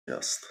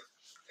Ясно.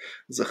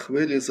 За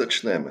хвилі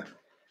зачнемо.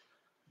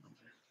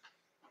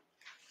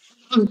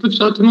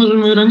 Почати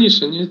можемо і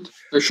раніше, ні?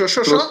 Що? А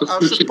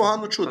щось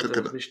погано чути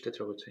тебе.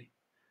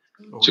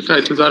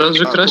 Чекайте, зараз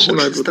вже краще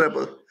має бути.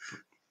 Треба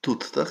тут,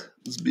 так?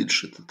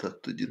 Збільшити,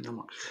 так, тоді.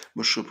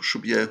 Бо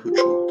щоб я його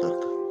чув,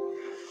 так.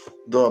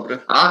 Добре.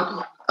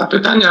 А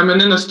питання, а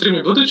мене на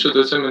стрімі буде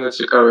чути? Це мене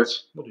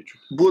цікавить.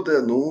 Буде,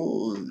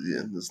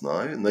 я не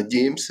знаю.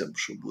 Надіємося,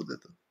 що буде.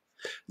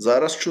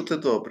 Зараз чути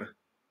добре.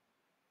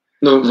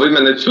 Ну, ви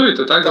мене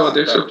чуєте, так? Так,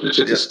 якщо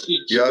включити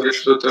стрім, я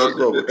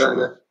чудово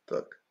чую.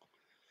 Так.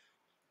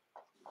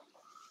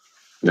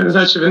 Я не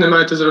знаю, чи ви не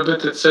маєте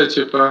зробити це,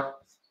 типа,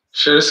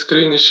 share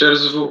screen і share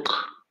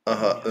звук.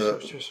 Ага.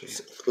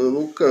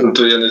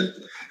 То я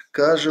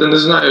не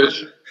знаю.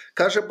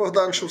 Каже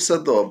Богдан, що все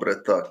добре,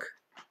 так.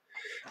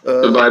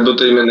 Має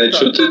бути і мене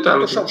чути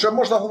там. Що, вже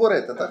можна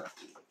говорити, так?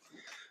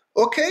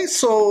 Okay,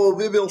 so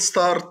we will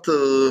start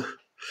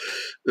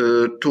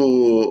to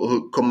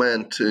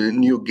comment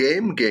new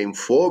game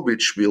 4,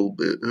 which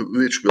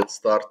will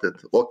started.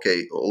 Okay,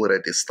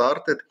 already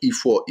started.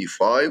 E4,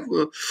 E5.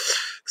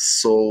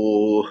 So,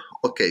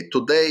 okay,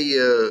 today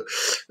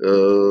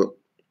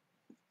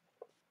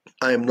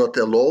I'm not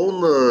alone.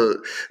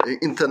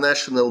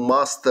 International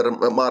master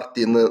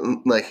Martin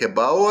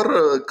Najebauer,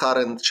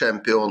 current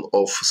champion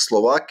of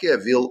Slovakia,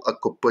 will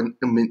accompany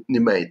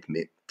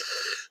me.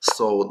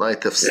 So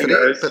knight f3,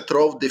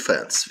 Petrov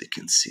defense, we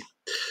can see.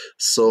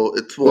 So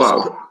it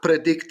was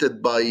predicted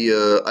by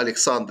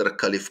Alexander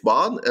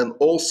Kalifman, and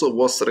also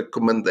was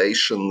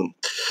recommendation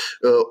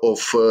of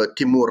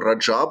Timur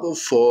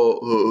Rajabov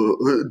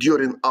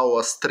during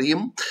our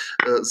stream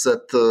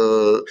that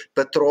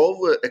Petrov,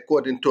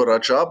 according to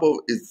Rajabov,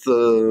 is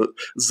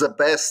the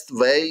best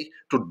way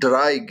to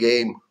dry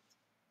game.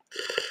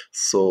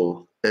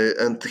 So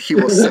and he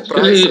was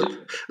surprised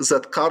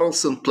that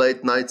Carlsen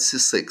played knight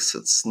c6.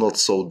 It's not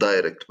so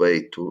direct way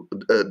to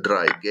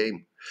dry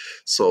game.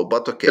 So,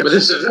 but okay. Yeah, but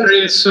this is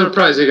very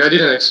surprising. I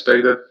didn't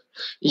expect that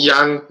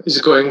Jan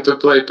is going to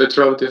play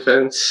Petrov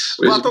defense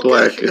with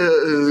black.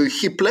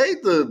 He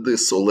played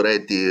this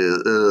already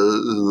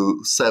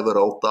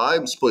several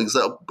times. For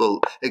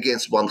example,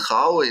 against Van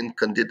Hao in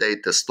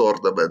candidates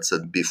tournaments,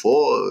 and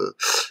before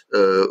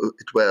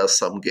it were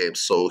some games.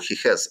 So he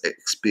has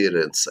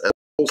experience. And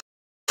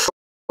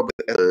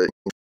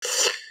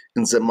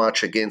in the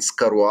match against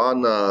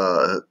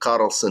Caruana,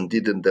 Carlsen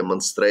didn't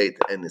demonstrate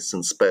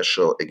anything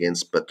special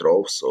against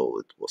Petrov, so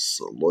it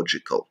was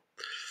logical.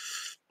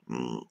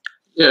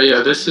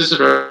 Yeah, this is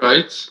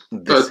right.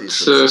 But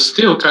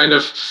still, kind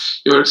of,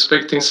 you're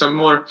expecting some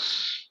more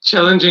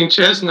challenging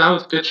chess now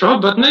with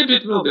Petrov, but maybe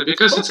it will be,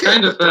 because it's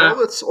kind of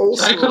a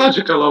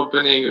psychological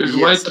opening. If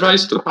white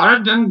tries too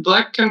hard, then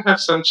black can have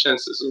some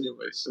chances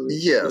anyway.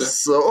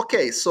 So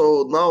okay,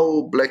 so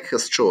now black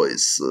has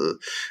choice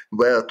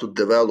where to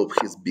develop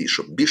his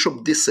bishop.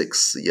 Bishop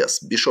d6, yes.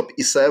 Bishop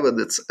e7,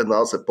 it's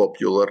another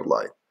popular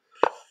line.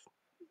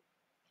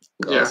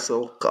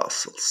 Castle.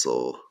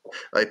 So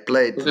I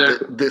played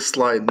this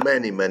line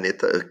many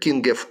times.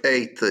 King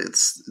f8,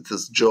 it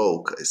is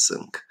joke, I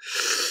think.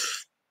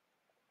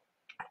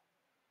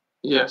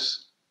 Yes.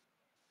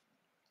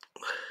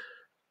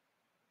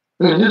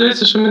 Мені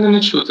здається, що мене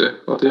не чути.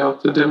 От я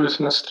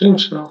дивлюся на стрім,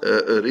 що...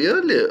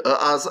 Really?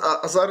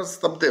 А зараз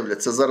там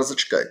дивляться, зараз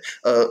зачекай.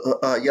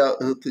 Я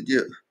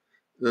тоді...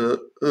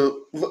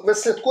 Ви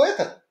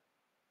слідкуєте?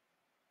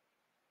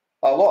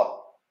 Алло?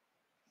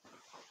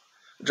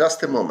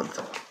 Just a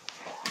moment.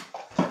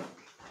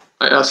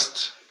 I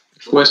asked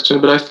a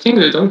question, but I think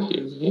they don't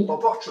hear me.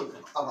 Обох чути.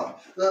 Ага.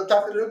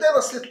 Так,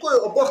 людина слідкує,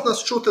 обох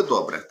нас чути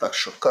добре. Так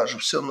що, кажу,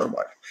 все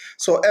нормально.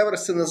 So,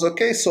 everything is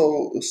okay.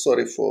 So,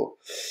 sorry for...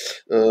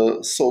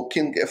 so,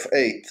 king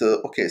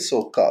f8. Okay,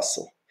 so,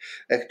 castle.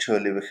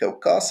 Actually, we have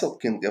castle.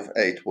 King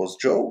f8 was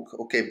joke.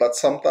 Okay, but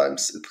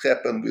sometimes it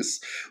happened with...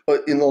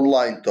 in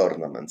online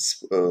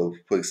tournaments.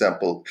 For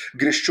example,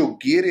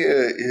 Grishchuk-Giri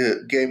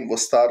game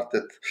was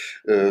started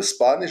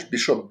Spanish.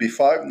 Bishop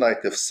b5,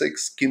 knight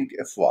f6, king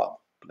f1.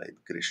 Played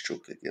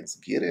Grishchuk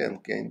against Giri,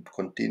 and game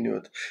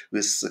continued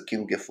with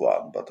King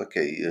f1. But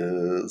okay,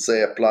 they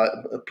are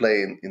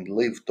playing in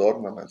live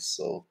tournaments,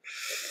 so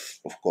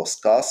of course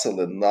castle,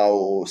 and now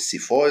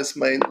c4 is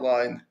main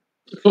line.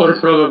 Or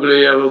probably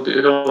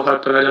will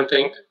happen. I don't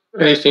think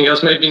anything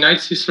else. Maybe knight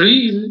c3.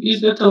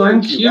 Is that a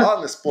line here?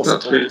 One is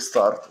possible to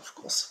start, of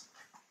course.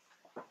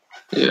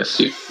 Yes,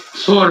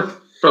 c4.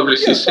 Probably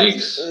c6.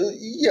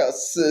 Yes,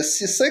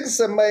 c6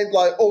 the main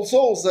line.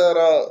 Although there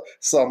are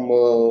some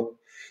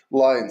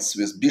lines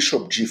with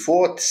bishop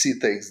g4, c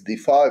takes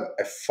d5,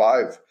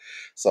 f5,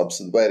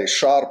 something very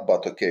sharp,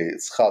 but okay,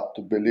 it's hard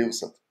to believe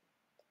that.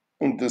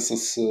 And this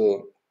is...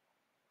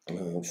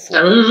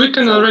 we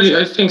can already,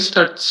 I think,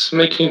 start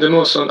making the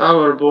moves on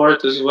our board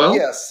as well.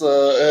 Yes,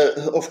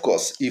 of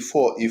course.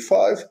 e4,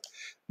 e5,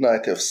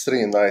 knight f3,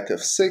 knight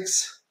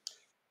f6,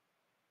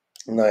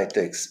 knight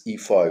takes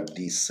e5,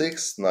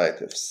 d6, knight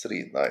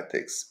f3, knight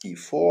takes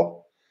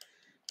e4.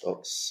 Oh,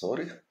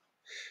 sorry.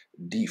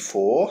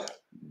 d4,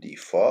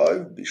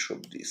 d5,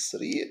 bishop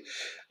d3.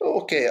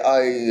 Okay,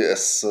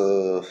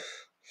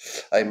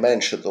 I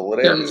mentioned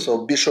already.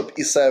 So bishop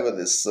e7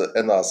 is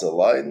another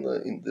line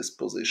in this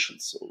position.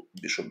 So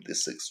bishop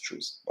d6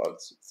 choose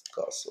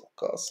castle,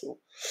 castle.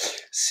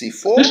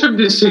 c4. Bishop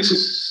d6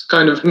 is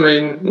kind of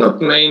not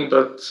main,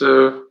 but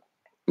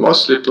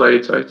mostly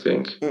played, I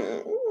think.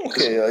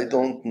 Okay, I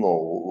don't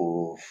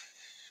know.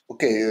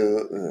 Okay,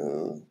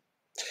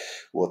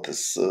 what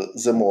is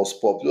the most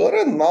popular?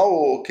 And now,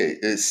 okay,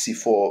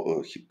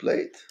 c4 he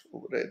played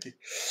already.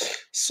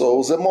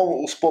 So the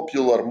most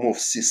popular move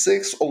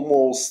c6.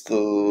 Almost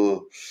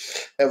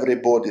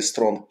everybody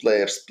strong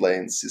players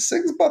playing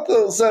c6, but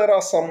there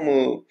are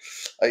some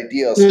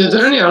ideas. Is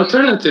there any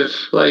alternative,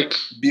 like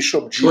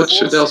bishop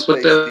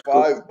g4,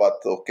 d5?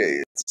 But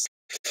okay, it's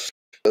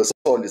a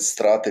solid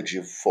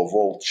strategy for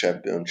world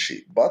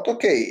championship. But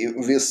okay,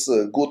 with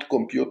good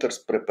computers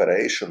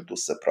preparation to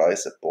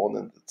surprise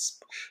opponent, it's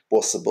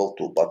possible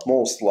too. But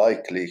most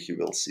likely he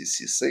will see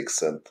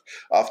c6, and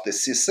after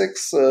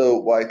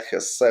c6, white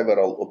has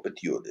several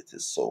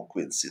opportunities. So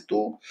queen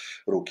c2,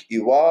 rook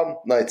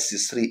e1, knight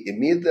c3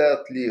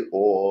 immediately,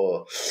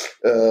 or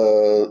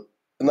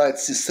knight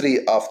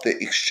c3 after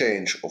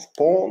exchange of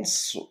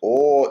pawns,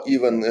 or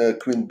even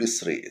queen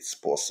b3. It's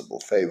possible.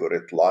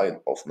 Favorite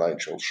line of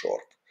Nigel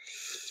Short.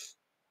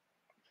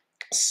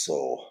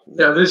 So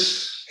yeah,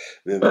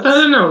 but I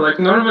don't know. Like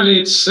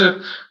normally, it's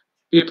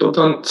people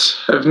don't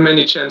have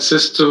many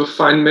chances to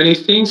find many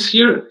things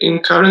here in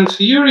current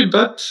theory.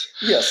 But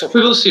yes,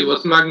 we will see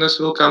what Magnus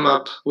will come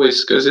up with,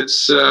 because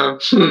it's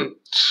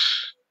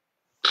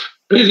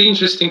really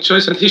interesting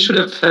choice, and he should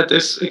have had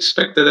this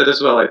expected it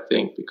as well, I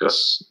think,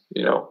 because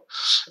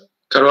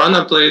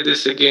Caruana played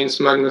this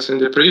against Magnus in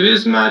the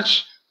previous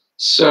match,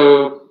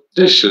 so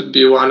this should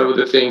be one of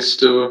the things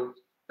to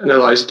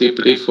analyze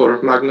deeply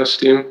for Magnus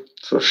team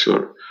for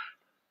sure.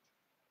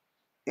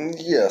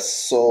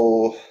 Yes,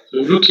 so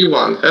rook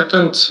e1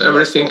 happened.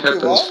 Everything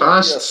happens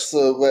fast. Yes,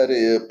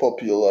 very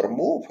popular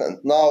move, and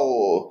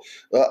now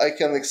I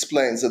can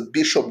explain that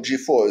bishop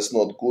g4 is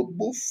not good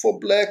move for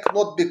black,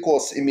 not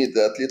because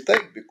immediately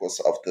take, because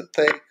after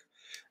take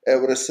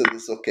everything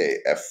is okay.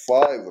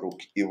 f5, rook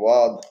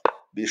e1,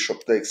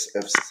 bishop takes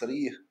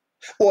f3.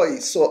 Oh,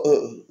 so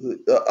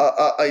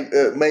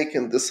I'm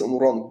making this on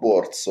wrong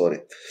board, sorry.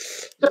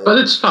 But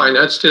it's fine,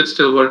 it's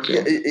still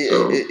working.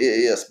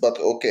 Yes, but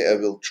okay, I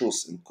will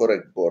choose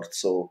incorrect board,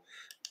 so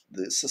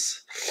this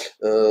is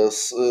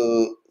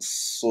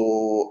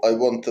so I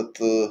wanted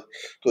to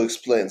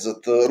explain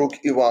that rook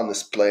e1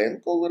 is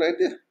playing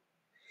already.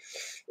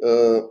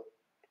 What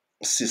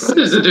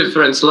is the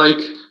difference?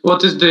 Like,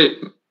 what is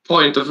the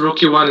point of rook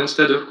e1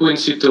 instead of queen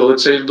c2?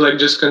 Let's say if black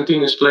just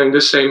continues playing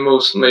the same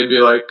moves, maybe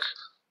like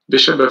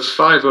bishop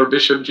f5 or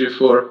bishop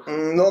g4.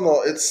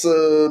 No, it's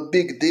a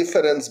big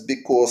difference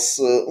because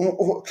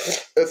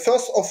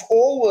first of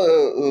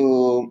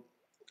all,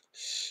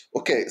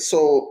 okay,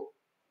 so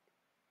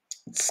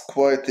it's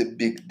quite a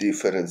big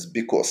difference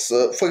because,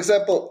 for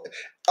example,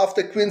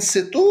 after queen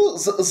c2,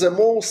 the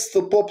most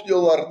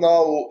popular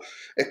now,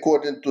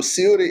 according to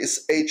theory,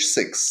 is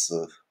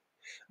h6.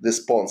 This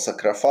pawn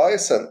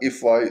sacrifice, and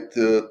if white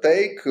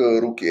take,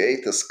 rook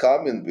e8 is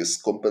coming with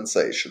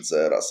compensation.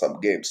 There are some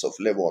games of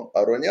Levon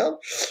Aronian.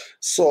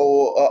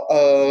 So,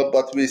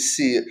 but we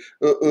see,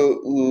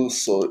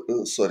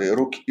 sorry,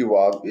 rook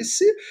e1 we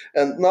see,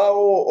 and now,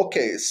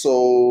 okay,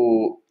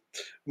 so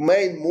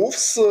main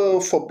moves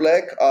for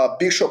black are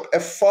bishop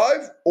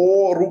f5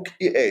 or rook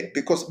e8,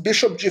 because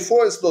bishop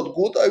g4 is not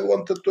good. I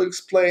wanted to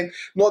explain,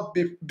 not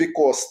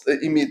because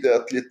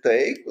immediately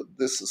take,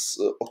 this is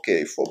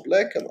okay for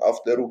black, and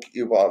after rook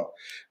e1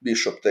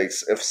 bishop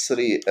takes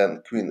f3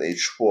 and queen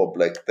h4,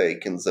 black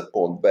taking the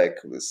pawn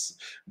back with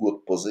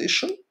good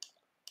position.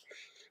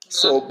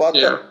 So, but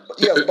yes,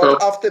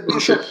 but after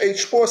bishop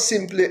h4,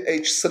 simply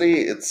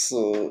h3, it's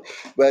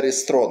very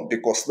strong,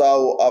 because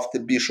now after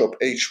bishop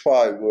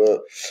h5,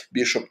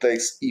 bishop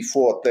takes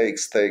e4,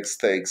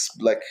 takes,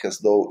 black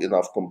has no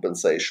enough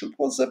compensation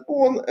for the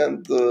pawn,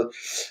 and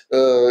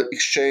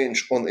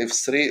exchange on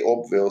f3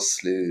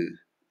 obviously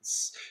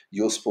is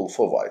useful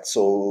for white.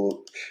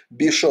 So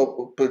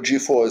bishop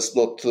g4 is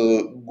not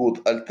a good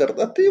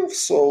alternative,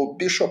 so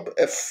bishop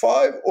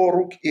f5 or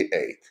rook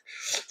e8.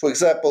 For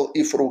example,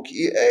 if rook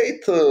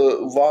e8,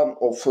 one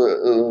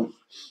of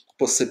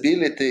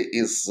possibility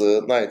is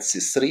knight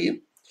c3,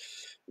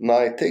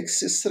 knight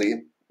takes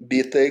c3,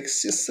 b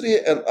takes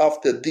c3, and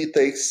after d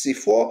takes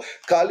c4,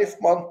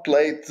 Kalifman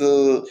played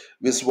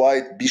with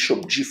white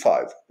bishop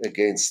g5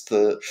 against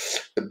a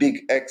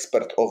big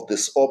expert of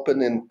this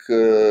opening,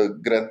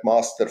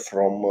 grandmaster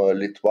from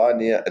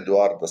Lithuania,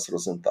 Eduardas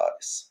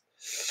Rozentalis.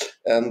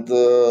 And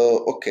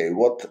okay,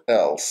 what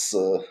else?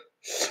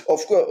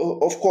 Of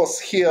course,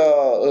 here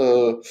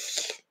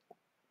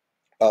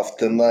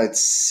After knight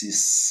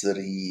c3,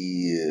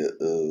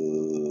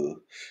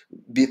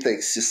 b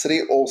takes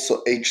c3,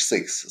 also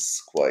h6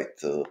 is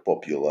quite a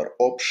popular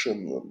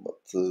option,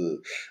 but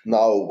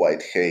now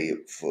white have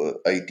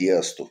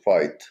ideas to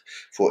fight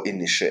for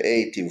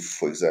initiative,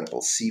 for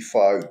example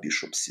c5,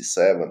 bishop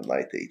c7,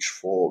 knight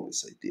h4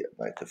 with idea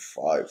knight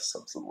f5,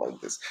 something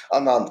like this.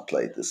 Anand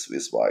played this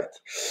with white,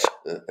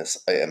 as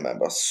I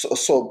remember.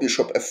 So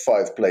bishop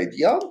f5 played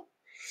young,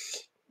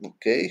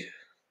 okay.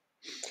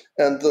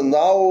 And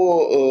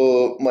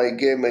now my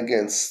game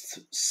against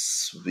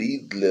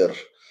Swidler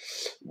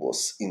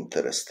was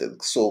interesting.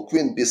 So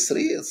queen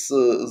b3 is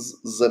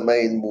the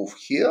main move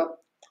here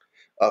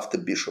after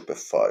bishop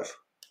f5.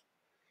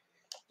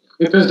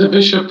 Because the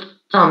bishop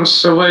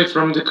comes away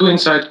from the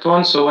queenside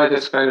pawn, so white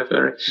is kind of a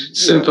very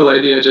simple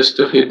idea just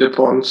to hit the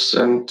pawns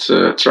and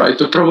try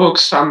to provoke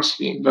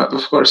something. But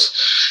of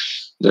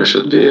course, there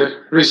should be a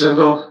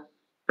reasonable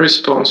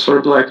response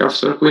for black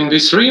after queen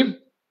b3.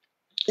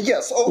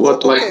 Yes,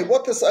 okay,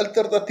 what is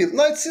alternative?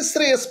 Knight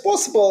c3 is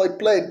possible. I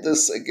played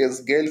this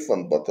against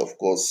Gelfand, but of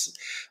course,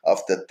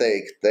 after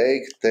takes.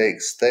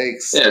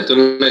 Yeah,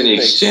 too many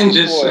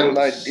exchanges. And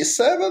knight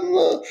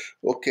d7,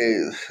 okay,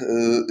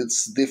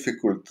 it's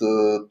difficult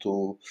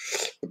to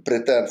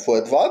pretend for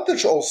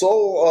advantage. Also,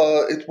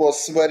 it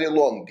was very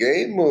long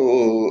game,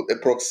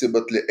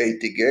 approximately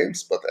 80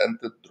 games, but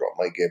ended draw.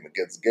 My game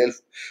against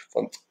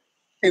Gelfand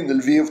in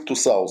Lviv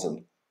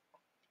 2000.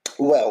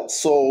 Well,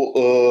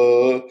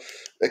 so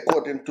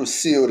according to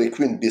theory,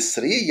 queen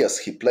b3, yes,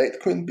 he played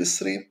queen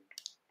b3.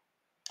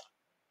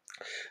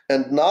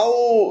 And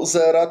now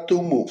there are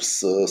two moves.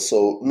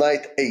 So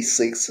knight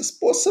a6 is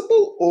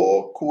possible,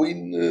 or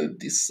queen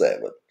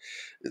d7.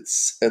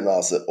 It's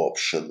another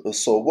option.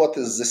 So what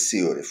is the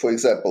theory? For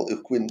example,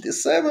 if queen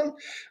d7,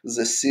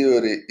 the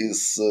theory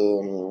is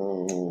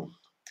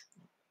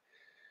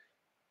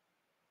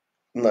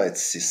knight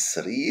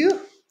c3.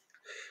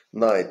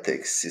 Knight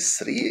takes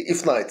c3.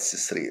 If knight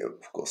c3,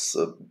 of course,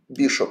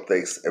 bishop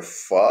takes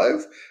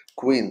f5,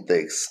 queen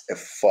takes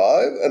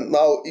f5, and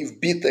now if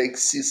b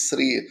takes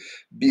c3,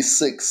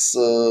 b6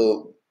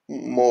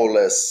 more or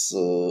less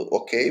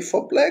okay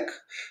for black.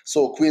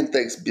 So queen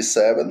takes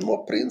b7,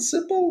 more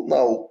principle.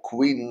 Now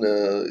queen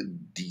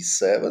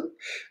d7.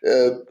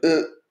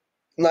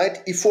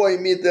 Knight e4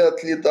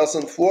 immediately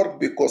doesn't work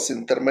because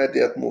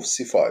intermediate move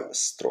c5 is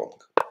strong.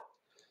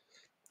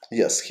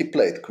 Yes, he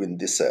played queen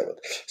d7.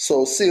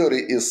 So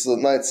theory is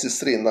knight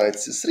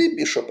c3,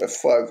 bishop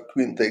f5,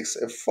 queen takes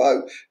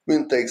f5,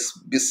 queen takes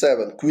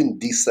b7, queen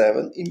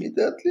d7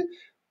 immediately.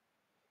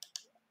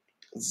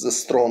 The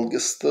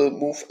strongest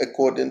move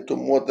according to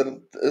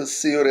modern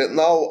theory.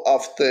 Now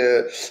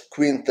after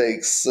queen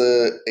takes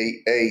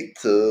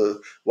a8,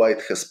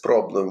 white has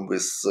problem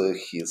with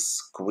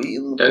his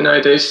queen. And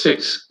knight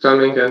a6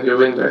 coming and you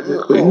win back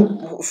the queen.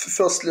 No,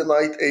 firstly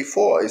knight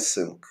a4, I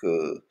think,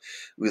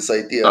 with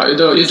idea.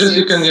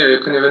 You can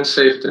even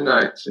save the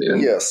knight. Yeah.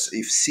 Yes,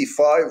 if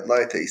c5,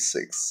 knight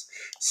a6.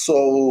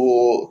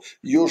 So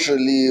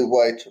usually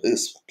white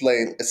is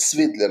playing a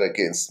Swidler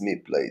against me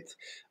played.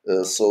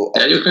 So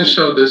yeah, you can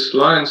show this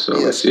line, so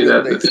yes, we see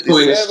that the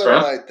queen is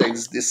trapped. Knight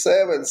takes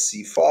d7,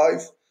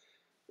 c5,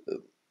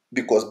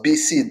 because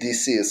bc,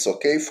 dc is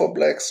okay for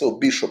black, so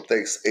bishop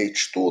takes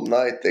h2,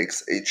 knight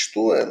takes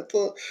h2, and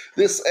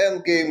this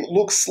endgame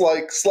looks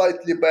like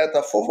slightly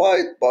better for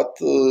white, but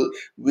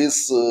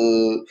with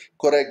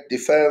correct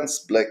defense,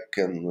 black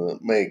can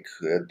make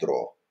a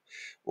draw.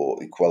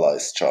 Or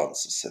equalize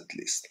chances at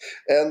least.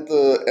 And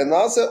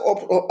another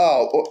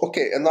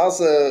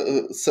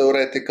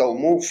theoretical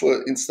move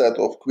instead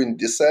of queen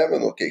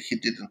d7. Okay, he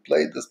didn't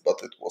play this,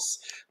 but it was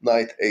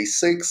knight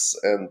a6,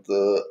 and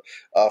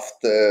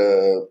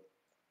after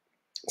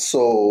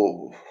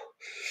so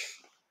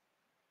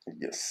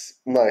yes,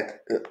 knight.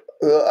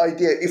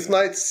 Idea if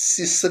knight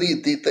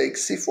c3, d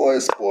takes c4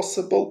 is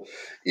possible.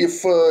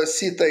 If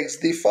c takes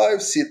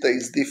d5, c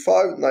takes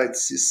d5, knight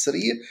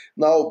c3.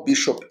 Now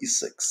bishop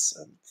e6,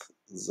 and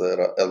there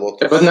are a lot.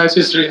 But knight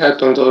c3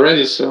 happened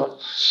already, so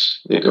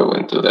we go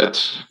into that.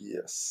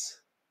 Yes.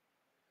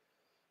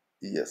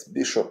 Yes,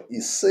 bishop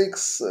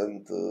e6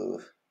 and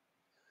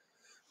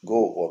go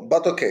on.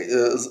 But okay,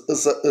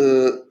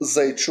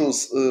 they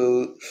choose.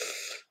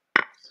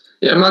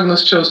 Yeah,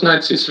 Magnus chose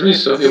knight c3,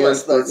 so he went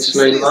for his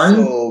main line.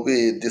 So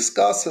we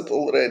discussed it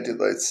already,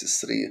 knight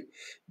c3,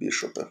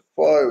 bishop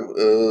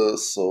f5,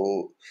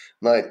 so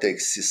knight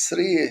takes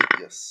c3,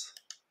 yes.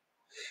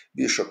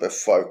 Bishop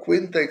f5,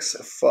 queen takes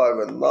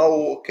f5, and now,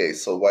 okay,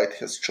 so white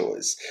has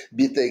choice.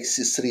 B takes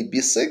c3,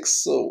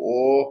 b6,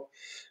 or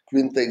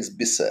queen takes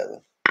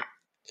b7.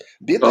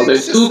 B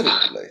takes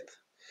c3 played.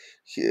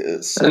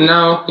 And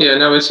now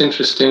it's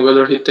interesting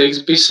whether he takes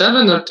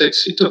b7 or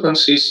takes he took on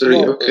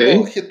c3. Okay.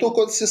 No, he took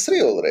on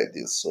c3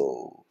 already.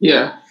 So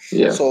yeah.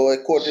 So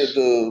according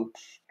to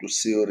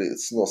theory,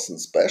 it's nothing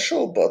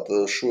special, but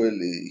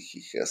surely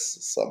he has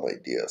some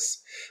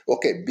ideas.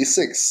 Okay,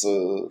 b6.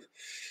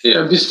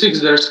 Yeah,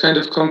 b6. There's kind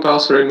of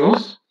compulsory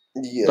move.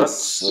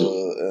 Yes,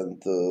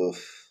 and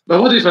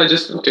But what if I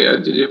just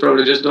you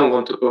probably just don't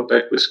want to go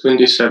back with queen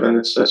d7?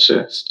 It's such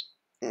a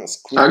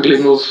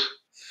ugly move.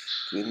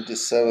 Queen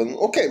d7.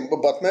 Okay,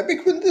 but maybe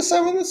queen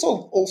d7 is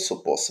also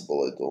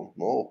possible. I don't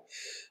know.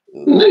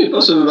 Maybe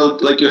possible.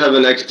 Like you have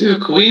an active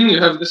queen, you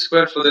have the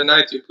square for the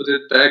knight, you put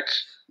it back.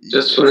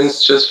 Just for okay,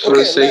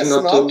 sake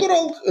not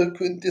natural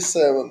queen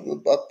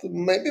d7, but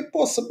maybe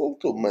possible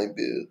too.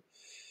 Maybe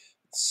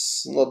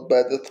it's not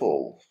bad at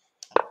all.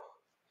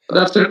 But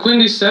after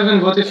queen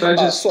d7, what if I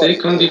just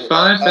take on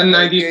d5 and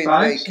knight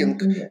d5? Making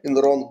in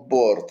the wrong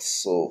board,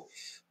 so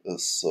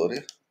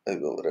sorry. I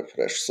will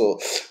refresh. So,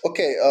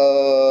 okay,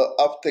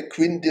 after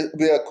queen,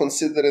 we are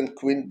considering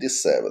queen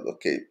d7.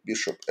 Okay,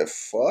 bishop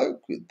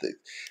f5, queen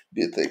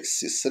b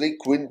takes c3,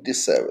 queen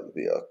d7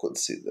 we are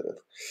considering.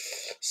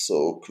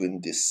 So,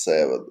 queen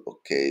d7,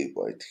 okay,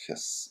 white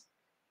has...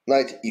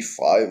 Knight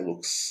e5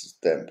 looks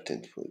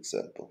tempting, for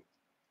example.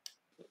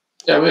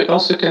 Yeah, we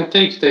also can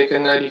take a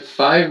knight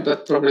e5,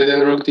 but probably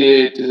then rook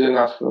d8 is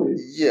enough for you.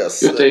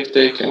 Yes. You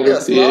take and rook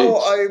d8. Now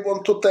I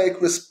want to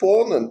take with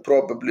pawn and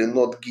probably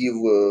not give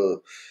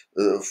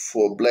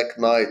for black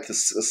knight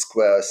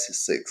square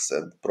c6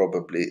 and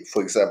probably,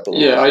 for example...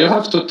 Yeah, you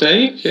have to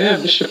take. Yeah,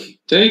 bishop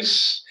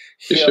takes.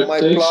 Here my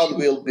plan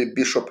will be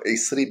bishop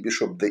a3,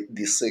 bishop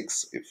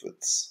d6 if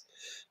it's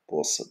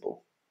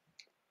possible.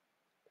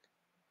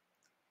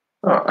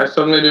 Oh, I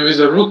thought maybe with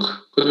a rook.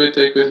 Could we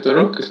take with the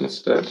rook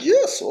instead?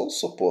 Yes,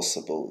 also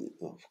possible,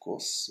 of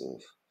course.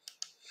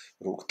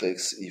 Rook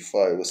takes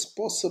e5 is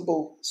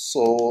possible.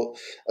 So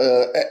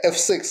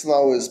f6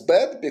 now is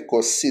bad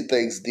because c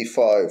takes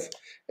d5,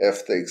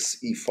 f takes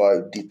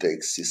e5, d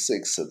takes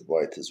c6, and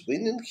white is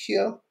winning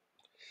here.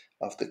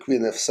 After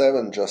queen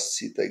f7, just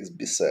c takes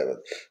b7.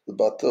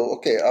 But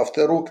okay,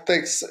 after rook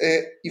takes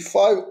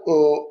e5,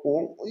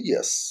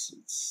 yes,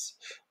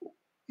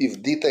 if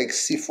d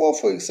takes c4,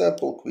 for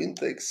example, queen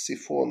takes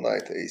c4,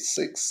 knight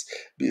a6,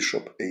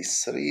 bishop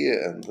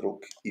a3, and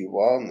rook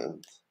e1,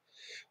 and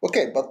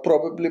okay, but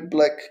probably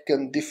black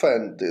can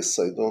defend this,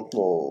 I don't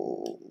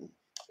know.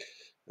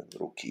 And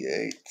rook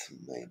e8,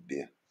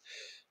 maybe.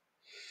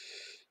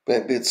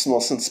 Maybe it's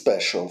nothing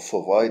special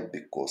for white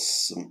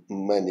because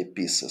many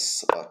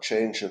pieces are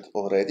changed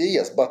already.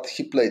 Yes, but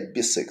he played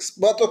b6.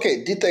 But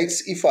okay, d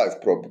takes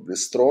e5 probably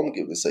strong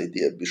with this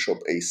idea bishop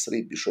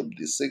a3, bishop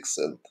d6,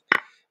 and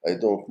I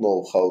don't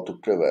know how to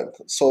prevent.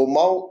 So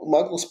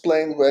Magnus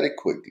playing very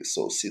quickly.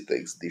 So c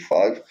takes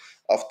d5.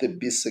 After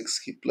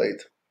b6 he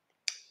played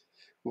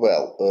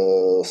well.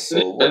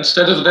 So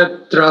instead of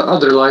that, there are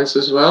other lines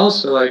as well.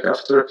 So like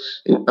after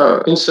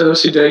instead of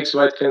c takes,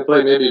 white can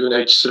play maybe even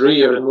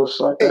h3 or moves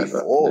like that.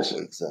 a4,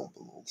 for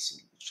example, also.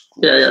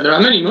 Yeah, there are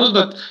many moves,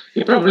 but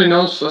he probably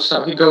knows for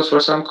some. He goes for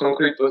some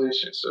concrete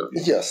position. So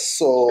yes,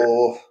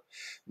 so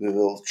we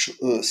will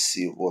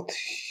see what.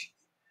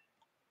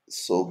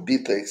 So b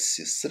takes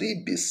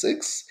c3,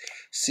 b6,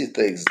 c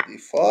takes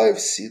d5,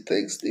 c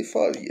takes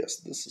d5. Yes,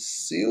 this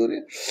is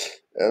theory,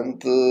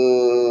 and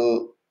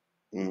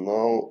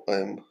now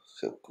I'm.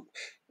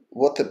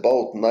 What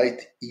about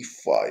knight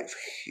e5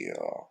 here?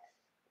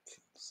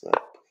 For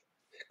example,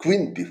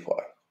 queen b5.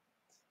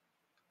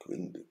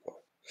 Queen b5.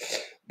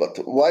 But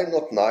why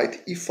not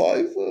knight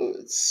e5?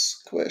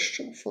 It's a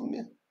question for me.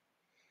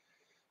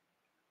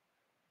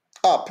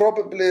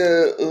 Probably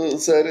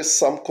there is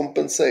some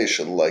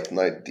compensation, like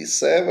knight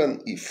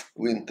d7, if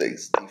queen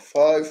takes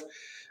d5,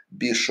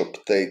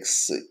 bishop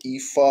takes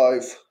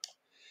e5,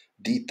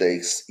 d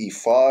takes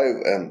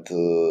e5, and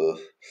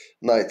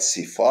knight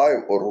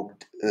c5, or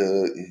rook,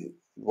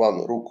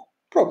 one rook,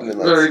 probably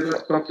knight very c5.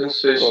 good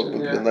compensation.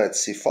 Probably knight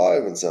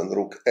c5, and then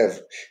rook f.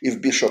 If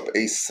bishop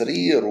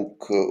a3,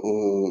 rook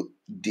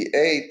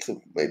d8,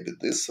 maybe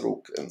this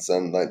rook, and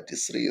then knight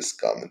d3 is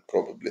coming,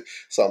 probably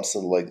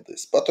something like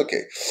this. But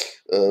okay,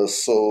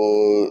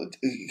 so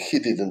he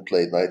didn't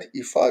play knight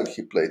e5,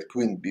 he played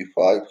queen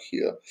b5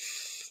 here.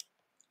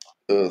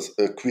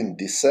 Queen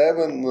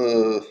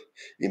d7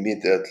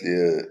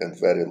 immediately and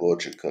very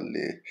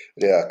logically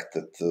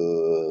reacted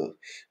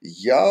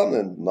Jan,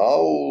 and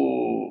now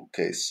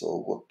okay,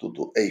 so what to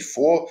do?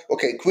 A4.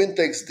 Okay, queen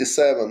takes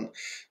d7,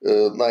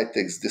 knight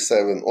takes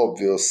d7,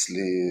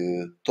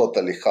 obviously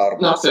totally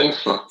harmless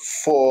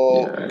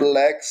for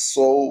black,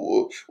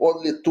 so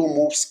only two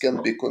moves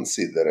can be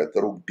considered.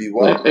 Rook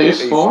b1, like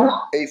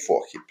a4?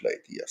 A4 he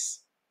played,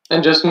 yes.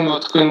 And just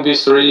not queen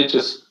b3,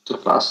 just too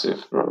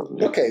passive,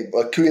 probably. Okay,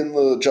 but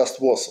queen just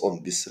was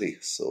on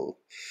b3, so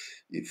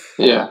if...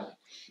 Yeah,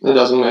 it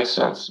doesn't make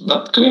sense.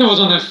 But queen was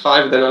on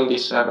f5, then on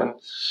d7.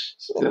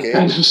 Still okay.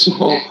 Kind of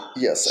small.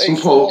 Yes,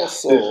 small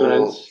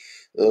a4,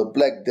 so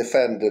black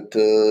defended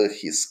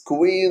his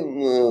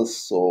queen,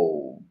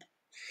 so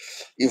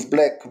if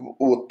black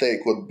would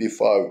take on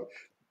b5,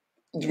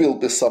 it will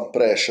be some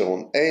pressure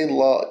on a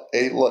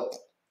line.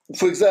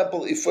 For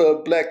example, if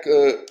black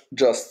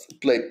just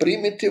play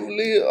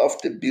primitively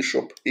after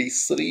bishop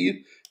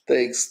a3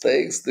 takes,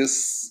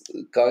 this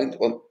kind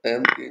of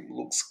endgame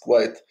looks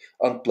quite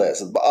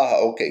unpleasant. But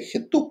okay, he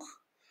took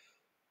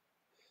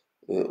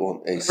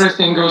on a3.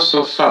 Everything goes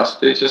so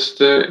fast. They just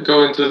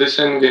go into this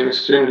endgame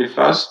extremely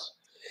fast.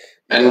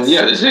 And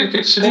yes. It's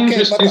actually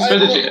interesting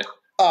strategy.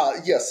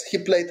 Yes, he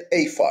played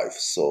a5,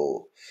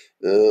 so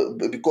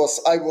because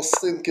I was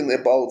thinking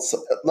about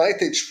knight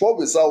h4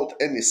 without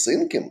any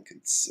thinking,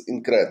 it's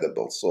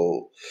incredible.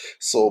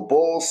 So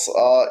both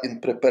are in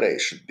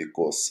preparation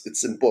because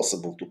it's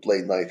impossible to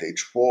play knight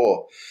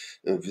h4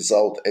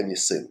 without any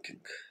thinking.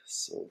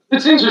 So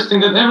it's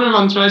interesting that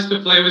everyone tries to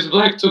play with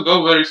black to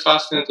go very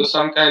fast into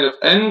some kind of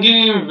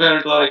endgame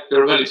where like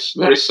you're very,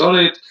 very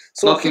solid.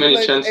 So not he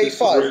played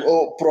a5,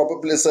 or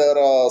probably there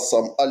are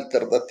some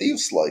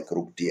alternatives like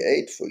rook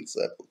d8, for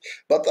example.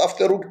 But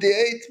after rook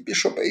d8,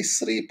 bishop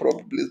a3,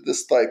 probably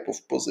this type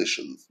of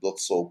position is not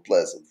so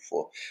pleasant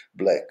for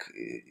black.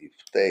 If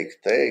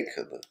take,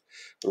 and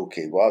rook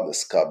a1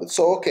 is coming.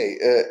 So okay,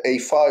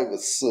 a5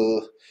 is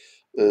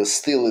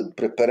still in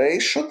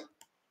preparation.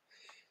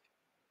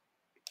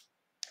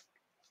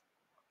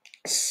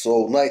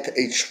 So knight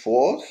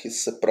h4, he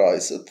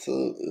surprised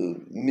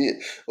me.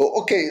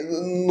 Okay,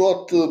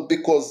 not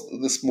because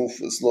this move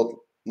is not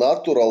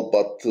natural,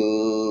 but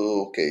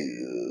okay.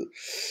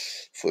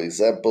 For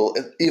example,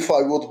 if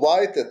I would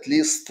white, at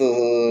least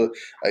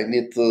I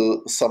need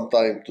some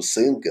time to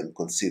think and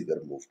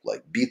consider move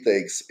like b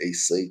takes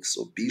a6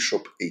 or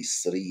bishop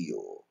a3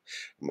 or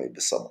maybe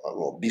some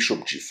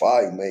bishop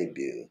g5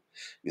 maybe.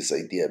 With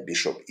idea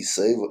bishop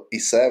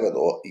e7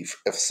 or if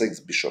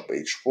f6 bishop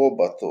h4,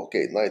 but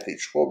okay, knight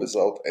h4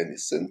 without any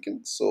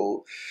thinking.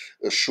 So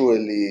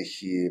surely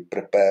he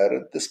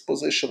prepared this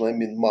position. I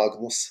mean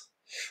Magnus.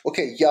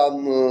 Okay,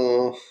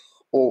 Jan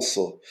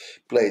also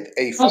played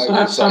a5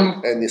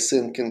 without any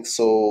thinking.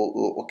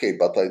 So okay,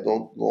 but I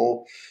don't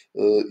know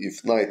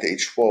if knight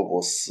h4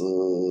 was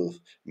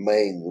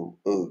main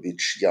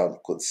which Jan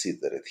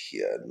considered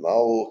here.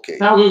 Now okay.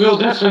 Now we will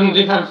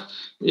definitely have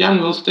Jan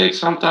will take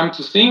some time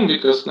to think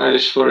because knight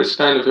h4 is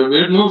kind of a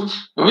weird move.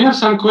 And we have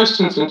some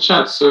questions in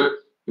chat, so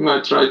you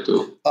might try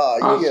to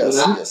answer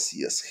them.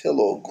 Yes.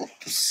 Hello, good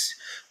to see.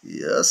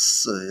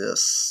 Yes.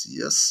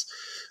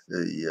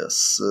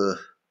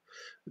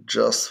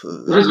 Just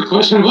there's a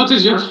question. What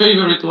is your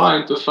favorite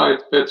line to fight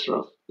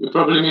Petrov? You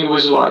probably mean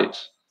with white.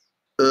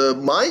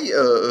 My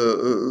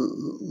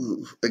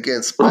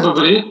against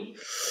probably.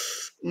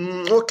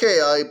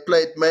 Okay, I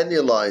played many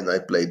lines. I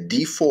played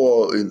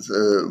d4 in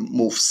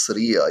move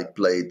 3. I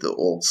played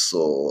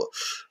also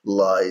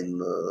line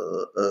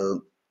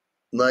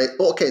knight.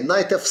 Okay,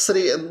 knight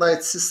f3 and knight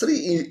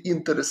c3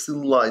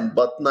 interesting line,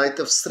 but knight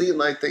f3,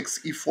 knight takes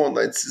e4,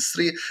 knight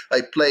c3.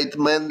 I played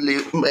mainly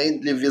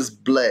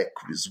with black,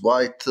 with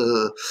white.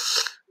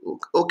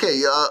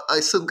 Okay, I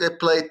think I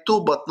played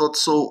too, but not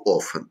so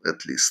often,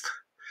 at least.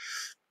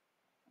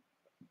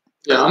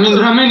 Yeah, I mean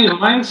there are many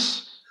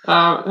lines.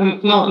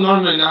 And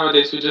normally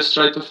nowadays we just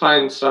try to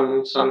find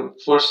some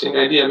forcing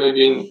idea,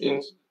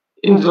 maybe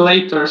in the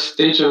later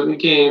stage of the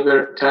game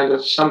where kind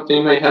of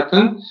something may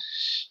happen.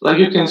 Like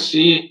you can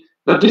see,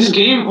 but this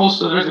game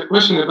also there's a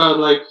question about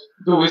like,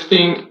 do we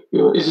think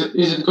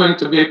is it going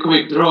to be a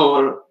quick draw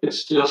or it's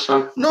still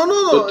some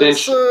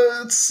potential?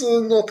 It's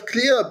not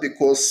clear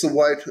because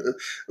white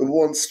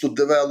wants to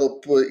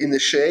develop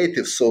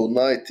initiative. So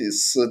knight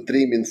is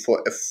dreaming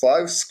for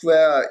f5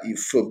 square.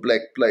 If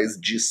black plays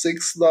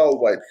g6 now,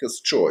 white has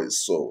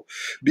choice. So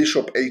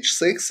bishop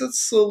h6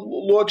 it's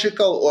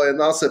logical, or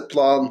another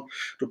plan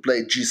to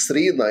play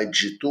g3, knight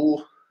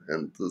g2.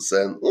 And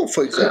then,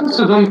 for example,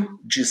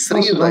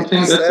 g3, knight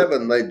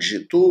e7, knight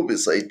g2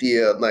 with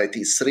idea knight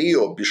e3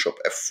 or bishop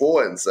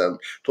f4, and then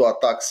to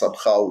attack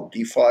somehow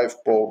d5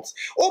 pawns.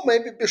 Or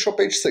maybe bishop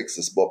h6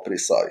 is more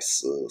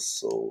precise.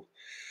 So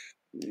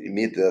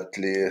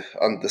immediately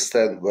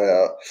understand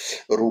where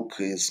rook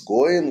is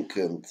going,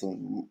 and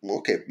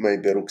okay,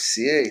 maybe rook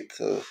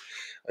c8.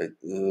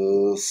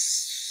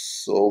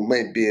 So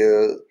maybe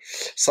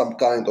some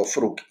kind of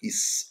rook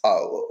is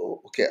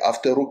okay.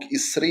 After rook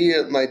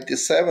e3, knight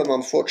d7.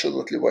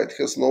 Unfortunately, white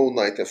has no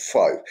knight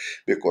f5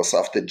 because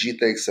after g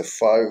takes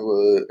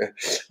f5,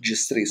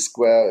 g3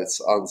 square it's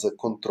under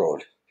control.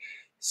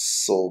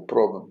 So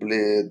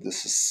probably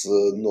this is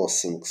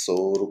nothing.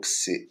 So rook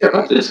c8. Yeah,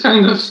 but it's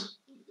kind of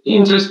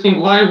interesting.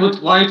 Why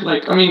would white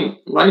like? I mean,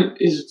 white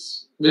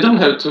is we don't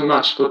have too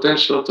much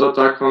potential to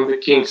attack on the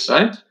king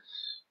side.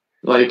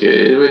 Like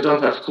we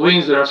don't have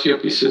queens, there are a few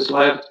pieces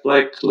left.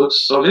 Black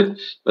looks solid,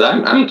 but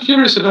I'm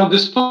curious about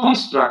this pawn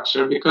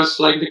structure because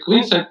like the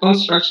queenside pawn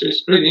structure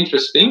is pretty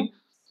interesting.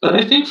 But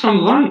I think from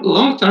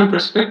long-term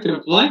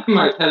perspective, black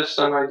might have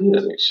some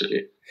ideas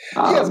actually,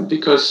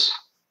 because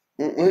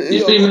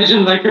if we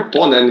imagine like a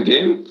pawn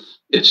endgame,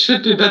 it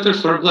should be better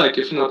for black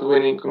if not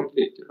winning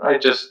completely,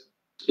 right? Just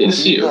in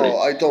theory. No,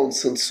 I don't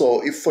think so.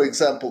 If, for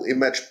example, a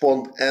match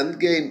pawn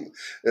endgame,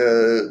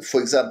 for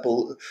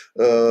example,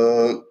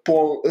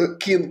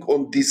 king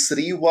on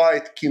d3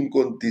 white, king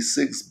on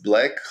d6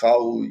 black,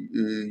 how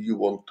you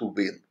want to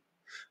win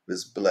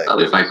with black?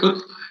 Well, if I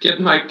could get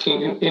my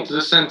king into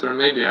the center,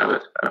 maybe I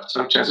would have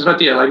some chances.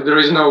 But yeah, like there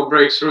is no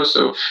breakthrough,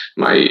 so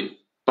my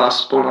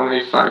passed pawn on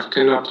a5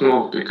 cannot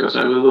move because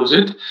I will lose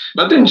it.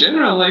 But in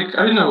general, like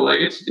I don't know, like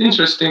it's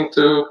interesting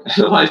to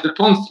analyze the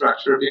pawn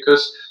structure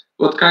because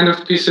what kind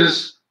of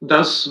pieces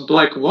does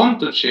black want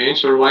to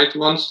change or white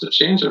wants to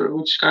change, or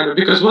which kind of,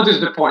 because what is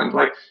the point?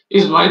 Like,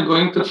 is white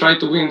going to try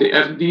to win the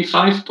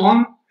FD5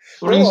 pawn,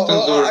 for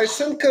instance? Or I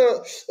think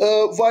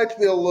white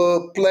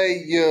will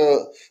play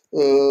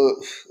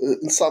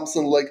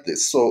something like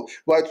this. So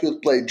white will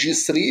play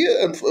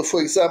g3, and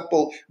for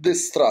example,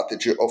 this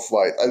strategy of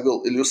white I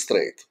will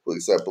illustrate. For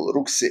example,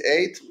 rook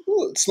c8.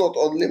 It's not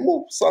only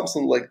move,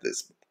 something like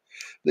this.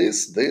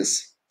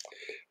 This.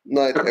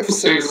 Knight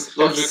f6,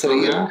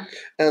 f3, yeah.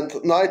 And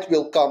knight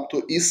will come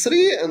to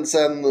e3, and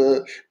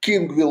then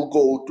king will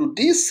go to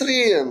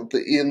d3, and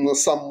in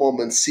some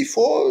moment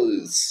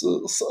c4.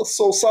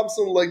 So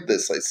something like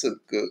this, I think,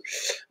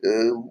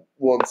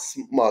 wants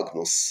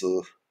Magnus.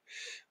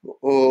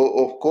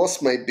 Of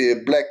course, maybe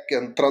black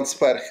can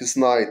transfer his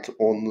knight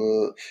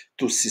on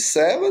to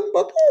c7,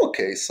 but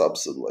okay,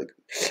 something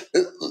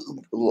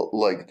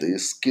like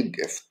this. King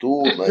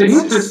f2,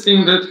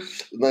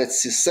 knight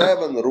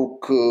c7,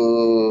 rook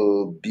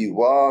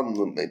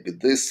b1, maybe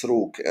this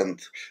rook, and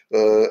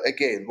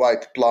again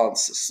white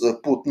plans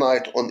put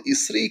knight on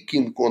e3,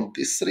 king on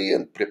d3,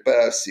 and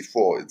prepare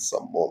c4 in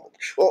some moment.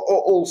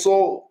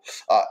 Also,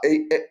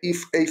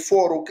 if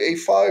a4, rook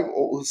a5,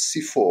 or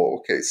c4.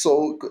 Okay,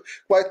 so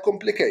quite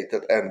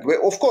complicated. And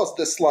of course,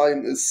 this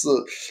line is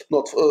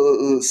not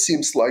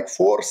seems like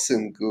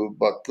forcing,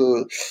 but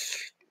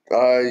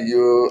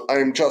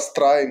I'm just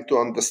trying to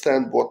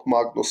understand what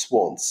Magnus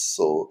wants.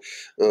 So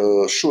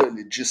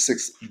surely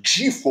g6,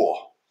 g4.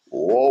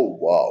 Oh,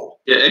 wow.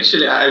 Yeah,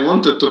 actually, I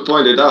wanted to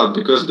point it out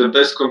because the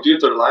best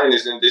computer line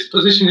is in this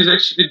position is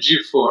actually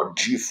g4.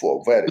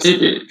 G4, very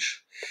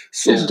strange.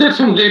 So, it's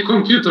definitely a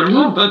computer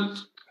move, but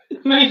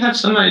it may have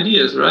some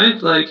ideas,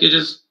 right? Like you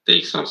just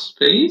take some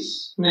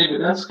space. Maybe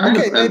that's kind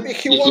of. Maybe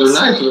he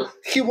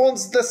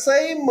wants the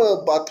same,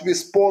 but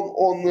with pawn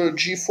on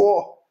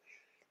g4.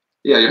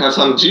 Yeah, you have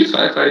some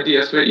g5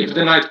 ideas where if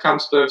the knight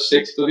comes to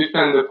f6 to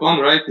defend the pawn,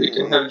 right? We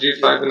can have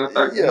g5 and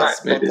attack the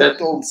knight. Maybe but I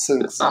don't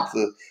think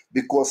that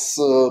because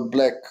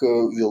black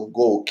will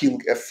go king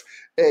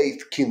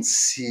f8, king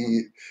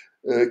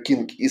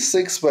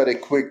e6 very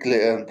quickly,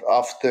 and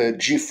after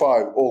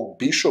g5 all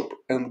bishop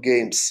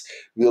endgames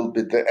will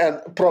be there,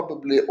 and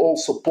probably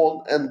also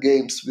pawn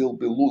endgames will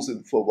be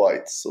losing for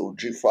white. So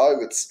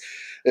g5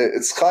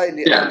 it's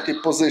highly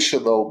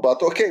anti-positional,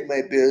 but okay,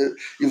 maybe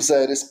if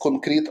there is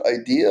concrete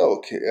idea,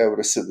 okay,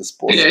 everything is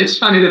possible. Yeah, it's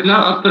funny that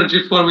now after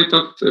g4 we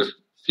talked a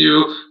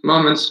few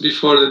moments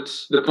before that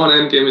the pawn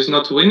endgame is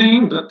not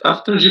winning, but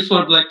after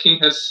g4 black king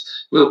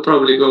will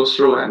probably go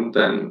through, and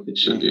then it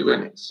should be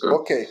winning. So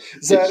okay,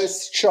 there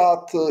is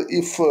chat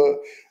if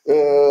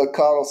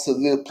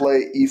Carlsen will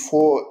play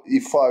e4,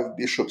 e5,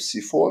 bishop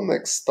c4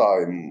 next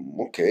time.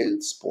 Okay,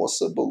 it's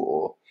possible,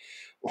 or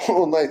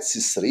knight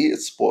c3,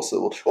 it's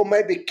possible. Or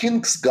maybe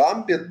King's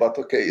Gambit, but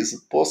okay, is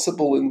it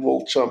possible in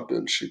World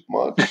Championship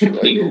match?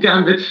 King's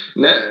Gambit.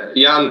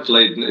 Jan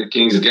played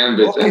King's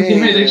Gambit. Okay, and he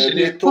made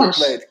actually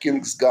played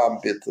King's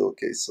Gambit.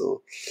 Okay,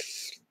 so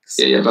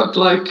yeah, but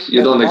like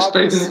you don't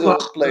expect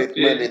Magnus played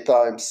many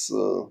times.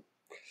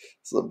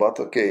 But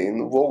okay,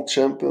 in World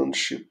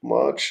Championship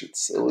match,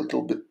 it's a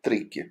little bit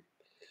tricky.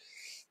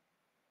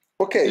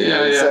 Okay,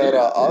 there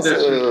are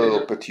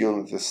other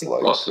opportunities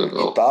like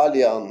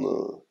Italian.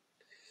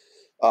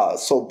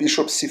 So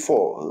bishop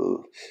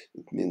c4,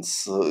 it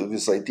means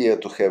with idea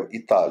to have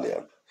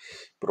Italian.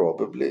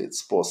 Probably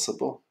it's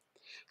possible.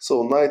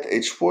 So knight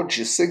h4,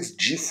 g6,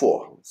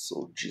 g4.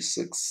 So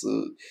g6,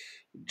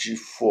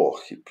 g4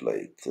 he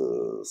played.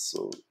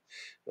 So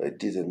I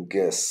didn't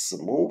guess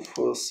the move.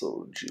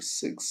 So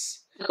g6.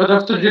 But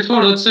after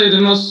g4, let's say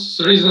the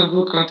most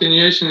reasonable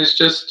continuation is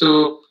just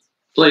to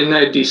play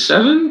knight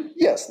d7.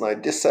 Yes,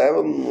 knight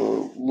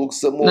d7 looks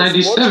the most knight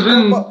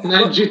d7,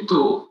 knight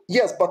g2.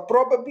 Yes, but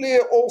probably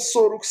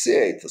also rook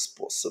c8 is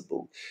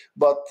possible.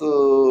 But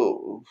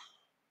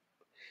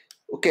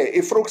okay,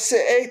 if rook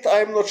c8,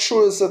 I'm not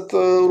sure that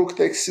rook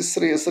takes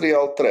c3 is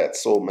real threat,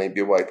 so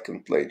maybe white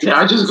can play. Yeah,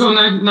 I just go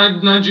knight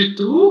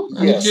g2,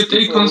 and if you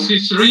take on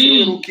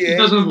c3, it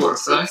doesn't work,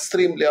 right?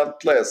 Extremely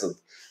unpleasant,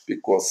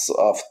 because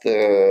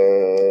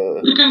after...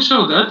 You can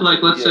show that,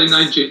 like let's say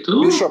knight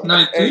g2, bishop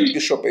knight f8,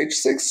 bishop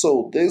h6,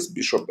 so this,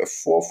 bishop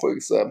f4, for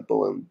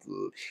example, and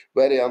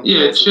very unpleasant.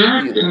 Yeah,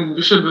 check, and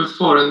bishop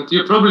f4, and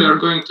you probably are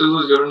going to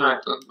lose your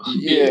knight on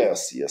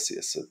yes,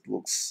 it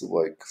looks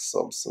like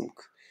something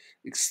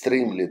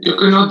extremely you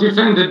cannot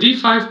defend the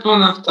d5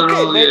 pawn after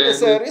all. Maybe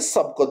there is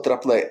some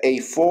contraplay.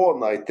 a4,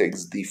 knight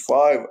takes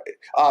d5.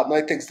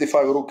 Knight takes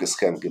d5, rook is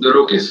hanging. The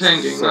rook is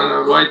hanging.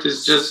 So, white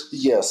is just...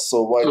 Yes,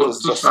 so white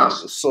is just...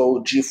 Fast.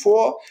 So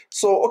g4.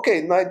 So,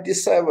 okay, knight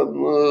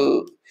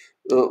d7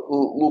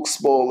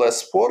 looks more or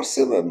less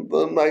forcing, and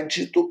knight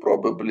g2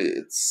 probably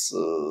it's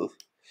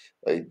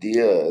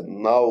idea.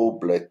 Now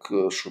black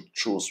should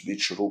choose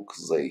which rook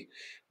they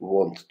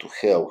want to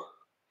have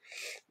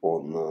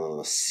on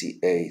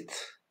c8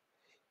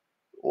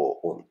 or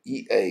on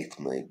e8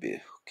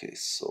 maybe. Okay,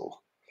 so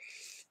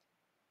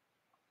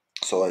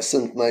I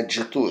think knight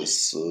g2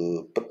 is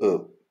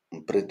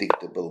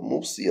predictable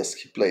moves. Yes,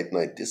 he played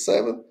knight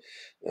d7,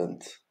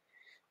 and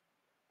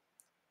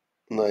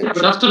Yeah,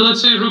 but after,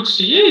 let's say, rook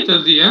c8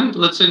 at the end,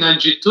 let's say knight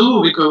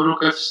g2, we go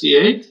rook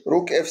fc8.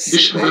 Rook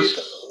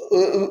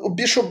fc8,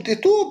 bishop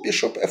d2 or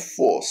bishop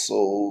f4?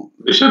 So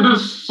bishop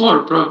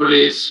f4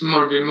 probably is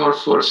more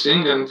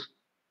forcing, and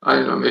I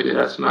don't know, maybe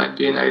that might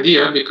be an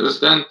idea, because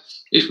then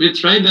if we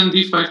trade, then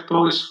d5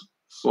 pawn is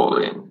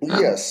falling.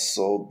 Yes,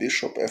 so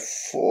bishop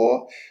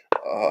f4.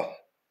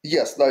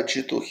 Yes, knight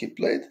g2 he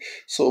played.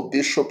 So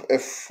bishop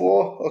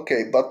f4.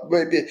 Okay, but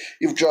maybe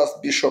if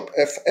just bishop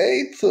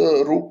f8,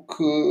 rook.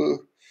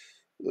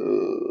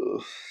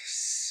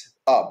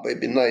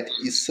 Maybe knight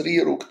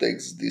e3, rook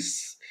takes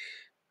this.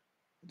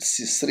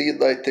 c3,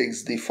 knight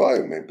takes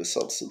d5, maybe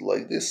something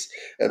like this.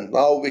 And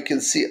now we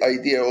can see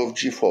idea of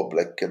g4.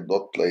 Black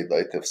cannot play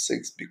knight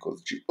f6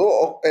 because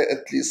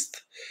at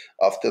least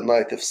after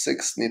knight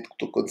f6 need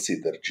to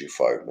consider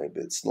g5.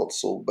 Maybe it's not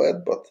so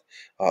bad, but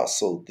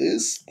so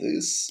this,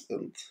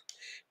 and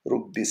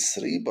rook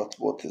b3. But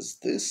what is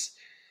this?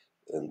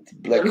 And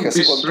black has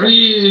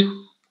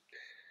b3.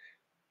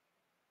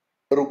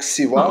 Rook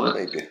c1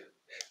 maybe.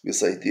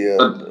 This idea,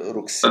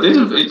 rook c1.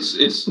 But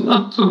it's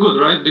not too good,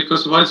 right?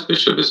 Because white's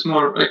bishop is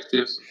more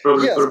active.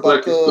 Probably yes, for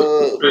black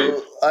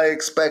but I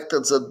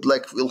expected that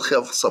black will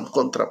have some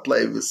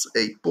contraplay with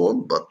a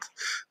pawn, but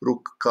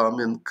rook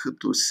coming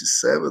to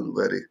c7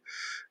 very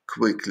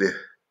quickly.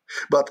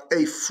 But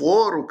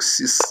a4, rook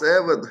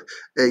c7,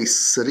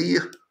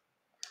 a3,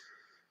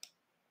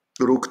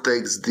 rook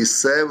takes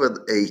d7,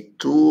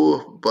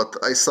 a2, but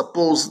I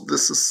suppose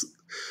this is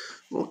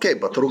okay,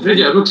 but rook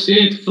rook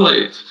c8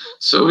 played.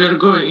 So we are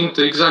going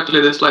into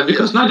exactly this line,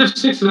 because knight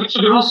f6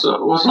 actually was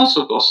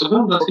also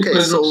possible. But okay,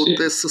 so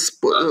this is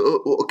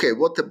okay.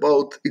 What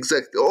about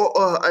exactly?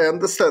 I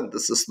understand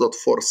this is not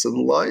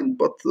forcing line,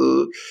 but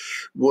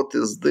what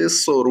is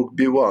this? So rook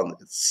b1.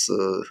 It's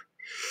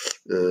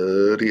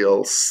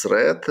real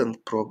threat, and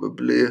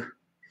probably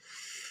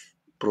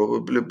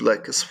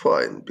black is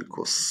fine,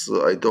 because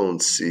I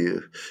don't see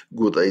a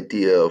good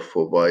idea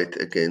for white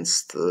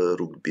against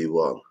rook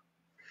b1.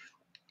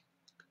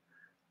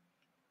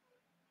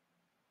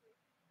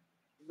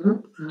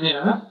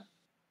 Yeah.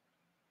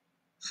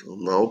 So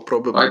now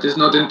probably white is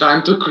not in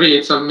time to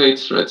create some mate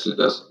threats. It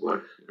doesn't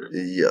work.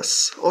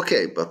 Yes.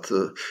 Okay, but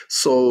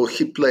so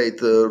he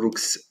played rook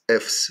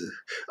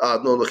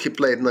he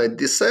played knight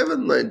d7,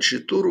 knight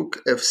g2, rook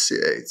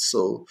fc8.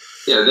 So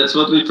yeah, that's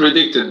what we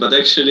predicted. But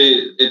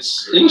actually,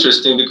 it's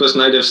interesting because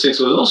knight f6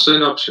 was also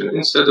an option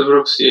instead of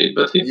rook c8.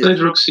 But he played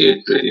rook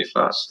c8 pretty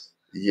fast.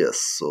 Yes.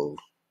 So.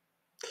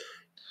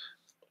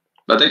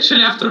 But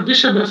actually, after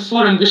bishop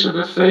f4 and bishop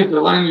f8, the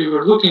line we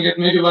were looking at,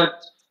 maybe white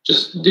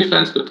just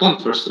defends the pawn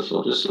first of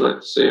all. Just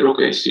let's say rook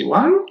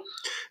ac1,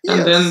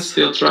 and then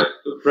still try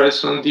to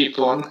press on d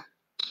pawn.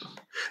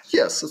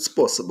 Yes, it's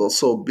possible.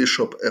 So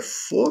bishop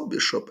f4,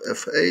 bishop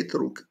f8,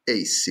 rook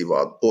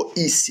ac1 or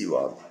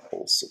ec1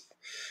 also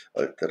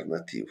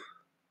alternative.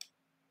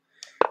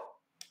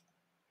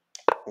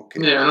 Okay.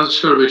 Yeah, I'm not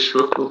sure which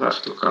rook will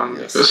have to come,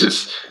 because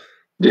it's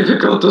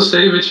difficult to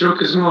say which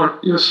rook is more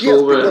useful.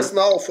 Yes, because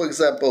now, for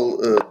example,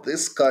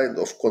 this kind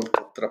of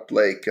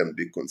contraplay can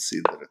be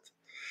considered.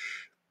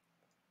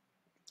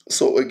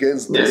 So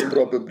against this,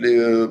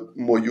 probably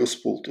more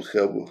useful to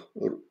have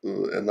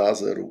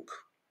another rook.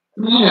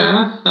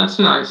 Yeah, that's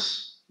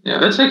nice. Yeah,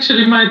 that's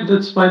actually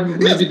that's why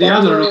maybe the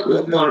other rook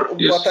is more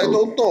useful. But I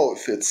don't know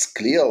if it's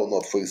clear or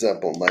not. For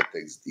example, knight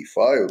takes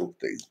d5, rook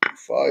takes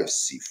b5,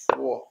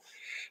 c4,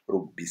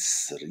 rook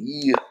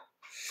b3.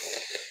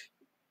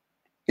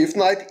 If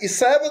knight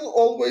e7,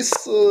 always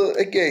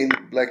again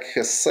black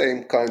has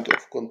same kind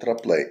of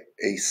contraplay.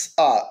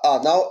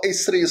 Now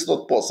a3 is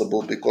not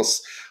possible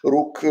because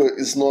rook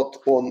is not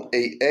on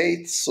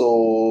a8.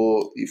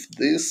 So if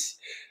this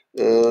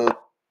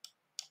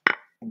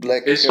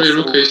black has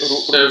rook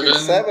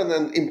a7,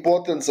 and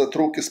important that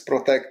rook is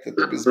protected.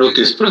 Rook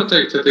is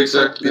protected,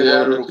 exactly.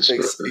 B1, rook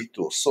takes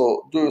e2.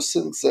 So do you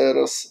think there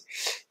is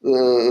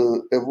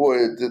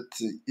avoided?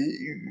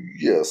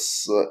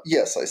 Yes,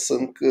 yes. I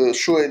think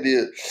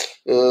surely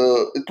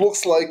it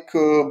looks like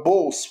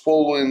both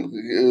following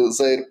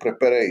their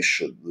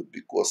preparation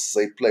because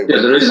they play.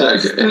 Yeah, there is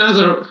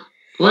another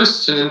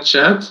question in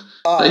chat.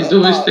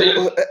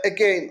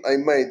 Again, I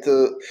made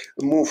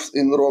moves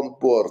in wrong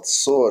board.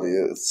 Sorry,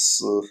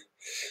 it's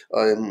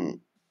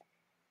I'm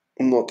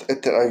not.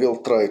 I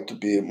will try to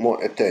be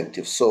more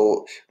attentive.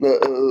 So,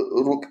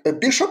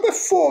 bishop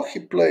f4. He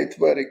played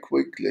very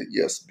quickly.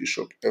 Yes,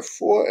 bishop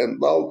f4, and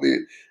now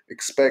we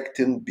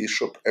expecting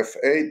bishop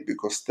f8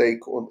 because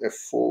take on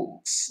f4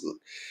 looks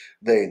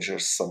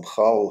dangerous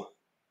somehow.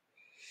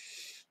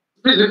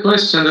 There is a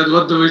question that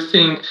what do we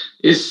think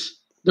is.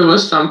 There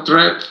was some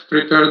trap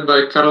prepared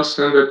by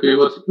Carlsen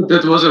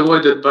that was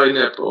avoided by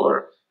Nep,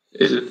 or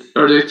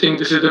do you think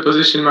this is the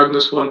position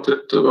Magnus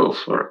wanted to go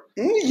for?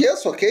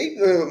 Yes, okay.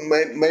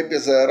 Maybe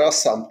there are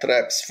some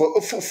traps.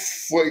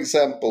 For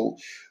example,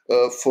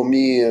 for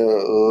me,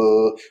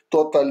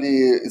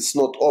 totally, it's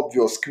not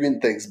obvious.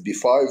 Queen takes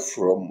b5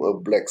 from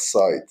black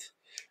side.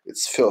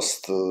 It's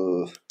first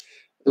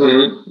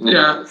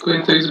Yeah,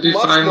 queen takes b5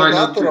 much more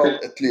natural,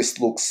 at least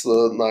looks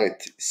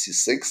knight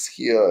c6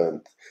 here,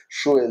 and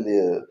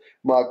surely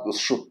Magnus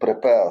should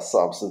prepare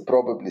something.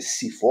 Probably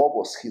c4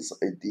 was his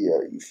idea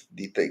if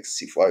d takes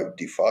c5,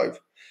 d5.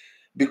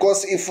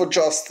 Because if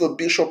just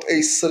bishop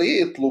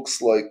a3, it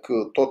looks like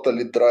a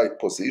totally dry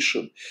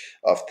position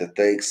after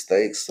takes,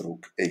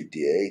 rook a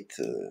d8,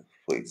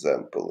 for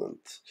example, and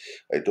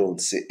I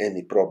don't see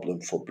any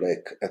problem for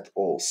black at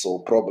all. So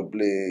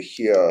probably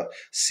here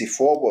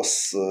c4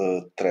 was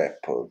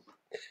trap.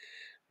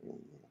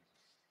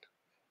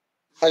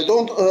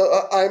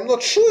 I'm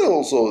not sure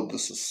also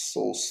this is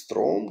so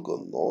strong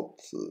or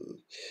not.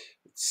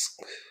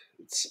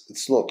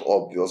 It's not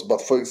obvious.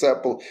 But for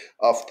example,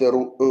 after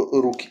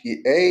rook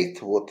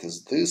e8, what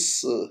is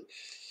this?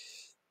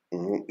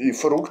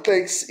 If rook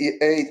takes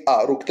e8,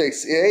 rook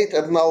takes e8,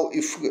 and now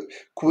if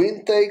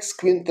queen takes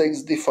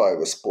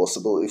d5 is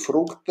possible. If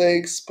rook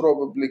takes,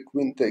 probably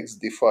queen takes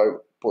d5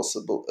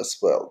 possible as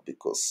well,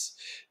 because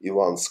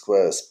e1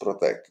 square is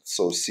protected.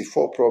 So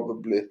c4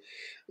 probably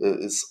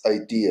is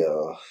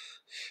ideal.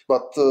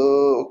 But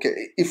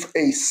okay, if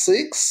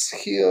a6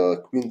 here,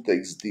 queen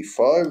takes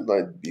d5,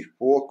 knight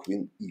b4,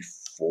 queen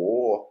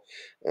e4,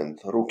 and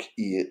rook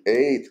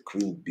e8,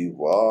 queen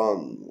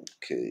b1.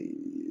 Okay,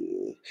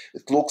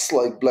 it looks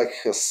like black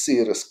has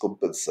serious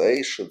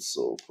compensation.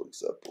 So, for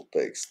example,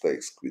 takes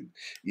queen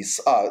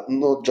is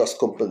not just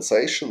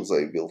compensations.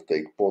 I will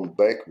take pawn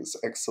back with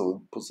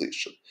excellent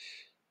position.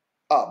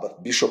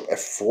 But bishop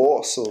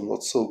f4, so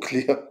not so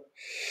clear.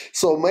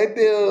 So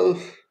maybe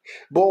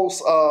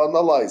both are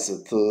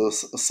analyzed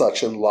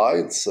such in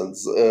lines, and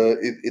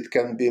it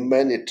can be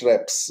many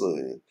traps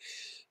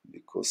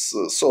because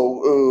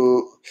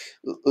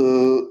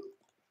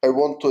I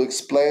want to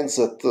explain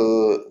that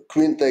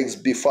queen takes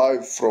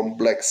b5 from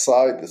black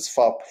side is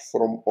far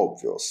from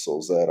obvious, so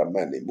there are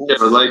many moves. Yeah,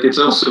 but like it's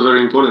also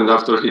very important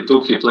after he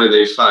played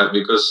a5,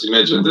 because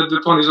imagine that the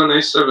pawn is on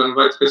a7,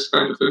 white has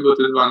kind of a good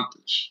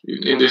advantage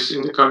in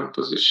the current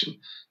position,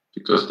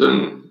 because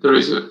then there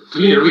is a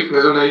clear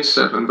weakness on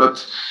a7.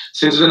 But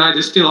since the knight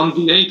is still on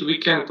b8, we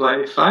can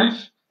play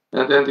a5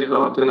 and then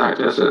develop the knight.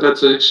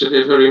 That's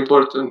actually a very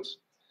important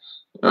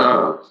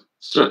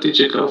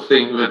strategical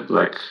thing that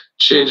black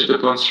changed the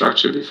pawn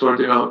structure before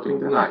developing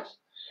the knight.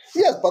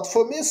 Yes, but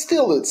for me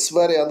still it's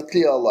very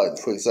unclear line.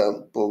 For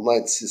example,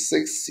 knight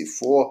c6,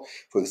 c4,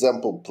 for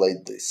example,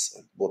 played this,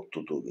 and what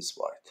to do with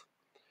white.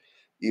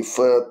 If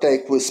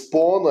take with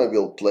pawn, I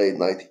will play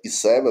knight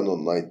e7 or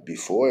knight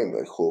b4, and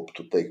I hope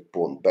to take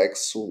pawn back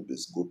soon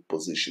with good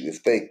position.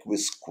 If take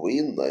with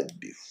queen, knight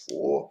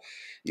b4,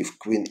 if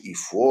queen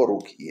e4,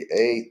 rook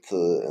e8,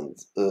 and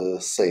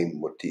same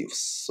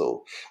motifs.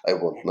 So I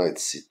want knight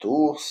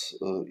c2,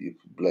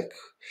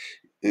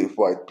 if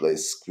white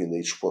plays queen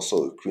h4,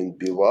 so queen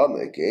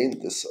b1, again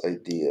this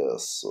idea,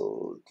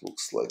 so it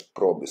looks like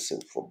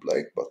promising for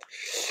black,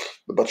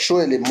 but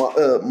surely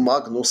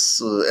Magnus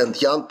and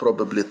Jan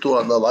probably too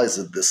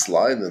analyzed this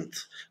line, and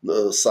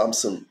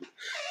something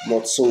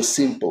not so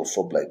simple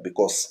for black,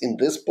 because in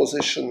this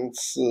position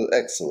it's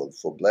excellent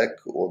for black,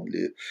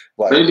 only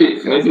white.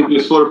 Maybe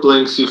before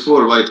playing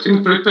c4, white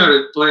can prepare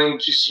it playing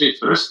g3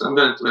 first and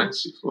then playing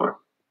c4.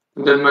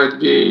 That might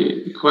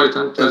be quite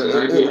unpleasant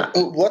idea.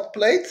 What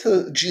played?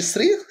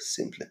 G3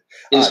 simply?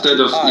 Instead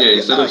of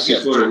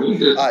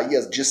c4.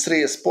 Yes,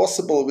 G3 is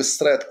possible with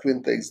threat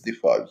queen takes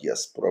d5.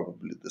 Yes,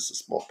 probably this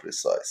is more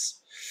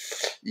precise.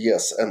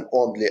 Yes, and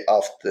only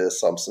after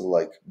something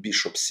like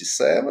bishop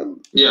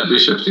c7. Yeah,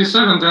 bishop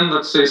c7, then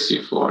let's say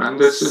c4, and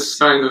this is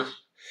kind of.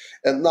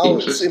 And now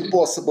it's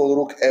impossible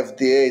rook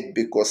fd8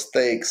 because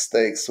takes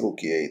rook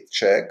e8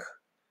 check.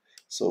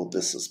 So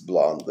this is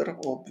blunder,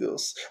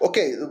 obvious.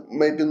 Okay,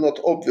 maybe not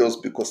obvious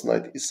because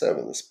knight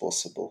e7 is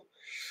possible.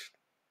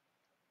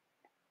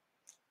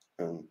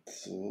 And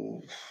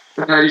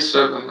knight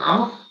e7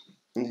 now?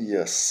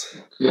 Yes.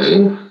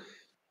 Okay.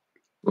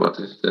 What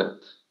is that?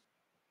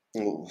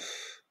 On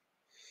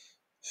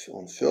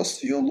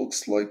first view,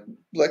 looks like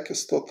black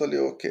is totally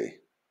okay.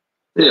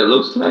 Yeah,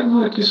 looks like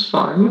black is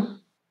fine.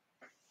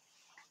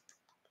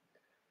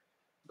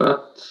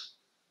 But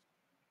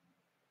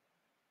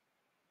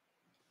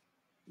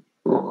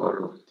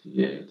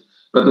d8.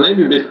 But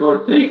maybe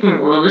before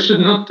taking, well, we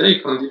should not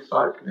take on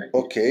d5. Maybe.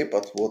 Okay,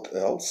 but what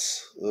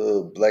else?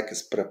 Black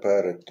is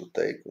prepared to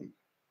take on.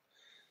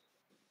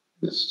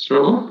 It's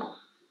true.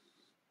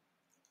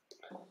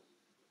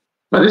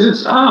 But is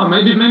it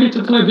maybe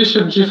to play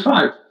bishop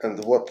g5?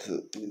 And what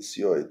is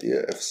your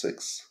idea?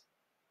 f6.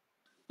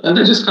 And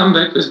I just come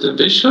back with the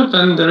bishop,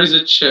 and there is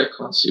a check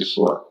on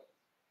c4.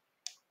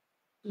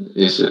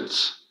 Is it?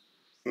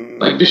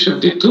 Like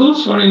bishop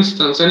d2, for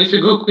instance, and if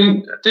you go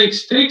queen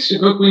takes, you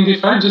go queen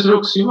d5, just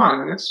rook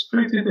c1, and it's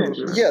pretty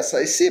dangerous. Yes,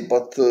 I see,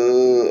 but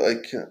I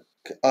can.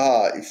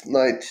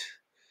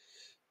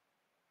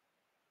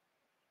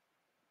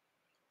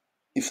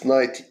 If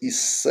knight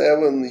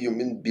e7, you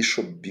mean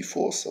bishop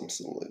b4,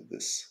 something like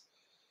this.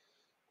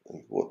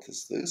 And what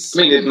is this?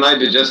 I mean, it might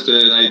be just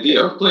an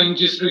idea of playing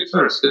g3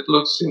 first. It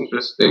looks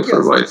interesting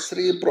for white. Yes,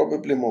 g3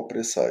 probably more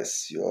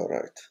precise. You are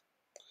right.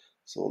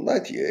 So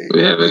 98.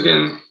 We have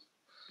again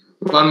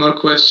one more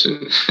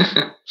question.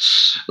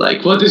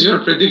 Like, what is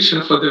your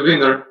prediction for the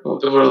winner of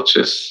the World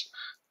Chess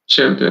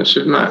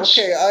Championship match?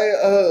 Okay,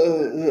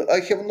 I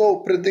have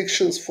no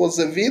predictions for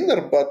the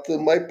winner, but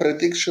my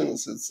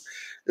predictions is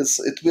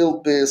it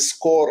will be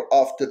score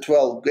after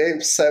 12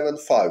 games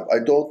 7-5. I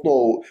don't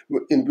know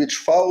in which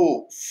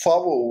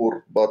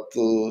favor, but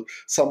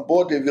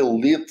somebody will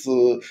lead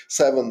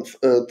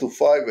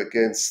 7-5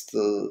 against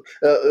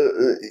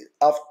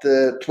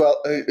after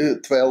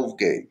 12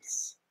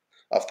 games.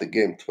 After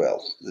game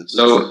 12.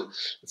 So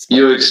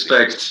you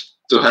expect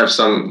to have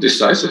some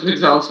decisive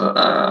results,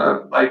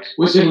 like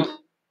within.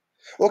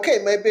 Okay,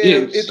 maybe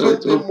games, it will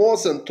be more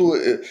than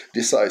 2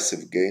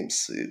 decisive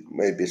games.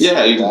 Maybe.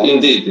 Yeah,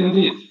 indeed.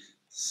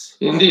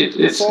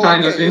 It's so,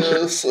 kind of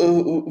interesting.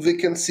 So we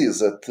can see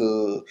that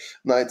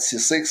knight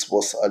c6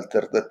 was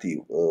alternative.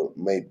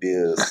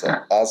 Maybe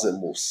some other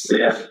moves,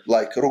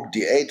 like rook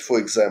d8, for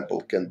example,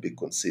 can be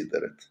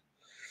considered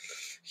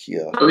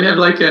here. We have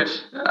like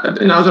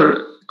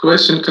another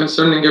question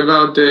concerning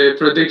about the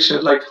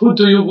prediction. Like, who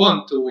do you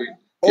want to win?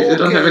 If you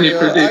don't have any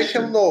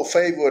prediction. I have no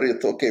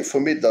favorite. Okay, for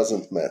me it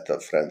doesn't matter,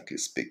 frankly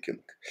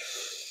speaking.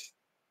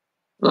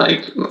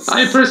 Like,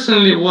 I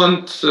personally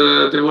want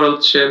the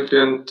world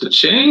champion to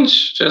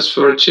change, just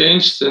for a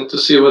change, and to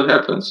see what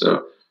happens.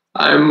 So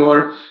I'm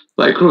more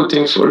like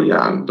rooting for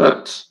Jan.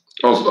 But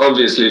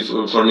obviously,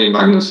 for me,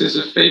 Magnus is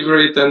a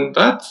favorite,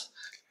 but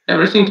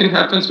everything can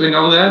happen. We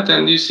know that,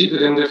 and you see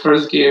that in the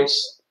first games,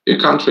 you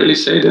can't really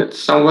say that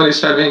someone is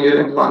having an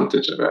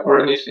advantage or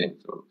anything.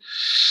 So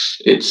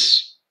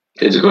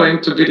it's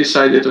going to be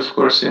decided, of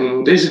course,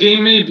 in this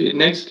game, maybe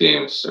next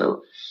game.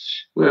 So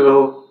we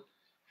will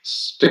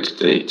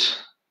spectate.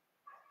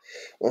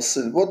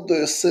 Vasil, what do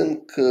you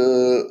think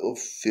of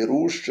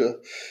Firouzja?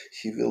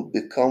 He will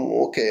become,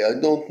 okay, I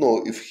don't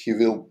know if he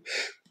will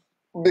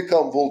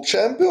become world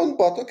champion,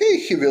 but okay,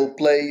 he will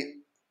play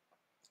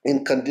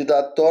in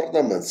candidate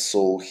tournaments,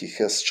 so he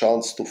has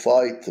chance to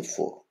fight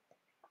for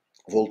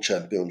world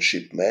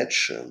championship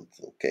match. And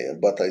okay,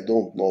 but I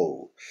don't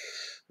know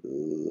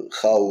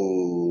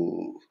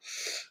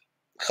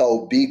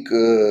how big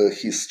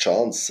his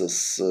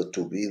chances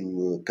to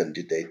win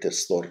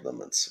candidates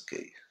tournaments.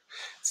 Okay,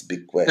 it's a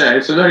big question. Yeah,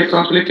 it's a very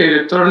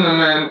complicated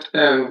tournament,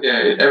 and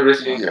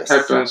everything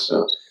happens.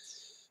 So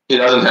he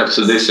doesn't have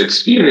this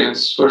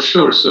experience for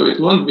sure. So it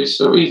won't be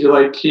so easy.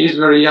 Like, he's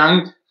very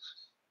young,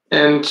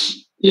 and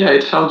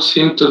it helps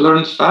him to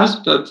learn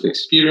fast. But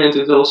experience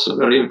is also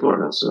very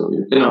important. So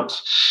you cannot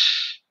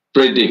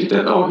predict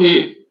that. Oh,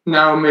 he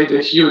now made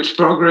a huge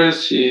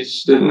progress.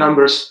 He's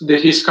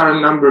his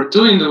current number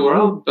 2 in the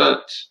world,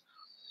 but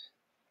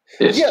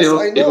yes,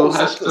 I know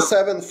that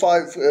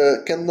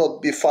 7-5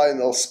 cannot be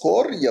final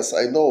score. Yes,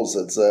 I know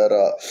that there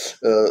are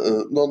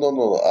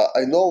no.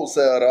 I know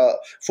there are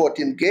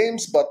 14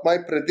 games, but my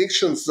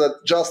predictions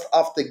that just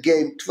after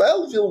game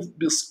 12 will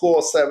be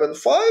score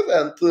 7-5,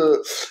 and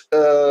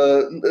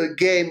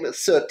game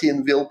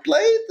 13 will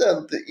play it,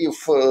 and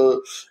if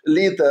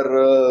leader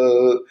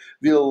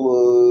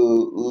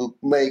will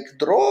make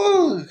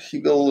draw, he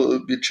will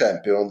be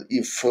champion.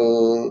 If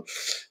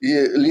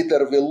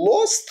leader will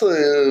lost,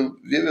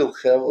 we will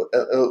have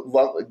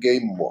one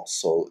game more.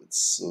 So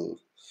it's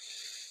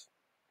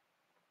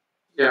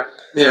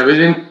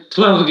within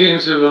 12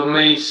 games we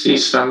may see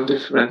some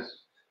difference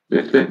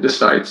between the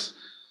sides.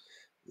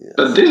 Yes.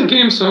 But this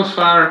game so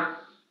far,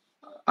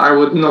 I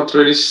would not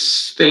really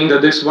think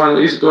that this one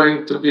is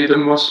going to be the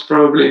most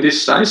probably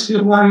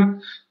decisive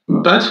one.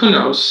 But who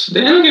knows?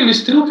 The endgame is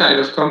still kind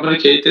of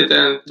complicated,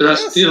 and there are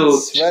still.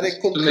 It's very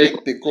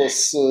concrete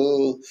because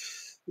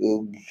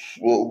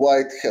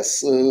White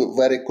has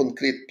very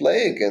concrete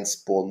play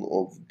against pawn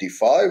of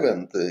d5,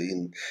 and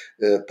in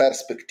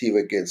perspective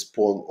against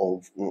pawn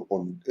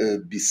on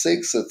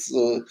b6.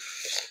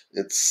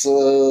 It's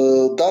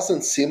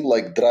doesn't seem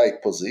like dry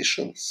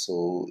position,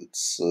 so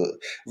it's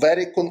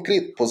very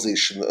concrete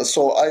position.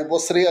 So I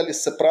was really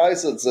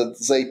surprised that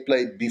they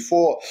played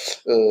before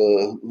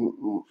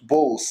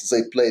both.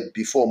 They played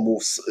before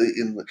moves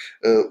in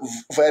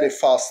very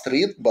fast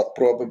read, but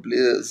probably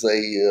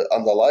they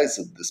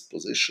analyzed this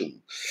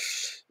position.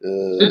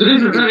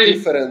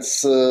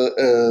 Difference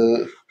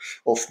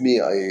of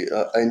me,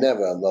 I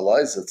never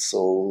analyzed it,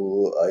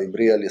 so I'm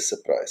really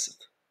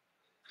surprised.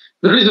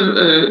 There is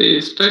a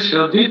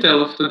special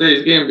detail of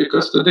today's game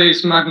because today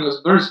is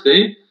Magnus'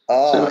 birthday.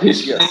 So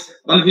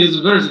on his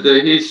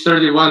birthday, he's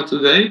 31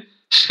 today.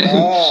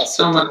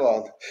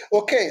 31.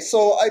 Okay,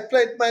 so I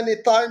played many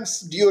times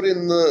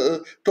during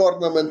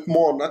tournament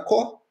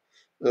Monaco.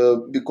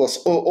 Because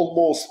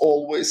almost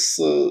always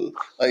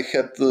I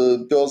had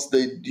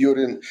birthday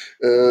during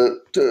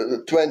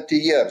 20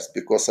 years,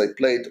 because I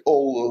played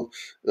all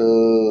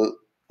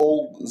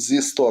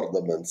these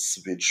tournaments,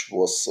 which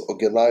was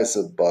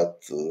organized by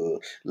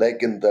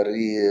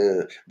legendary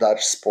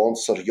Dutch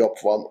sponsor Joop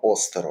van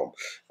Oosterom.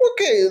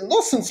 Okay,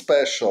 nothing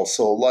special,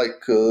 so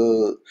like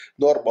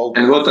normal.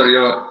 And what are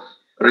your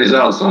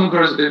results on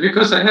birthday,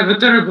 because I have a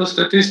terrible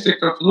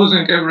statistic of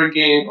losing every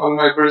game on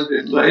my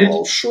birthday play.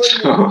 No, surely,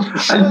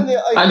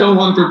 I don't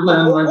want to play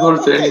on my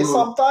birthday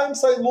anymore.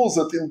 Sometimes I lose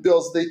it in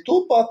birthday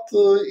too, but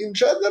in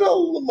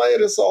general, my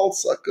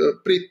results are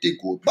pretty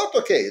good. But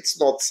okay, it's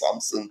not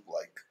something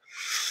like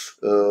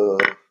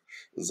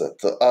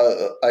that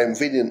I'm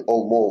winning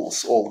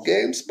almost all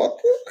games, but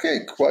okay,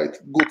 quite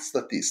good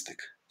statistic.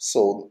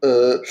 So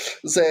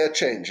they are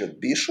changing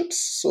bishops,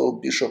 so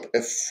bishop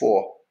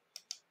f4.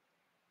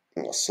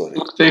 Oh, sorry.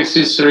 Rook takes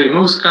c3,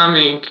 moves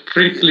coming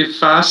quickly,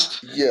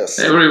 fast. Yes.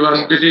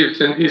 Everyone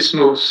believed in his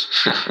moves.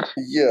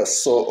 Yes,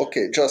 so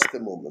okay, just a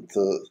moment.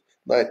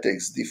 Knight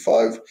takes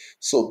d5,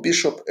 so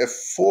bishop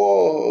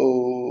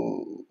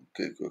f4.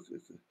 Okay.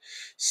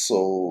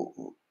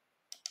 So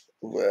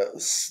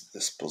where's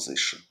this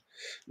position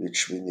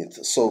which we need?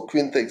 So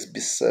queen takes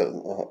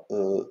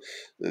b7,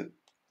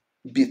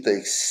 b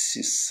takes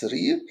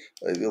c3.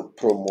 I will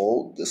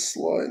promote this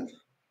line.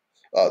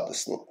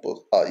 That's not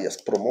yes,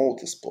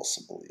 promote is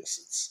possible.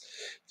 Yes,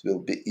 it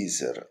will be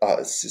easier.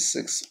 It's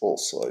c6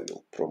 also. I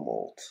will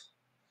promote.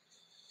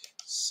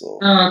 So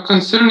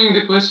concerning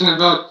the question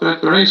about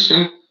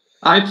preparation,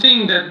 I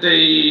think that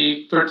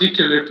they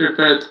particularly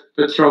prepared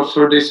Petrov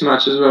for this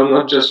match as well,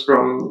 not just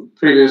from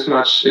previous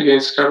match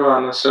against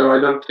Caruana. So I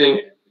don't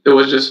think it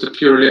was just the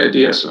purely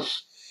ideas of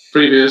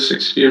previous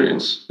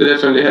experience. They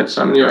definitely had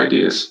some new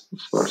ideas, of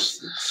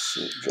course.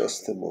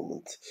 Just a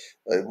moment.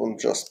 I want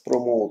just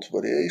promote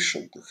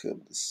variation to have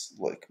this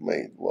like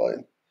main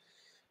line.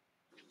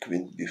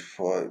 Queen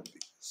b5.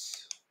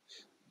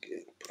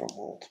 Okay,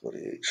 promote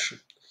variation.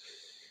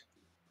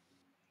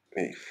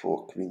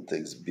 a4, queen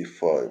takes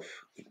b5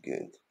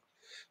 again.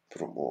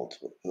 Promote.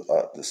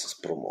 This is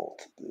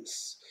promote.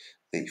 This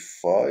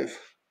a5.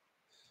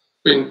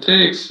 Queen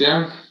takes,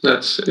 yeah.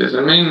 That's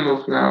the main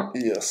move now.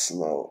 Yes,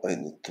 now I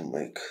need to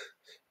make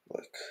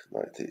like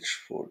knight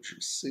h4,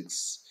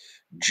 g6,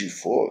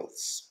 g4.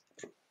 It's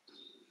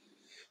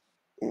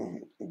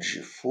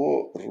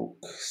g4, rook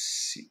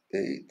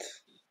c8.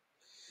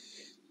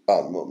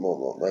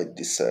 No, knight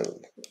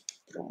d7.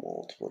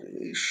 Promote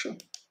variation.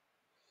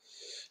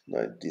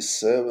 Knight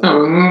d7.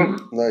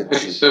 Knight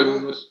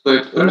g7 was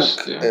played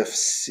first. Rook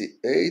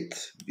fc8,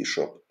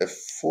 bishop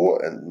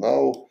f4, and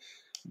now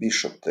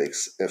bishop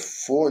takes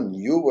f4,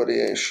 new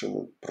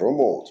variation,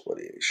 promote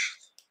variation.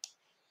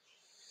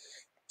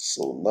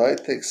 So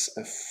knight takes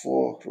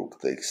f4, rook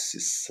takes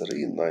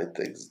c3, knight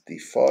takes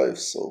d5.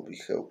 So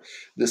we have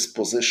this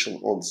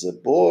position on the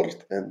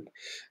board, and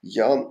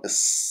Jan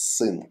is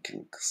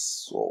thinking.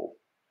 So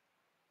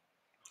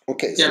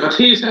okay. Yeah, but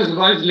he has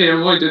wisely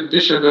avoided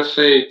bishop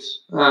f8,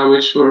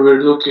 which we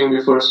were looking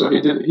before. So he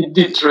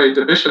did trade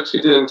the bishops. He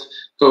didn't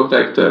go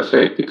back to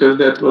f8 because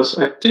that was,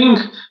 I think,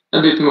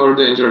 a bit more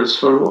dangerous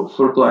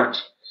for black.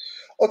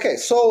 Okay,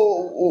 so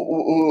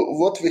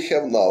what we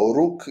have now,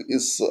 rook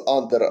is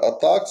under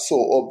attack, so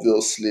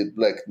obviously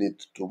black need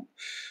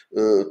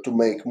to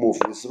make move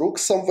with rook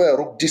somewhere.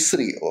 Rook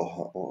d3,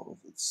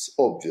 it's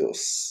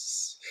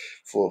obvious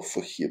for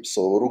him.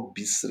 So rook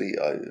b3,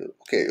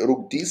 okay,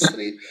 rook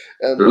d3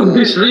 and rook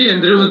b3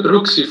 and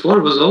rook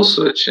c4 was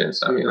also a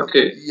chance. I mean,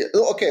 okay. Yeah,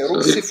 okay,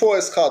 rook c4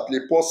 is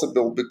hardly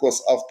possible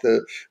because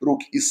after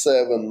rook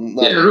e7,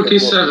 rook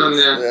e7,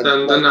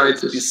 then the knight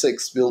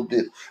b6 will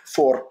be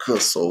fork.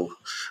 So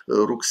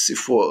rook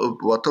c4,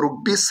 but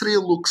rook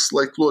b3 looks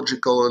like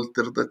logical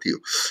alternative.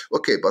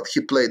 Okay, but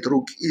he played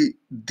rook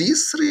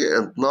d3,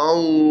 and now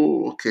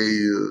okay,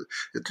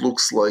 it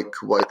looks like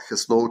white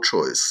has no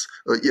choice.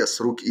 Yes,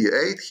 rook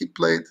e8 he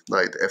played,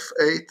 knight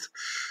f8.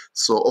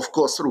 So of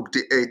course rook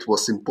d8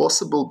 was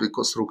impossible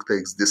because rook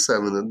takes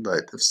d7 and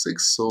knight f6.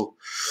 So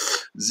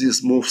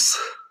these moves.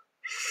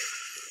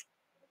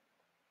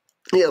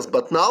 Yes,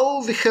 but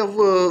now we have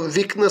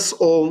weakness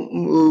of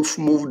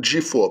move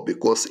g4,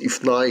 because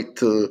if knight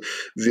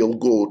will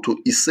go to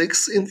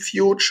e6 in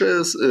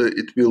futures,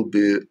 it will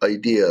be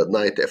idea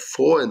knight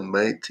f4 and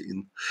mate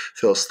in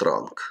first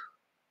rank.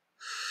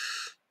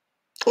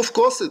 Of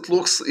course, it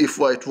looks, if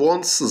white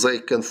wants, they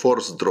can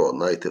force draw.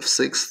 Knight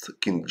f6,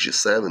 king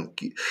g7,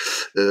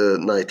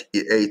 knight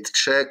e8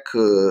 check,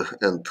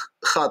 and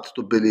hard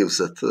to believe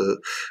that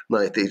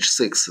knight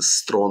h6 is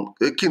strong.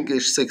 King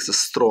h6 is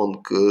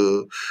strong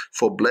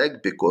for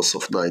black because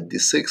of knight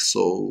d6,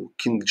 so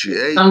king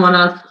g8. Someone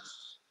asked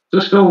to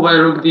show why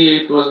rook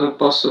d8 wasn't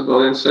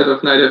possible instead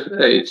of knight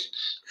f8.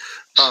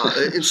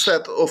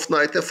 Instead of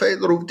knight f8,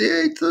 rook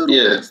d8, rook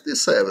takes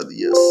d7,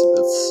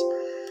 yes.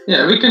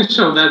 Yeah, we can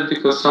show that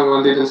because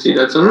someone didn't see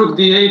that. So rook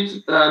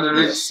d8, there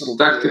is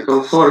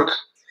tactical fork.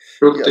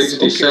 Rook takes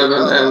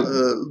d7 and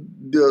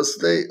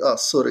birthday.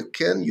 Sorry,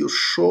 can you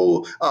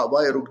show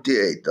why rook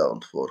d8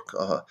 don't work?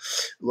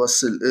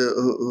 Vasil,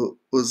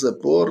 the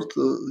board.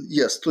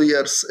 Yes, 2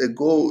 years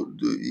ago.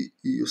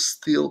 You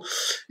still?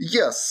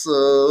 Yes,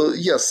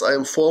 yes. I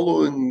am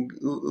following.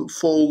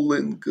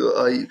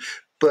 I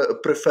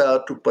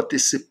prefer to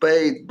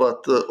participate,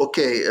 but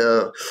okay.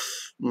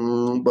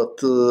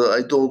 but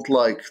I don't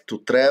like to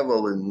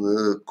travel in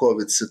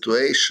COVID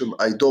situation.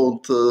 I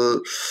don't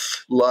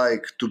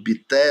like to be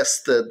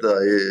tested.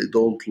 I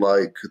don't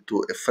like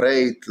to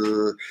afraid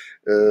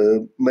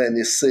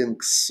many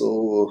things.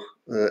 So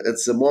at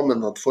the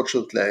moment,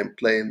 unfortunately, I'm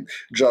playing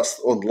just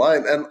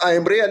online, and I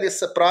am really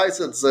surprised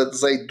that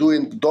they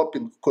doing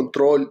doping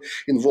control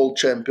in World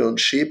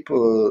Championship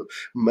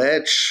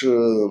match.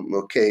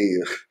 Okay,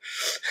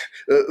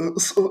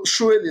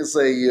 surely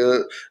they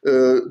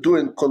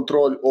doing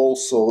control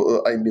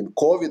also. I mean,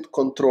 COVID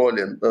control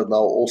and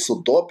now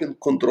also doping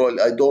control.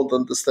 I don't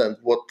understand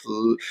what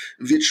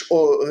which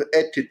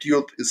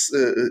attitude is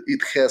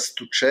it has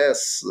to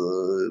chess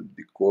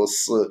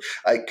because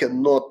I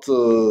cannot.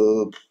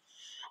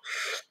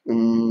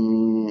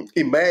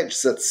 Imagine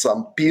that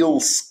some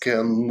pills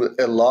can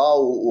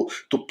allow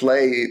to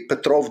play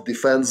Petrov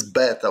defense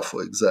better,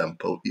 for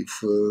example,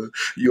 if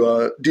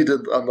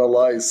didn't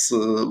analyze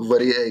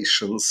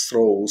variations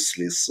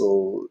thoroughly.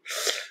 So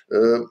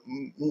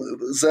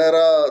there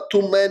are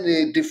too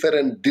many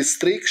different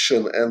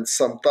distractions, and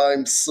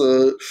sometimes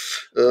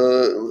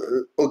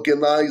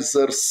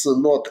organizers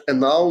not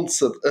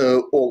announced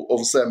all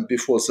of them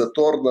before the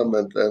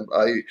tournament, and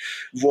I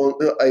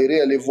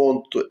really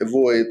want to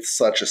avoid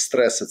such a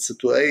stressed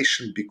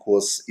situation,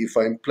 because if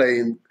I'm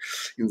playing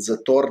in the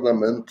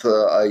tournament,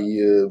 I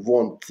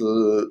want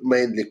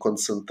mainly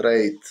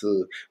concentrate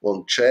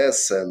on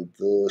chess, and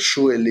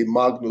surely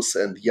Magnus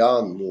and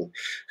Jan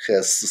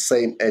has the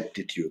same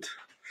attitude.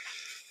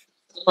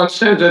 I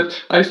said that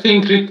I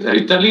think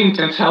Ritalin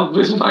can help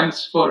with mind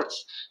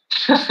sports.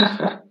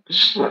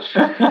 That's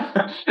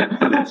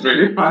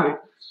really funny.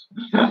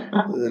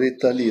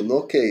 Ritalin,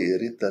 okay,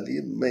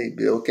 Ritalin,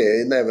 maybe,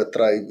 okay, I never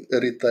tried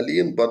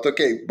Ritalin, but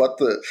okay, but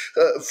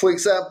for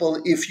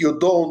example, if you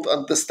don't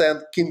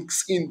understand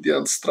King's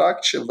Indian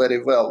structure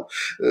very well,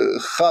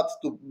 hard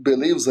to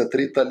believe that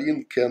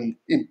Ritalin can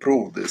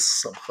improve this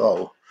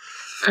somehow.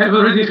 I've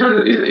already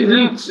heard,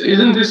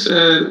 isn't this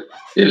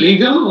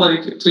illegal,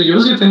 like, to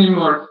use it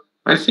anymore?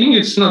 I think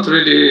it's not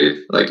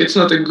really, like, it's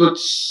not a good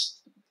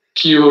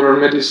cure or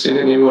medicine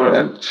anymore,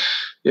 and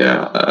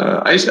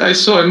yeah, I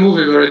saw a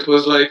movie where it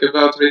was like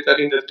about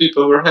Ritalin, that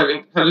people were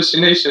having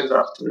hallucinations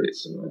after it.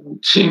 So I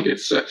don't think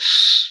it's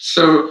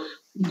so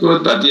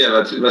good. But yeah,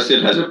 but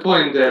Vasil has a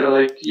point there.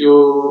 Like,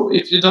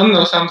 if you don't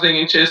know something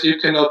in chess, you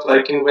cannot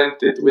like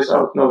invent it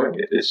without knowing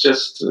it. It's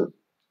just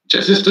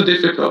chess is too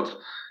difficult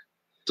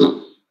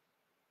to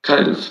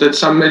kind of, that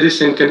some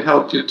medicine can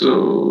help you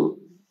to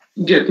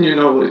get new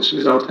knowledge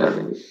without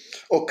having it.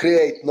 Or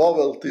create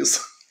novelties.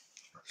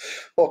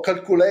 Or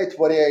calculate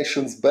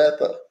variations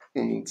better.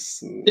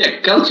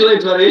 Yeah,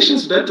 calculate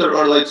variations better,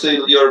 or let's say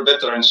you're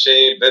better in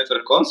shape, better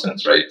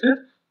concentrated.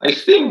 I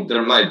think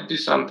there might be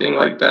something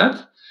like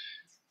that.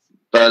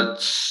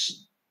 But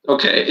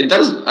okay, it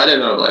does. I don't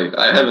know. Like,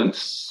 I haven't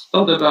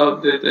thought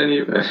about it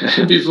anyway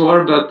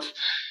before, but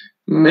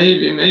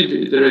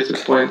maybe there is a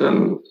point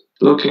on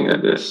looking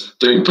at this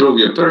to improve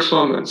your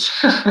performance.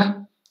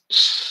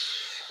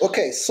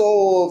 Okay,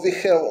 so we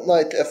have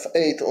knight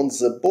f8 on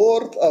the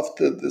board.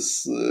 After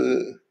this,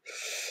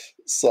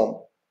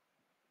 some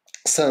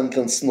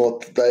sentence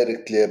not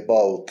directly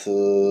about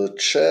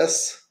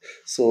chess.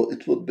 So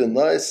it would be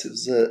nice if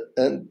the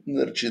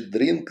energy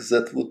drink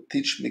that would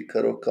teach me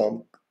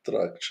Caro-Kann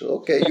structure.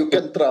 Okay, you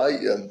can try,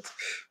 and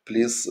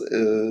please,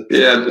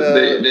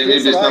 they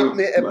please write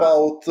me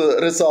about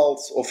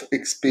results of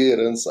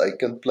experience. I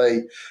can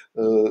play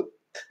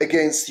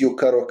against you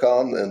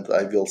Caro-Kann, and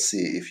I will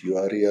see if you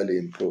are really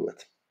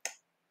improved.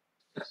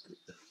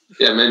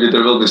 Yeah, maybe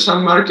there will be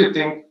some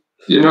marketing.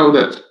 You know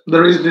that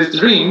there is this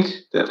drink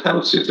that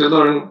helps you to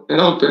learn an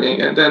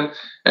opening, and then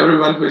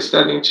everyone who is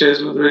studying chess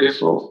will really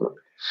fall for it.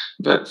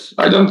 But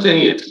I don't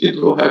think it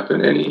will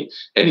happen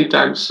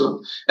anytime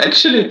soon.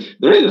 Actually,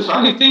 there is a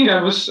funny thing I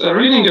was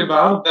reading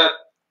about that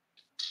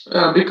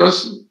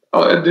because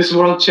at this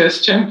World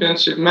Chess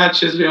Championship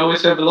matches, we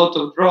always have a lot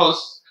of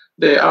draws.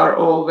 They are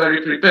all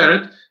very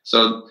prepared,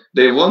 so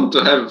they want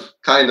to have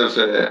kind of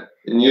a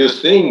new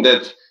thing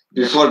that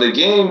before the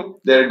game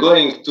they're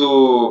going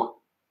to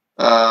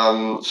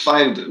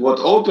find what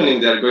opening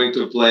they're going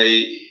to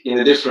play in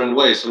a different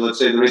way. So let's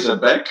say there is a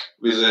back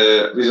with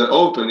an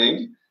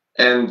opening,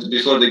 and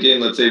before the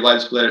game, let's say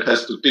White's player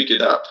has to pick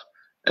it up,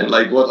 and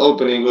like what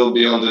opening will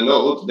be on the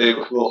note, they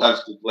will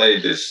have to play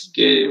this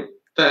game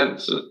then.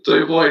 So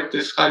to avoid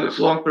this kind of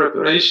long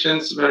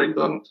preparations where you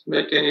don't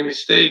make any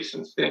mistakes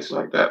and things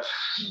like that.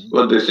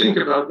 What do you think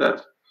about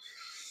that?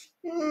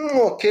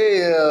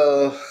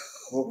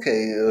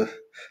 Okay.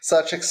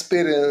 Such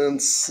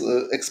experiments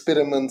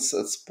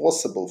as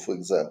possible. For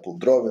example,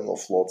 drawing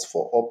of lots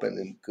for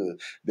opening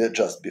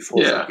just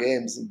before the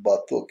games.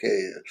 But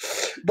okay.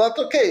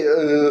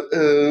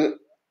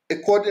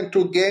 According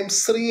to game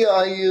 3,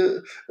 I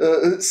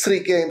 3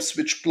 games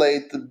which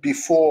played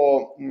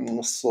before.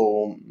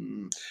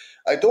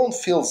 I don't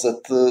feel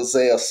that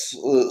they are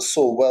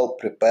so well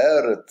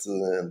prepared,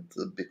 and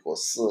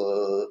because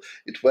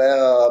it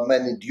were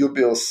many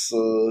dubious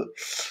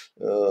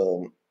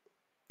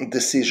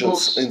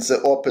decisions in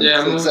the open.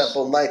 For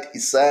example, knight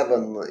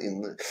e7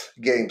 in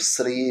game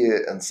 3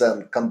 and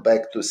then come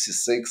back to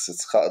c6.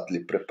 It's hardly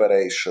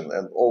preparation.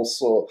 And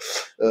also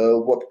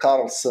what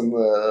Carlsen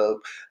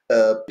for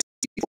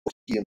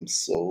him.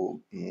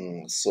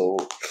 So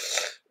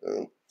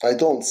I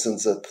don't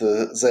think that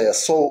they are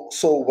so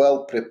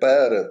well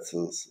prepared.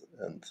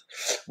 And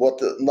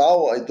what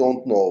now I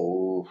don't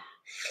know.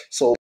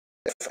 So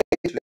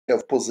we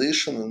have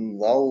position and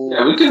now.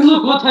 Yeah, we can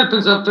look what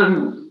happens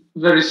after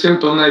very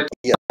simple knight.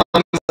 Yeah.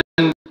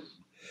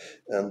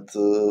 And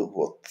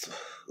what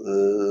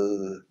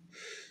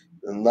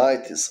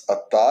knight is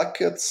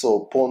attacked,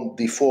 so pawn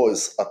d4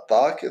 is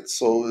attacked,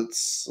 so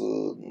it's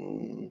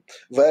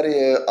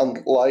very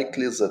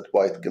unlikely that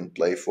white can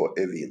play for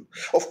a win.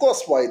 Of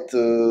course, white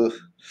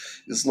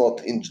is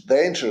not in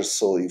danger,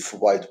 so if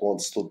white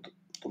wants to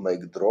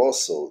make draw,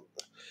 so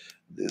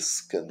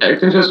this can... Yeah, you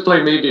can just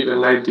play maybe the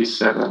knight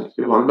d7 if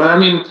you want, but I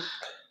mean,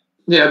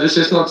 yeah, this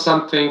is not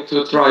something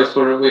to try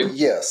for a win.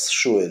 Yes,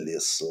 surely,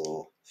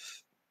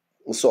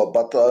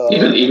 but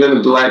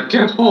even black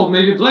can hold.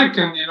 Maybe black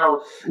can,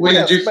 win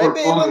yes, g4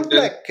 maybe even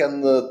black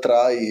can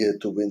try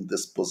to win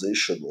this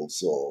position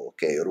also.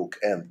 Okay, rook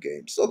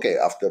endgames. Okay,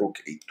 after rook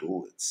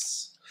a2,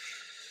 it's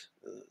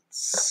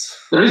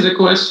there is a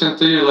question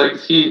to you, like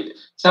his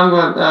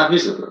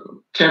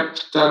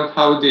Captain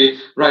Howdy,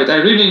 right? I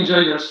really enjoy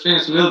your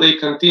streams. Will they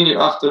continue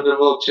after the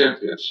World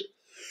Championship?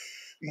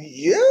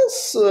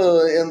 Yes,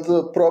 and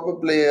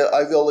probably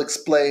I will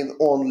explain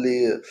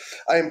only.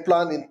 I'm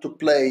planning to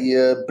play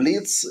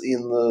Blitz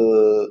in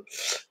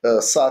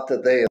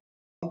Saturday and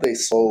Sunday,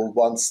 so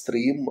one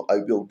stream I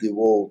will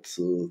devote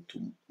to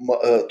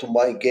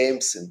my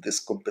games in this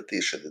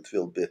competition. It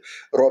will be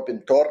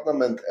Robin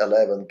tournament,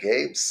 11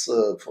 games.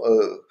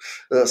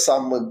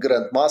 Some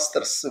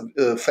grandmasters,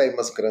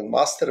 famous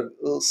grandmasters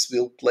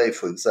will play,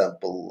 for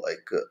example,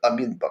 like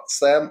Amin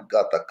Baksem,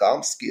 Gata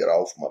Kamsky,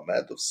 Rauf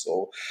Mamedov.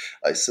 So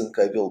I think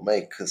I will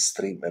make a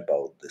stream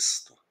about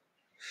this too.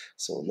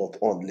 So not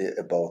only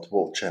about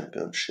World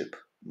Championship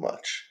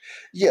match.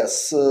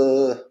 Yes,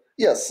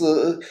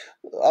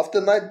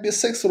 after knight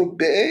b6, rook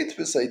b8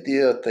 with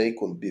idea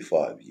take on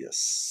b5. Yes.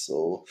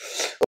 So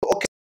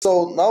okay.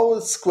 So now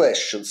it's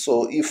question.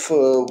 So if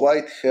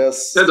white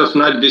has instead of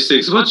knight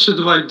b6, what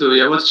should white do?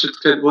 Yeah,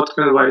 what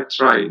can white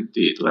try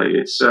indeed? Like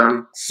it's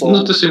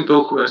not a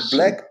simple question.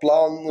 Black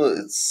plan,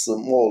 it's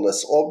more or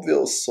less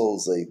obvious. So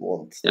they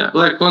want. Yeah,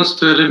 black wants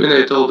to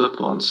eliminate all the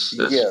pawns.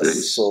 That's yes.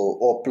 Pretty... So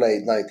or play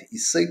knight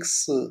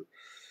e6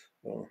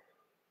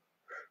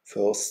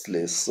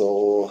 firstly.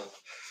 So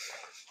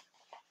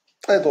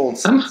I don't.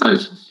 Somehow,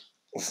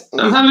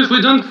 if we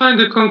don't find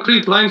a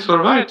concrete line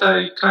for white,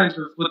 I kind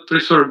of would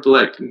prefer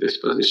black in this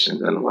position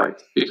than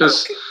white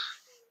because.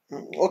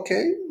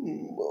 Okay.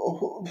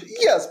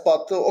 Yes,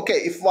 but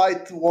okay. If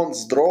white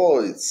wants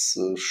draw, it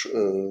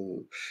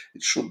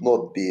should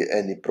not be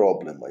any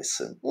problem. I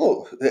think.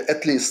 No,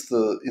 at least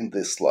in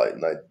this line,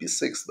 knight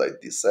b6, knight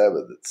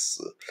d7. It's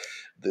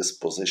this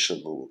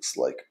position looks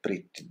like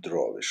pretty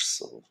drawish.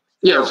 So.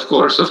 Yeah, of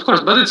course,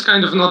 but it's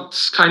not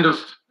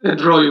a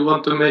draw you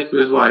want to make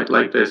with white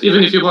like this.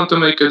 Even if you want to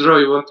make a draw,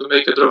 you want to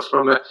make a draw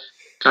from a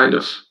kind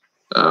of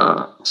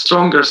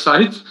stronger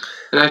side.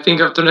 And I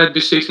think after knight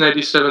b6, knight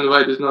d7,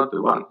 white is not the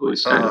one who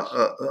is kind of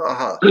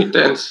pretty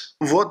tense.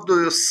 What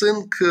do you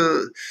think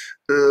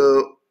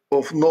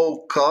of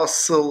no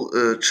castle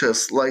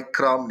chess like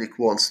Kramnik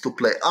wants to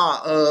play?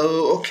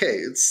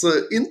 Okay, it's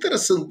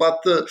interesting,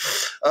 but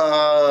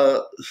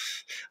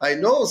I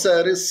know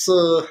there is...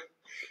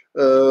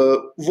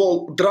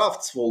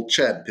 drafts world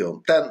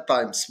champion, 10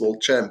 times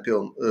world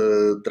champion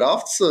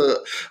drafts,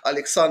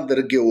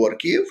 Alexander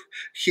Georgiev.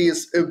 He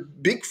is a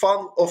big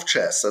fan of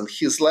chess, and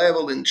his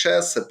level in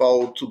chess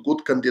about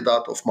good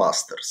candidate of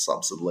masters,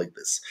 something like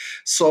this.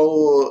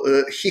 So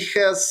he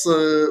has,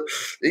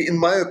 in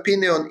my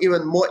opinion,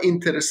 even more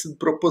interesting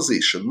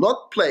proposition.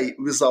 Not play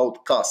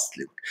without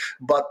castling,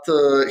 but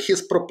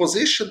his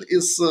proposition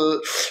is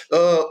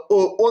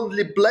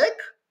only black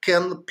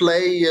can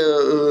play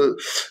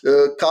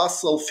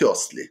castle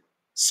firstly.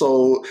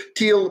 So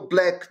till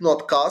black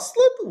not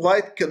castled,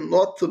 white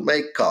cannot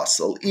make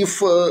castle. If,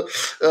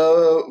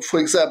 for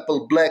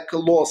example, black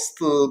lost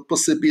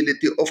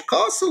possibility of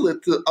castle,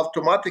 it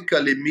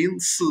automatically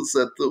means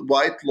that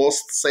white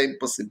lost same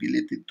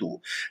possibility too.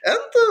 And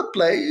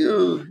play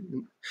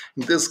in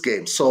this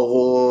game.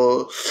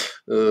 So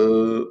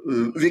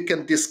we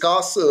can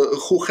discuss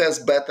who has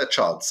better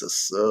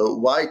chances,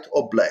 white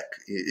or black,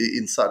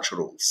 in such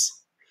rules.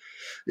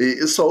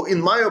 So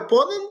in my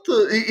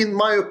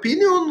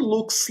opinion,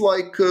 looks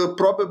like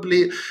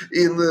probably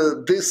in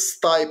this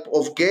type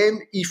of game,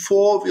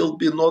 e4 will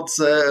be not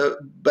the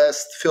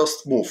best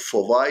first move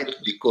for white,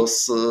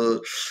 because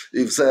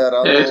if there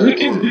are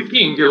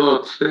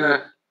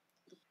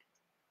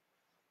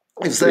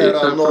if there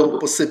are no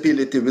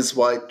possibility with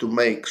white to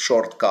make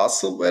short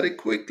castle very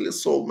quickly,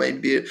 so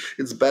maybe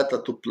it's better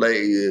to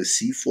play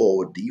c4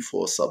 or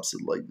d4,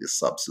 something like this,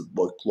 something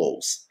more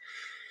close.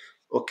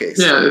 Okay.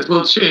 Yeah, it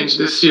will change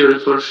this year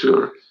for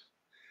sure.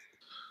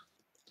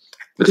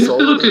 But if you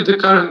look at the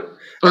current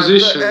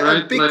position,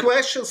 right? Big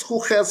questions: who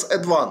has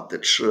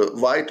advantage,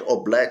 white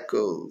or black?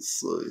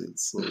 So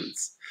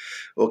it's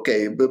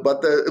okay,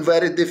 but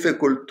very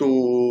difficult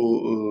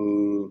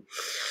to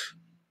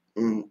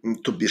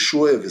be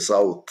sure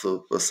without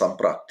some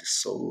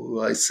practice.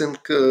 So I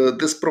think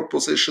this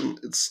proposition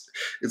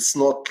it's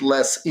not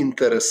less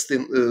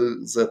interesting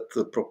that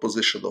the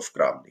proposition of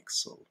Kramnik.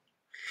 So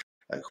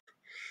I hope.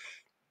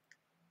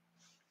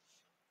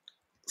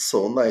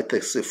 So knight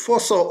x4.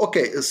 So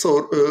okay.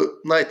 So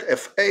knight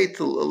f8.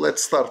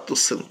 Let's start to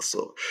think.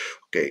 So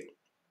okay.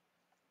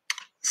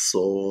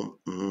 So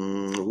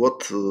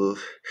what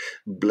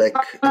black?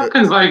 How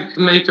can like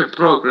make a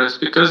progress,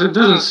 because it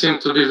doesn't seem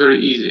to be very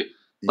easy.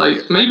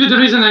 Like maybe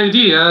there is an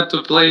idea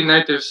to play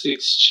knight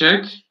f6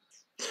 check,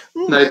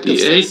 knight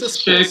e8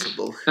 check,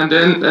 possible. and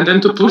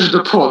then to push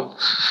the pawn.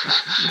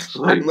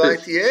 Like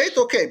knight e8.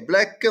 Okay,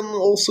 black can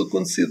also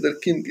consider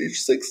king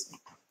h6.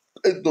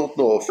 I don't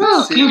know if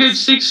it's king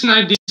h6,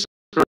 knight d6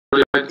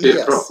 probably might be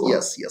a problem.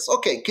 Yes.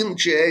 Okay, king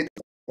g8.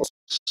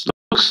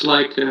 Looks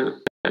like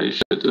you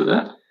should do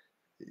that.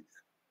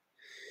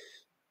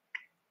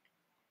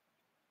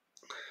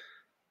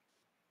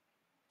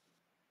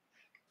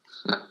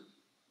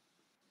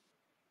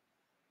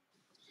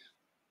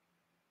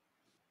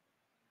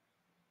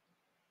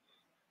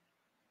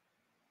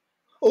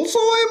 Also,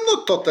 I'm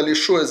not totally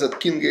sure that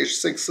king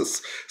h6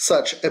 is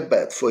such a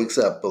bad. For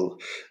example,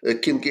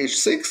 king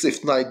h6,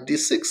 if knight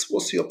d6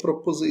 was your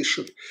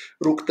proposition,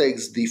 rook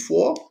takes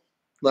d4,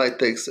 knight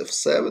takes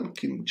f7,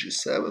 king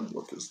g7.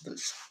 What is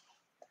this?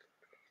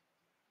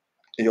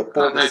 Your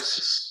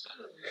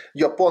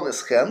pawn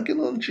is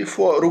hanging on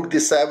g4. Rook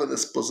d7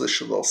 is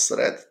positional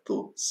threat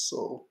too.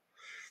 So,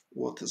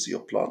 what is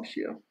your plan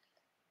here?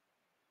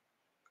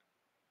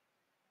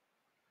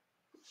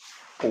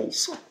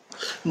 Also,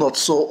 not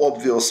so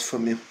obvious for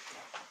me.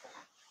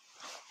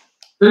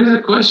 There is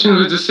a question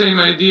with the same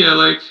idea,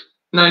 like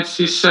knight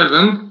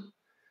c7.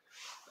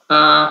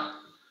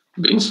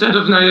 Instead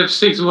of knight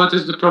f6, what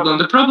is the problem?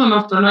 The problem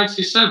after knight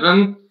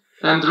c7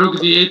 and rook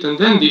d8 and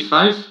then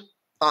d5,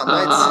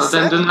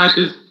 then the knight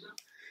is...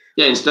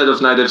 Yeah, instead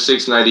of knight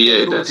f6, knight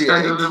e8. That's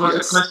kind of the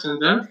question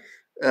there.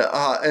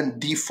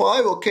 And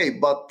d5, okay,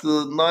 but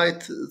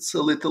knight, it's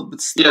a little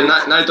bit strange.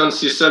 Yeah, knight on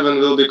c7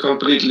 will be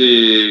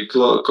completely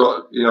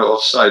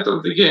offside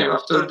of the game.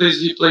 After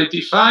this, you play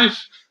d5.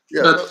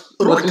 Yeah, but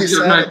rook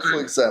d7,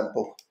 for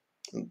example.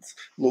 It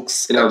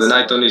looks the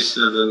knight on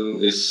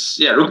e7 is...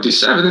 Yeah, rook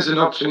d7 is an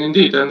option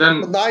indeed. And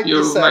then knight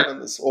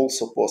d7 is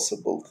also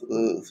possible,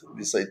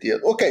 this idea.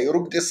 Okay,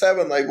 rook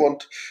d7, I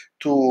want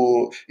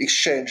to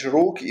exchange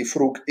rook. If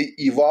rook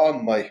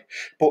e1, my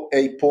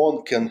a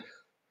pawn can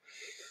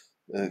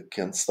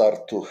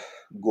start to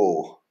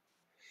go.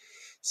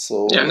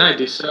 So yeah, knight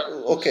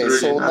d7. Okay, really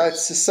so knight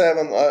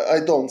c7. I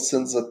don't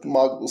think that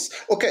Magnus.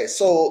 Okay,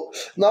 so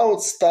now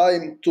it's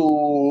time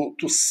to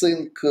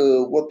think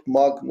what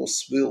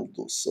Magnus will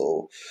do.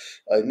 So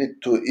I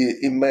need to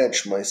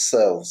imagine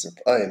myself that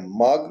I am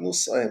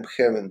Magnus. I am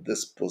having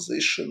this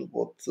position.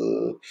 What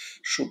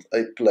should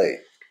I play?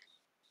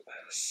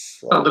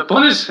 So, well, the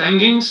pawn is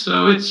hanging,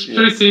 so it's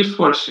pretty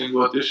forcing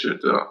what you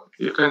should do.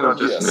 You cannot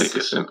just make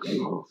a simple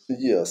move.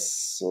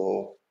 Yes,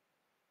 so...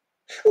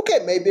 Okay,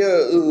 maybe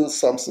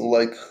something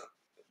like...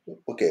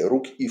 Okay,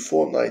 rook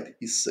e4, knight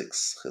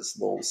e6 has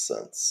no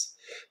sense.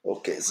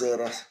 Okay,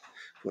 there are...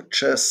 For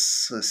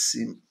chess,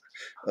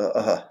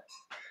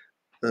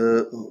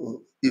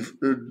 if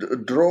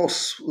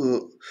draws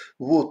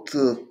would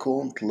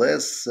count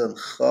less than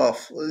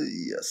half,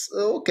 yes.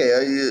 Okay,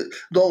 I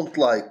don't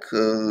like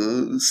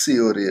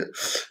theory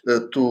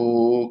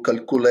to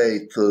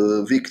calculate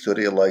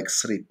victory like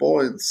 3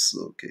 points.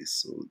 Okay,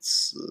 so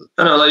it's...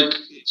 like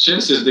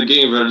chess is the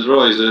game where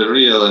draw is a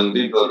real and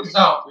legal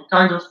result. We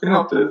kind of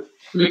cannot...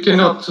 we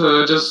cannot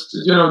just,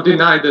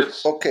 deny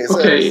that. Okay,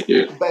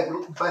 there's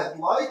bad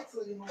light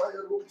in my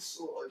room,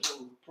 so I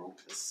will improve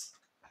this.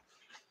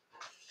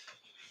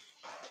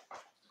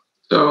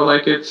 So,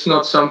 it's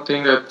not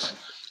something that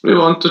we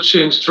want to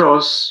change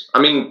draws.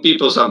 I mean,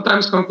 people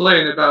sometimes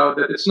complain about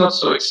that it's not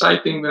so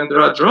exciting when there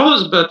are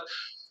draws, but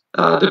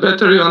the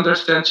better you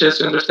understand chess,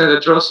 you understand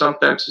that draw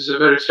sometimes is a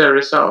very fair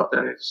result,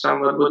 and if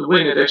someone would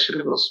win, it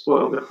actually will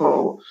spoil the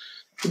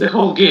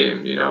whole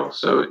game,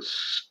 So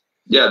it's...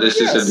 Yeah, this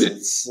is a bit...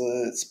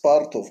 It's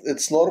part of...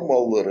 It's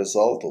normal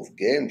result of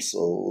game,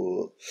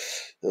 so...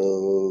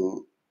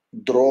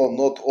 draw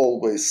not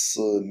always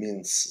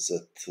means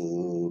that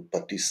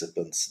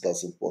participants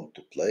doesn't want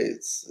to play.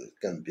 It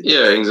can be...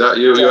 Yeah,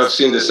 exactly. You have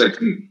seen the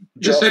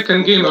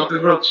second game of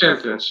the World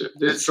Championship.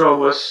 This draw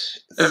was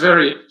a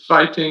very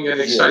fighting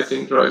and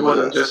exciting draw. It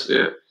wasn't just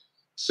a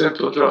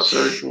simple draw. So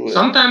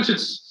sometimes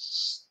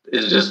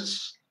it's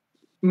just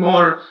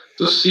more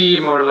to see,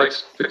 more like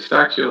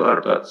spectacular,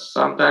 but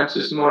sometimes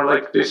it's more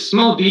like these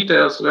small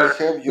details where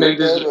make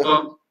this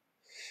draw...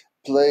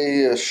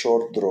 Play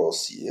short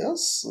draws.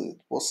 Yes, it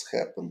was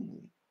happened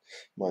in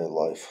my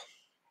life.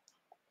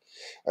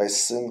 I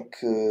think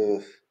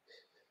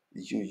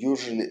you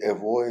usually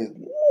avoid.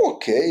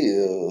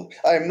 Okay,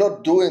 I'm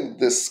not doing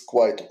this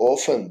quite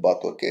often,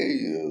 but okay,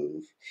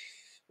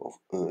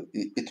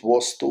 it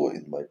was too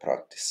in my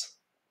practice.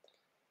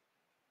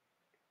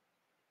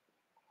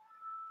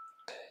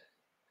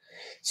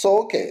 So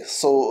okay,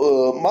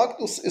 so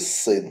Magnus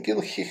is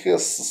thinking he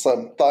has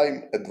some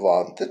time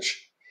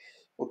advantage.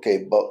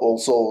 Okay, but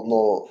also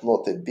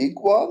not a big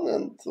one,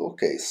 and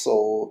okay,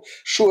 so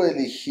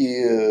surely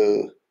he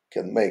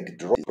can make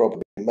draw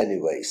probably in many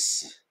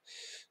ways.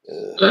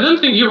 I don't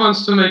think he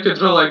wants to make a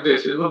draw like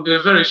this. It will be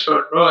a very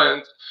short draw,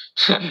 and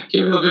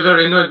he will be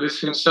very annoyed with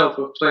himself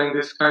of playing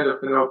this kind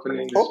of an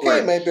opening.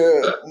 Okay,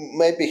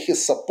 maybe he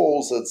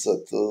supposes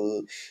that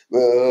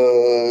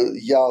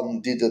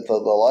Jan didn't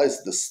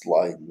analyze this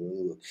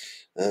line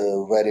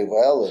very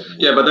well.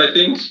 Yeah, but I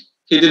think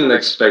he didn't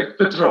expect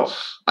Petrov.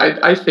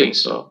 I think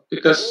so,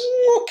 because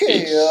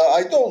okay,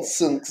 I don't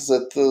think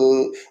that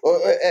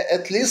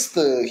at least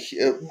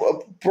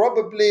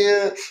probably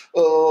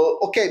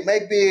okay,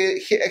 maybe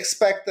he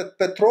expected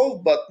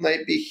Petrov, but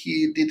maybe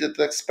he didn't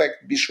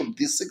expect Bishop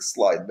D6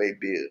 line.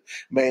 Maybe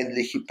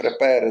mainly he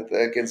prepared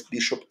against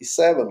Bishop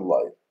E7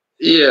 line.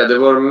 Yeah, there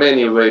were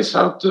many ways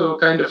how to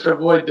kind of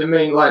avoid the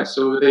main line,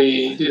 so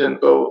they didn't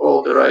go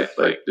all the right,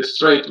 like the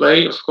straight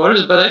way, of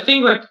course. But I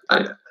think, like,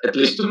 at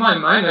least to my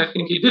mind, I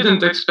think he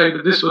didn't expect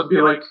that this would be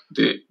like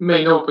the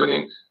main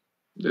opening.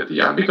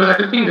 Because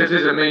I think this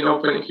is the main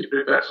opening he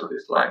prepared for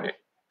this line.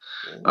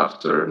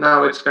 After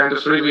now, it's kind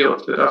of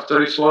revealed that after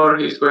E4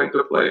 he's going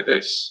to play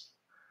this.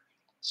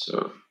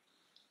 So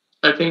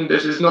I think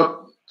this is not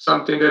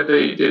something that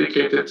they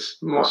dedicated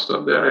most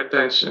of their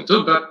attention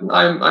to, but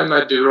I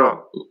might be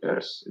wrong. Who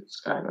cares? It's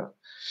kind of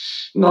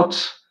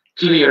not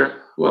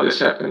clear what is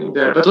happening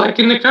there. But like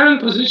in the current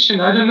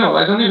position, I don't know.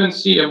 I don't even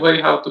see a way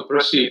how to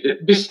proceed.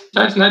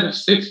 Besides knight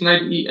f6,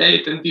 knight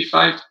e8, and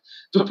d5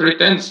 to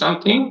pretend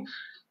something,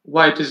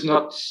 white is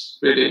not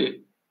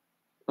really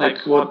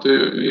like what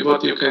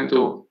you can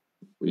do.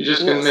 You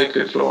just can make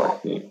a draw.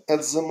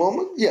 At the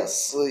moment,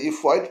 yes.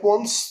 If white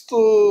wants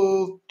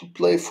to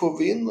play for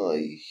win,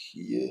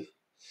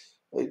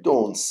 I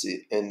don't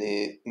see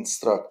any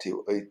instructive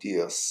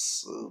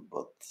ideas.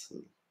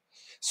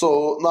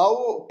 So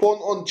now pawn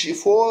on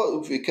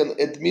g4, we can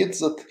admit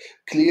that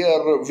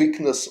clear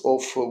weakness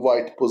of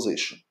white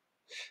position.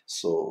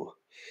 So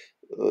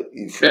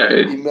if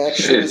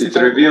it's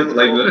revealed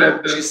like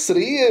that. G3,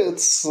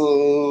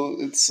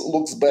 it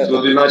looks better. It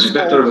will be much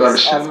better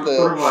version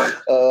after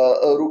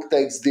rook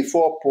takes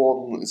d4,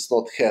 pawn is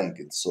not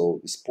hanging. So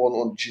this pawn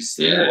on G3.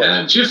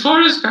 Yeah,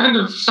 G4 is kind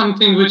of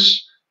something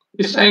which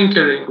is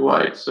anchoring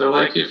white. So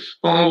like if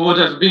pawn would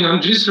have been on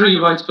G3,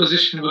 white's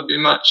position would be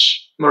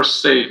much more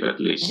safe at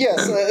least.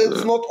 Yes, and,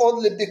 it's not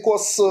only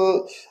because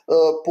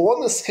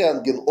pawn is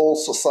hanging.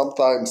 Also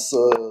sometimes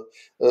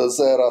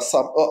there are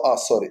some.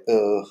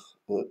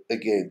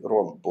 Again,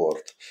 wrong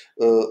board.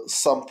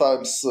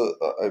 Sometimes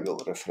I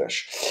will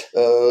refresh.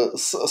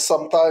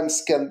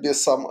 Sometimes can be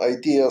some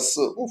ideas.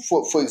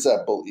 For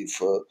example, if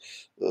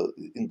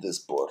in this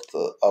board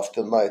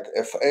after knight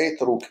f8,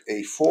 rook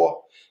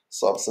a4,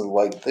 something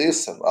like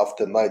this, and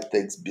after knight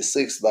takes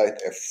b6, knight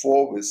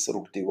f4 with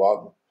rook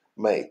d1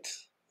 mate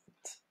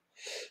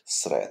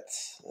threat.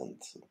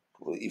 And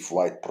if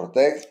white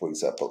protect, for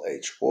example,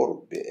 h4,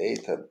 rook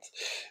b8, and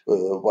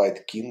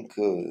white king.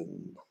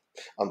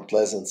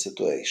 Unpleasant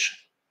situation.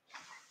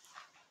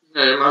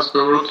 Yeah, you must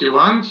go rook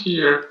e1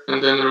 here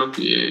and then rook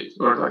b8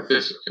 or like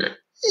this, okay?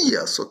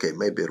 Yes, okay,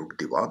 maybe rook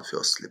d1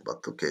 firstly,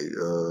 but okay,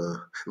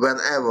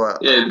 whenever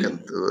I can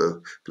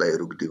play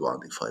rook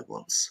d1 if I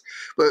want.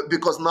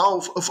 Because now,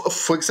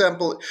 for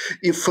example,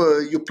 if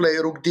you play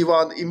rook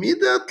d1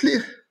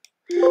 immediately,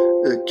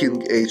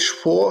 king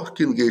h4,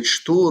 king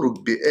h2, rook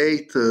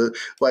b8,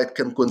 white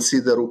can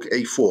consider rook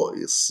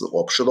a4 is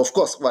option. Of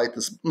course, white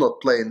is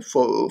not playing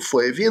for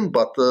a win,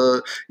 but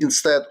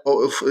instead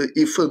of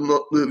if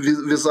not,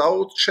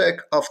 without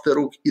check after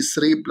rook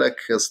e3, black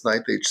has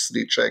knight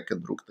h3 check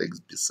and rook takes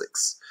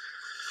b6,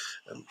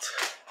 and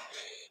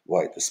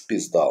white is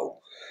piece down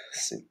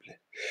simply.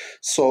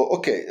 So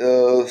okay,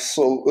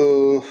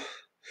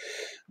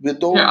 we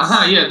don't.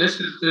 Yeah, this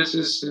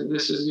is a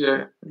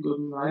good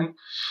line.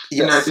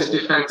 Yes,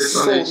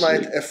 so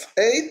knight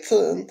f8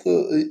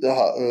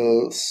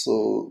 and so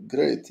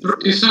great.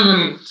 Rook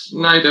e7,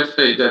 knight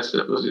f8. That's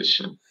the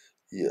position.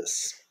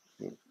 Yes.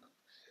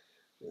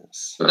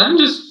 But I'm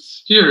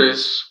just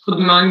curious. Would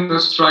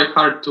Magnus try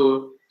hard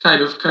to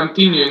kind of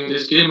continue in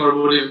this game, or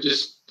would he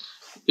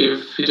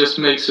just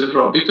makes a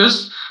draw?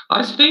 Because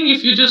I think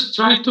if you just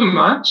try too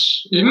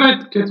much, you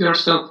might get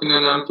yourself in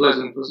an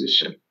unpleasant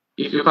position.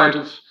 If you kind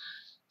of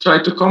try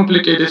to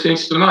complicate the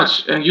things too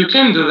much, and you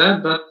can do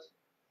that, but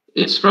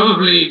it's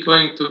probably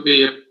going to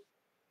be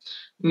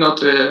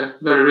not a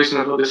very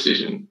reasonable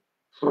decision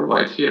for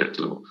white here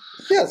to.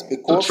 Yes,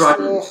 because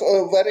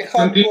very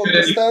hard to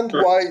understand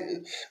why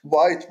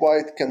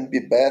white can be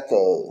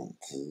better,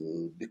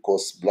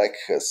 because black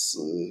has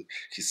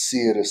his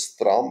serious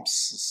trumps.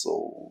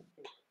 So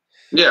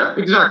yeah,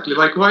 exactly.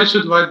 Like why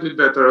should white be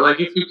better? Like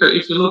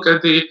if you look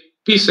at the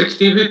piece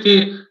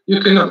activity, you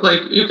cannot,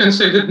 like, you can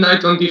say that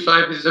knight on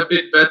d5 is a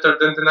bit better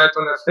than the knight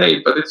on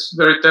f8, but it's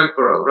very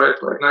temporal,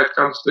 right? Like knight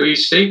comes to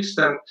e6,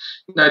 and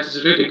knight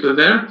is really good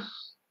there.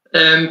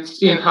 And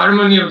in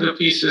harmony of the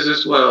pieces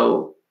as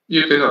well,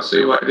 you cannot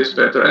say white is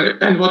better.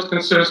 And what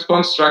concerns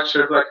pawn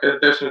structure, black has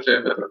definitely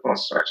a better pawn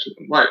structure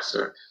than white.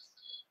 So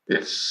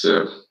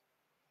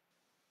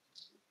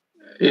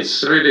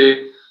it's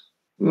really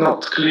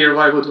not clear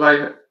why would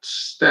white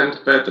stand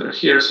better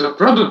here. So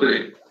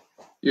probably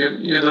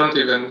you don't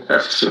even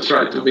have to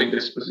try to win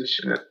this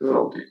position at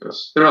all,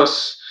 because there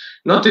was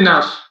not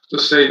enough to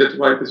say that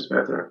white is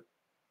better.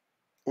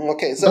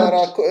 Okay,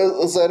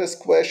 there is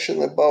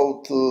question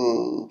about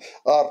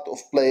art of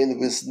playing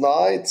with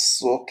knights.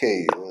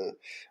 Okay,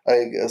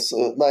 I guess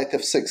knight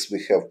f6 we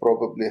have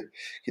probably.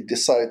 He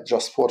decided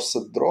just force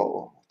a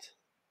draw.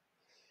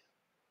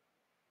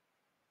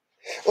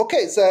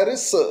 Okay, there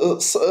is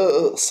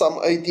some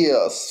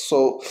ideas.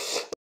 So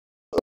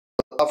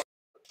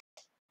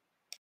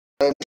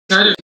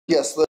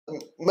yes,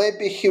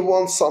 maybe he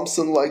wants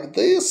something like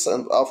this,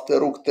 and after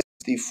rook takes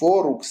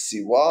d4, rook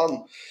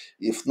c1.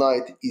 If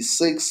knight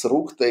e6,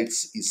 rook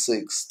takes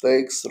e6,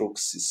 takes rook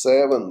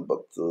c7,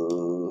 but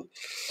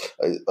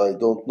I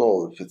don't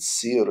know if it's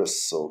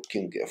serious. So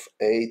king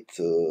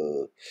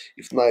f8.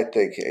 If knight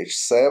take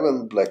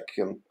h7, black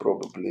can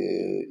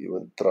probably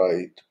even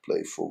try to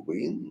play for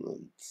win.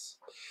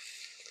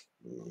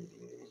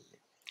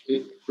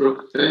 And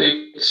rook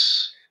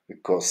takes.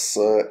 Because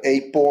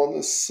a pawn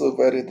is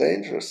very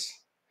dangerous.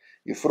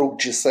 If rook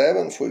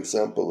g7, for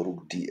example,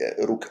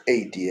 rook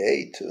a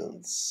d8,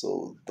 and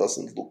so it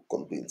doesn't look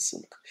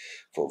convincing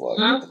for white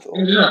at all.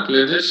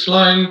 Exactly, this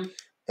line,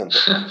 and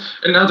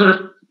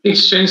another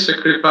exchange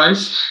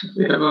sacrifice,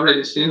 we have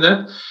already seen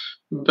that.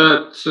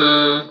 But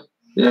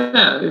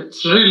yeah,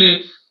 it's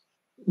really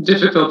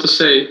difficult to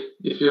say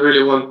if you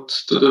really want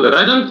to do that.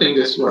 I don't think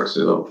this works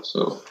at all,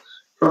 so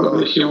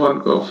probably he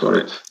won't go for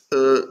it.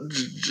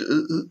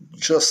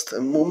 Just a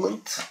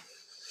moment.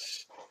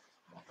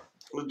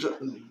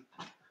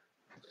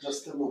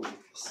 Just a moment.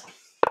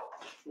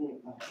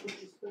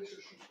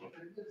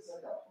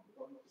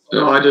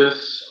 So I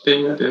just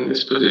think that in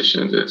this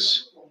position,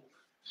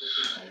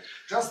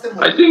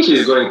 I think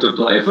he's going to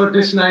play for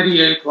this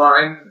 98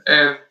 line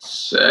and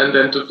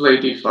then to play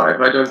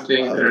d5. I don't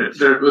think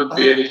there would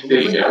be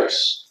anything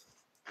else.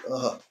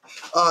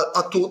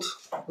 А тут?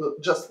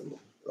 Just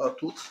a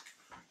тут?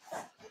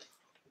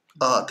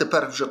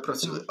 Тепер вже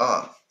працює.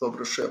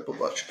 Добре, що я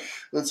побачив.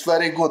 It's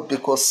very good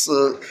because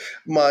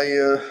my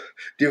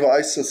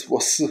devices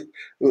was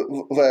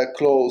very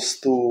close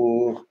to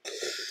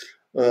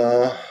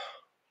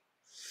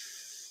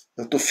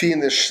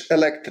finish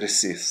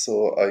electricity, so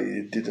I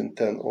didn't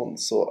turn on,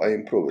 so I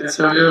improved it.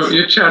 So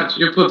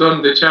you put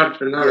on the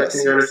charger now. Yes, I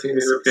think everything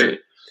is okay.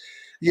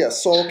 Yes,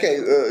 so okay,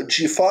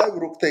 g5,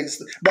 rook takes,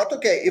 but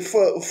okay, if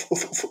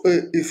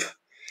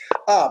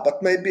but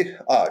maybe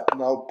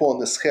now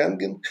pawn is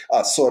hanging.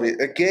 Sorry,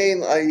 again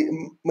I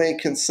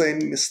making same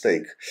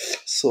mistake.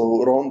 So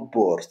wrong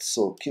board.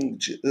 So king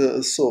g.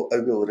 So I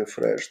will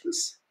refresh this.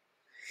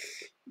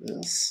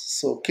 Yes.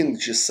 So king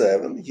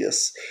g7. Yes.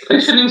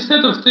 Actually,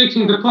 instead of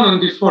taking the pawn on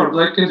d4,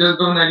 black can just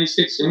go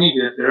 96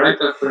 immediately, right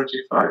after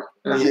g5.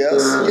 And,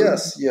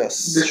 yes.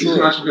 This is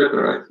much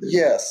better, right?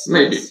 Yes.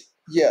 Maybe.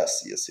 Yes.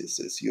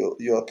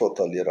 You are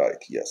totally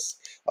right. Yes.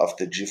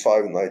 After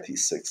g5, knight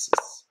e6 is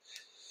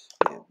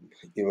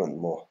even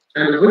more.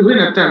 And we win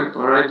a tempo,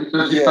 right?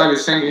 Because g5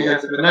 is hanging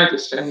and the knight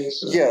is hanging.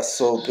 So. Yes,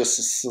 so this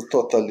is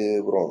totally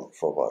wrong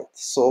for white.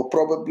 So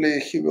probably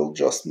he will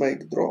just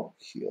make draw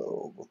here.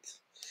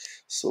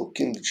 So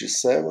king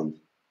g7.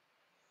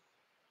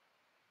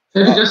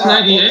 Maybe just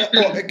 98.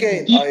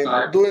 Again,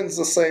 I'm doing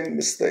the same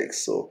mistake.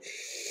 So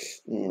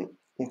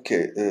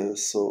okay,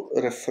 so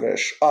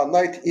refresh.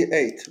 Knight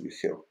e8 we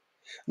have.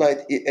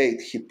 Knight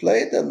e8 he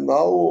played, and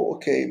now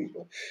okay,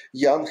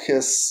 Jan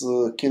has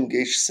king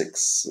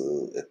h6.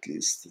 At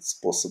least it's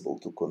possible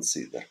to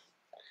consider.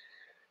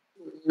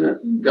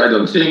 I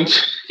don't think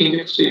king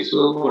h6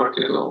 will work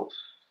at all.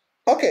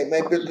 Okay,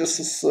 maybe this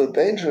is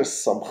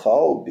dangerous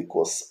somehow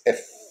because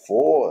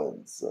f4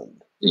 and then.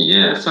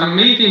 Yeah, some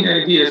mating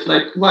ideas.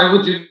 Like, why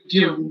would you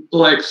give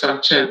black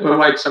some chance or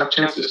white some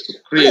chances to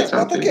create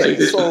something like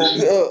this?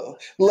 So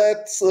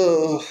let's.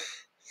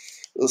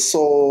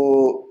 So,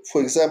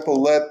 for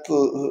example, let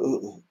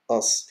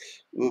us.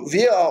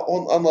 We are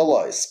on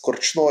analyze.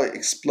 Korchnoi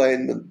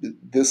explained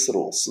these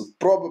rules.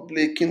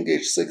 Probably king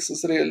h6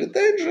 is really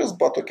dangerous,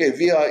 but okay,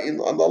 we are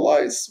in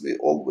analyze. We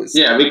always.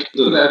 Yeah, we can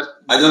do that.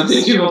 I don't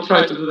think he will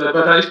try to do that,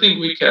 but I think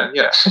we can.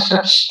 Yeah.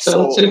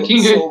 So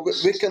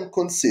we can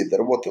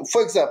consider what.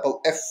 For example,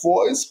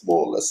 f4 is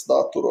more or less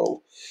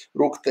natural.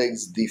 Rook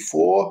takes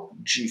d4,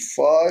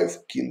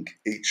 g5, king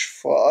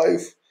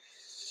h5.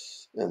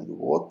 And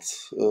what?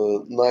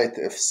 Knight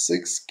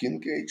f6,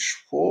 king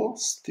h4,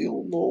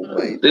 still no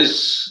way.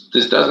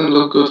 This doesn't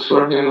look good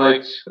for him.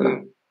 Like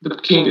the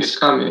king is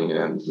coming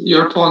and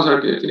your pawns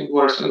are getting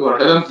worse and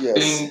worse. I don't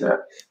think that.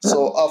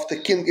 So after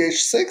king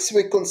h6,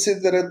 we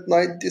consider it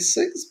knight d6,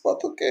 but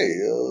okay.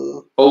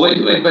 Oh wait,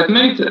 but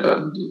mate,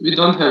 we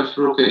don't have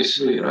rook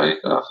a3, right?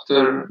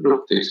 After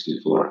rook takes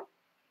d4.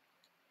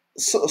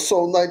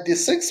 So knight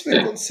d6, we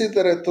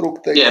consider it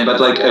rook takes. Yeah,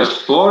 but like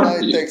f4,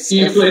 knight takes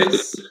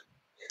f6.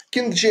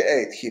 King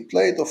g8 he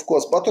played, of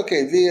course, but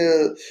okay,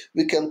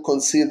 we can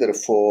consider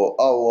for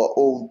our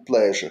own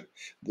pleasure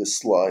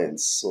this line.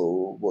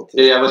 So what?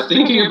 Yeah, I was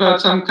thinking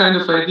about some kind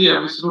of idea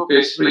with rook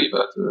a3,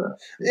 but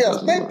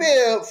yes, maybe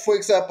for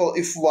example,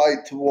 if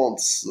white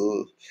wants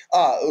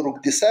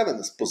rook d7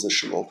 is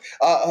positional.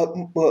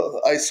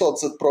 I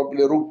thought that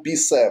probably rook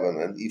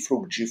b7 and if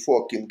rook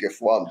g4, king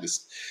f1 with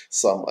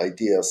some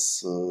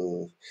ideas.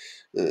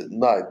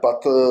 Knight,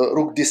 but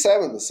rook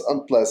d7 is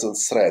unpleasant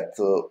threat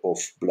of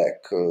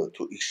black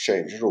to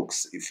exchange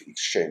rooks. If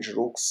exchange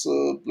rooks,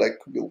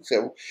 black will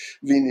have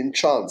winning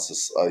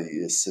chances, I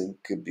think,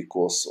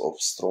 because of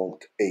strong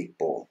a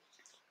pawn.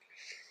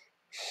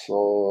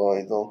 So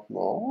I don't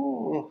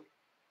know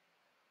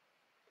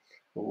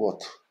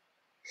what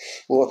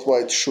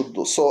white should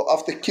do. So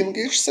after king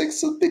h6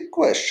 is a big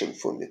question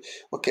for me.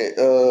 Okay,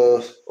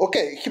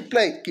 okay, he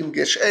played king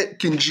h8,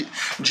 king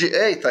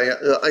g8.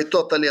 I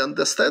totally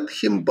understand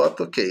him,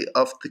 but okay,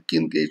 after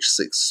king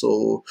h6.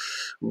 So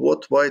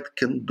what white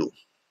can do?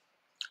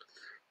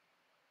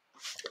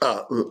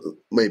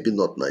 Maybe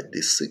not knight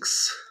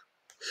d6,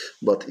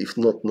 but if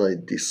not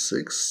knight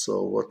d6,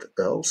 so what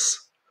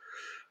else?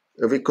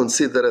 We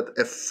consider it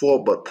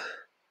f4, but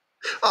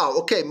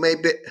okay,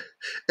 maybe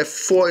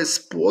f4 is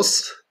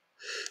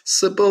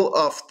possible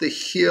after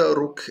here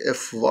rook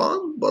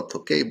f1, but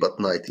okay, but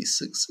knight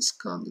e6 is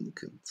coming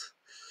and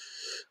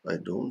I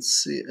don't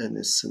see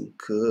anything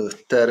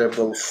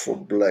terrible for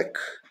black.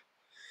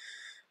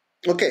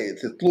 Okay,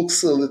 it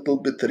looks a little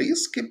bit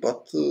risky,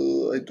 but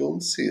I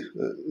don't see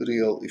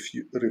real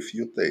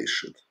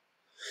refutation.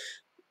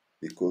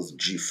 Because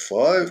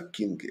g5,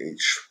 king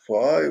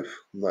h5,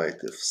 knight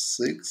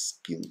f6,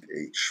 king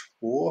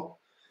h4.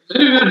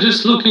 Maybe we're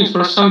just looking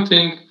for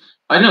something.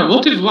 I don't know.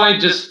 What if white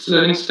just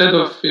instead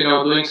of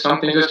doing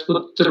something, just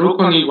put the rook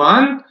on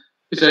e1?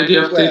 This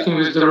idea of taking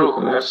with the rook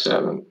on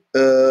f7.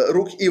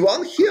 Rook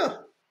e1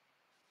 here?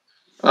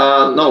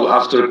 No,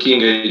 after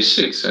king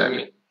h6. I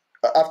mean.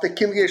 After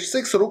king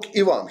h6, rook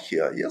e1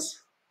 here. Yes.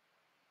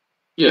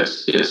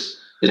 Yes. Yes.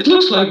 It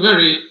looks like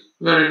very,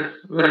 very,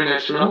 very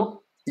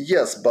natural.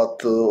 Yes,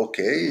 but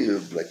okay,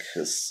 black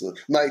has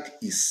knight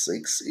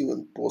e6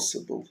 even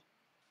possible.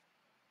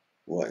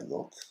 Why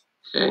not?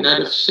 Okay,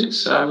 knight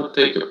f6, I will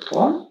take a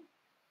pawn.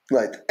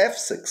 Knight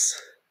f6.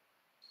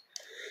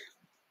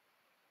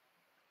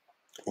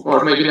 Okay.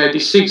 Or maybe knight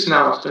d6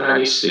 now after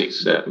knight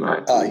e6, that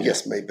might be...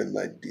 yes, maybe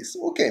knight d6.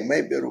 Okay,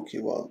 maybe rook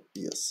e1.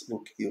 Yes,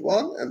 rook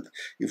e1, and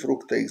if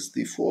rook takes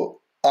d4...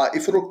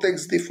 if rook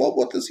takes d4,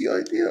 what is your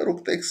idea?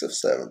 Rook takes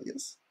f7,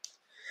 yes.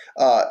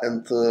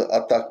 And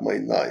attack my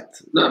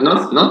knight. No,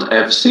 not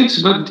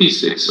f6, but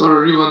d6,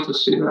 or you want to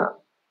see that?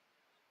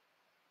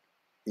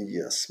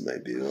 Yes,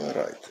 maybe you are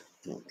right.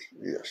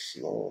 Yes,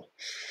 no.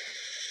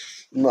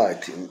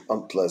 Knight in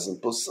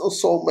unpleasant position.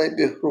 So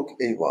maybe rook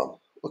a1.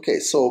 Okay,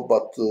 so,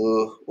 but,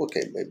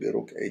 okay, maybe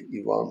rook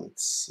e1,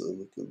 it's a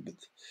little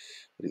bit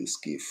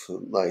risky if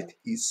knight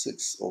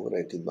e6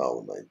 already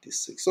now knight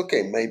d6.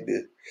 Okay, maybe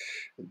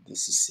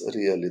this is a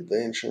really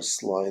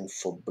dangerous line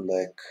for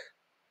black.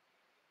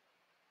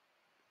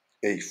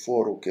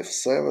 a4, rook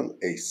f7,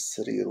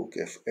 a3, rook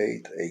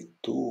f8,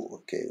 a2,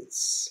 okay,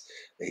 it's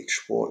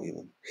h4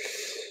 even.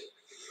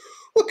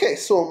 Okay,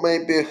 so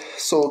maybe,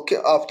 so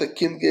after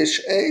king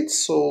h8,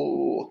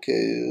 so,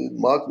 okay,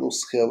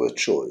 Magnus have a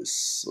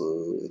choice.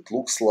 It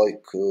looks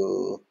like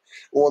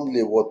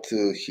only what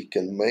he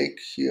can make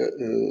here.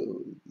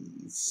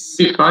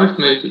 b5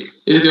 maybe,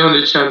 is the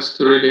only chance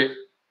to really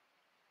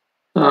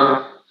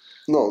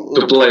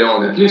to play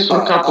on, at least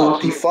for a couple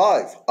of...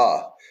 d5,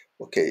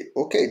 okay,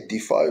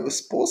 d5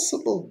 is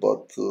possible,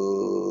 but...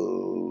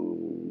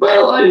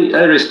 well,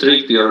 I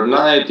restrict your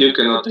knight, you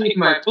cannot take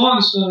my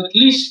pawn, so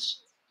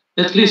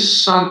at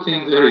least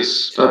something there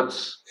is, but...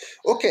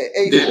 Okay,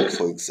 a4,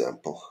 for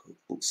example,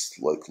 looks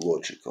like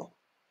logical.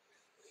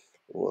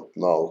 What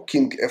now?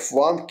 King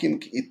f1,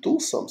 king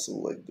e2,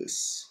 something like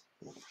this.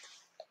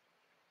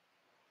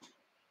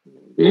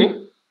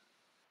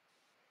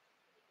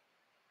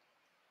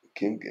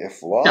 King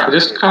f1. Yeah,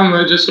 just come,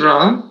 just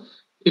run.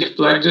 If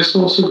black just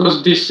also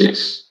goes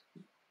d6,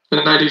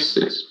 and knight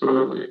e6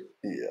 probably.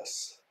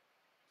 Yes.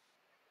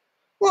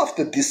 Well,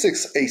 after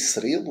d6,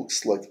 a3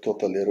 looks like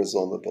totally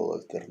reasonable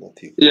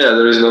alternative. Yeah,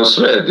 there is no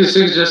threat.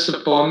 D6 is just a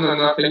pawn and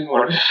nothing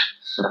more.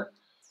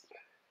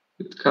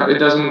 It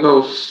doesn't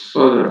go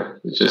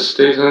further. It just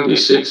stays on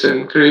d6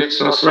 and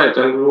creates no threat.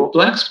 And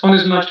black's pawn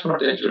is much more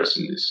dangerous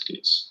in this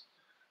case,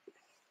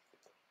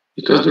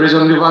 because there is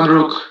only one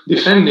rook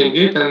defending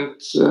it, and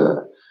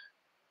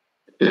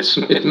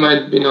it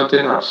might be not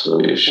enough. So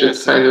you should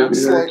kind of be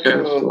very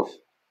careful.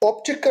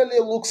 Optically,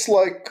 looks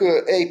like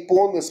a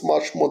pawn is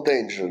much more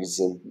dangerous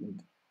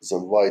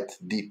than white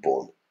d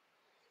pawn.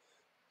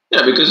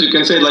 Yeah, because you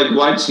can say like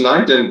white's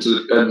knight and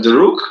the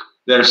rook,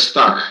 they're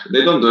stuck.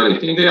 They don't do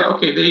anything.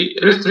 They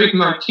restrict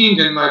my king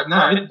and my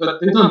knight, but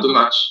they don't do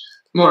much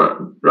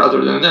more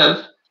rather than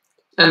that.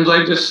 And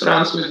black just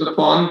runs with the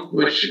pawn,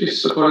 which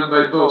is supported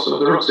by both. So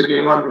the rook's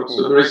again one rook.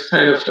 So there is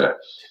kind of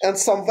and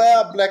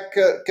somewhere black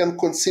can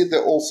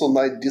consider also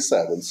knight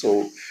d7.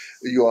 So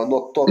you are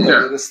not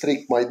totally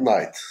restrict my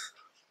knight.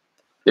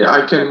 Yeah,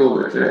 I can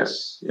move it,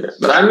 yes.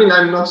 But I mean,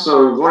 I'm not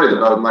so worried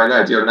about my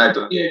knight. Your knight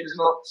is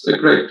not a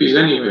great piece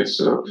anyway,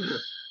 so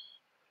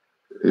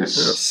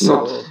it's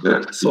not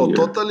that so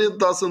totally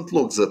doesn't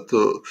look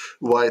that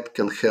white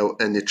can have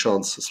any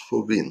chances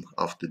for win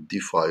after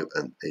d5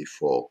 and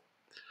a4.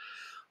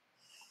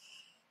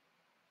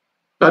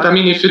 But I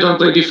mean, if you don't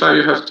play d5,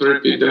 you have to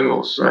repeat the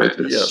moves, right?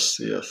 Yes.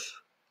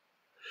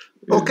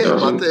 Okay,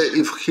 but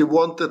if he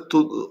wanted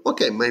to,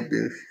 okay,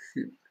 maybe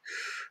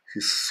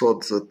he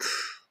thought that,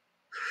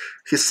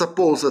 he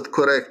supposed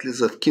correctly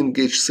that king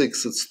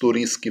h6 is too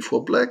risky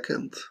for black,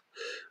 and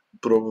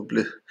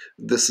probably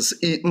this is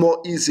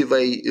more easy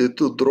way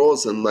to draw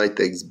than knight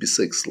takes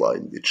b6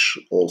 line, which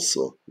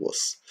also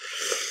was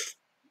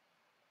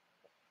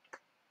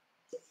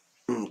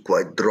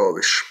quite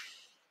drawish.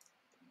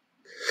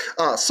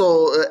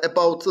 So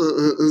about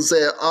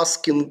they're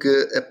asking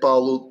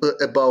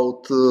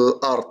about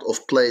art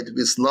of played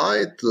with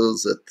knight,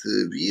 that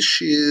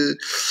Vichy,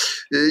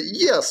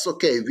 yes,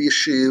 okay,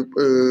 Vichy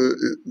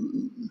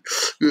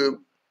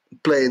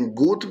playing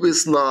good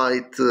with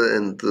knight,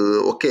 and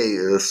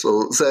okay,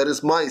 so there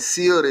is my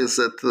theory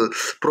that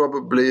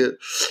probably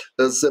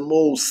the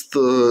most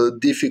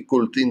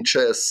difficult in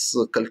chess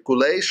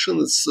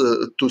calculations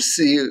to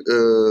see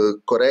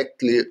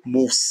correctly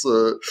moves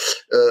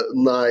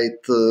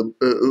knight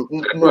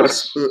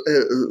moves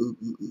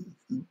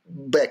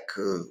back.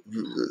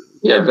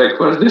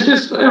 Backwards. This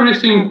is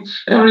everything.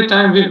 Every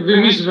time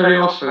we miss very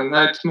often,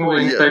 knight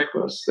moving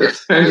backwards.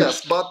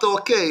 Yes, but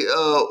okay.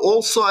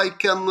 Also, I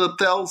can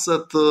tell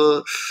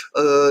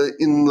that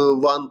in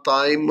one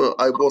time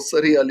I was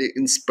really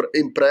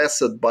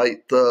impressed by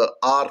the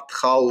art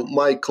how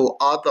Michael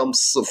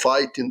Adams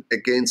fighting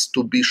against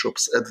two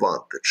bishops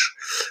advantage.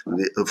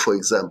 For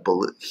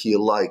example, he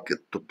liked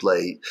to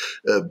play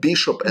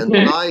bishop and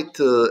knight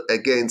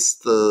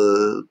against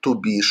two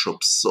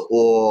bishops,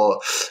 or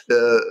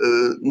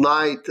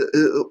knight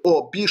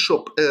or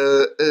bishop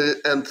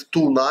and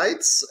two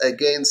knights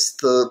against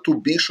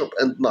two bishop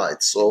and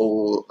knight.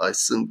 So I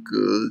think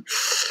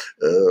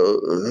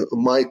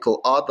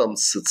Michael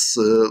Adams is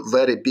a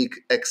very big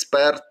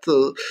expert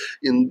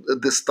in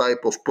this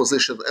type of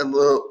position, and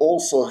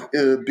also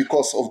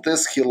because of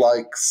this he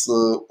likes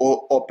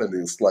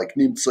openings like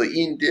Nimzo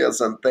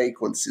Indias and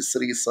take on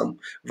c3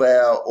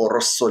 somewhere, or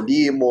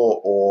Rossolimo,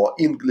 or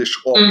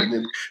English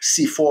opening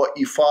c4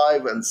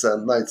 e5 and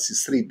then knight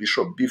c3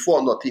 bishop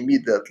b4, not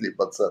immediately,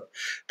 but then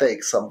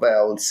take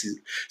somewhere on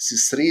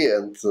c3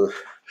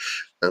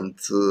 and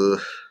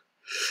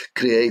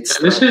create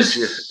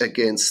strategy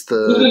against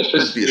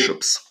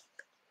bishops.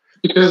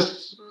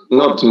 Because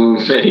not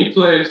many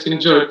players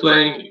enjoy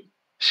playing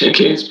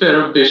against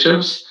pair of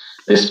bishops,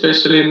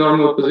 especially in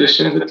normal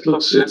position.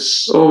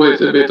 It's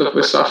always a bit of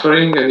a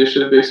suffering, and you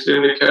should be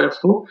extremely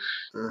careful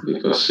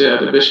because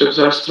the bishops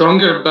are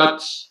stronger.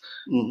 But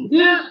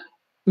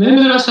maybe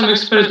there are some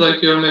experts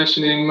like you're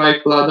mentioning,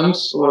 Michael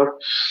Adams, or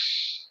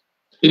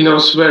he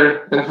knows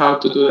where and how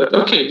to do that.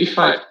 Okay,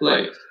 d5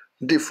 played.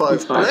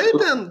 D5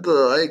 played, and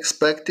I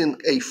expecting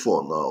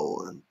a4 now.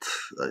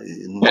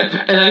 And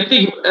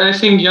I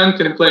think Jan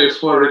can play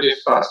a4 really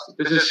fast.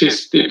 This is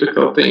his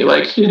typical thing.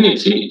 Like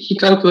he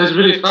calculates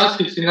really fast.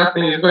 He sees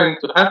nothing is going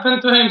to happen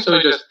to him, so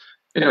he just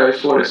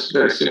a4 is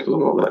very simple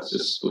move. Let's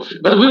just push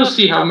it. But we'll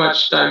see how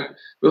much time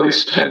will he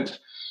spend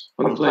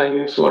on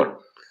playing a4.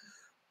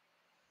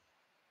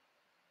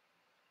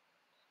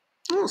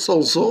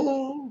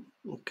 So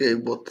okay,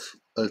 what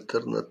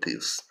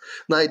alternatives?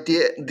 Knight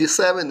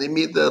d7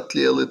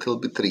 immediately a little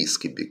bit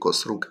risky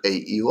because rook a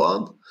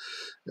e1,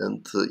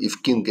 and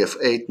if king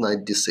f8,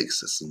 knight d6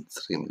 is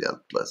extremely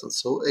unpleasant.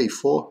 So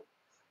a4.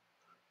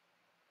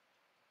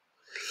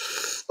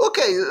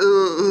 Okay,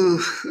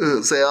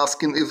 they're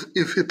asking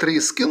if it's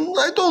risky.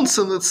 I don't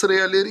think it's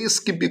really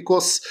risky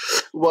because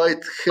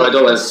white still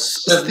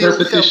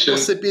have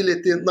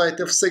possibility knight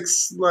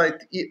f6,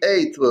 knight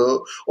e8.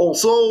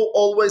 Although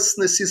always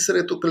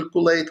necessary to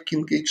calculate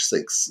king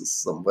h6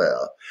 somewhere.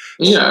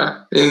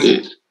 Yeah,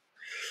 indeed.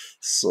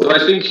 So I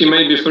think he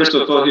maybe first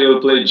of all he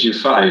will play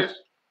g5.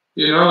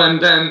 And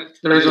then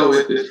there is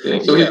always this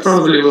thing. So he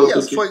probably will.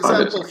 Yes, for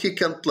example, he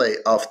can play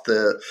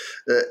after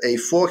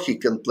a4, he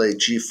can play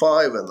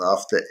g5, and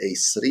after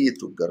a3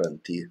 to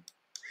guarantee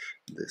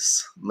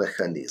this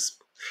mechanism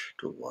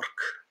to work.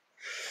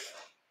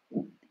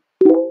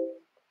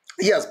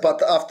 Yes,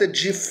 but after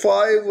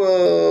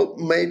g5,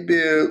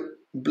 maybe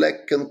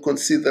black can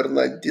consider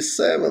knight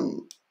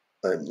d7.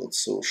 I'm not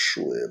so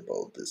sure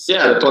about this.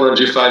 Yeah, the pawn on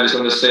g5 is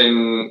on the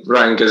same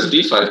rank as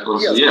d5.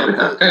 Yes, yeah, but, we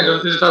have kind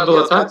of this double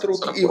attack.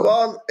 Rook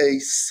e1,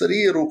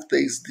 a3, rook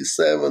takes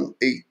d7,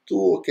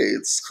 a2. Okay,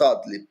 it's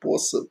hardly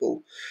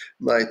possible.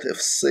 Knight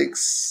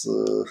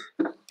f6,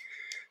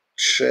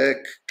 check,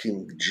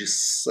 king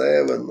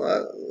g7.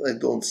 I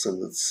don't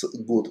think it's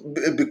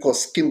good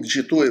because king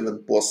g2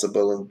 even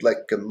possible, and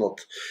black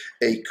cannot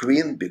a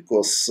queen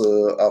because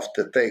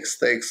after takes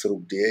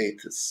rook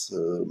d8, its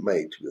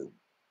mate will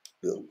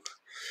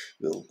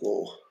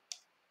go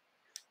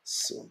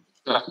soon.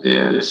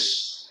 Yeah,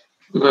 this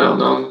well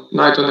known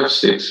knight on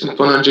f6 and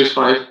pawn on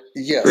g5.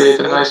 Yes. Create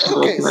a nice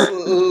okay.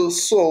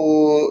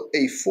 So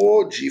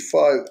a4, g5,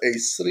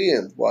 a3,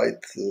 and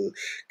white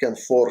can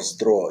force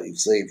draw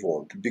if they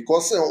want,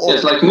 because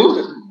it's like move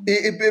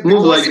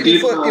like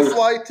if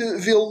white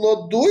will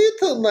not do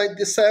it, knight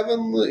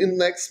d7 in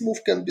next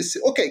move can be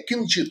okay.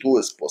 King g2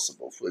 is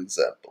possible, for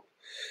example.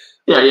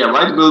 Yeah,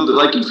 white will,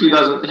 like if he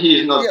doesn't,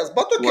 he is not. Yes,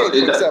 but okay,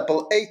 for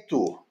example,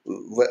 a2,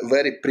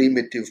 very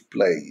primitive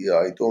play. Yeah,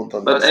 I don't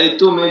understand. But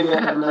a2 maybe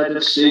I have knight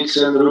f6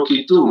 and rook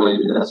e2,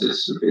 maybe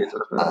that's a bit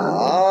of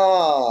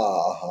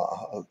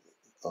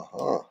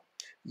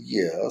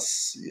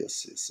Yes.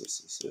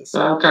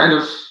 Kind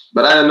of,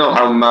 but I don't know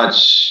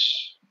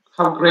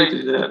how great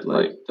is that?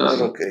 Like,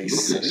 rook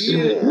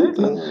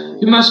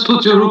a3. You must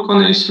put your rook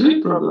on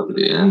a3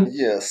 probably, and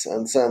yes,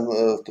 and then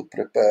to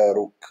prepare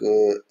rook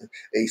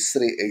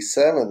a3,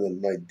 a7,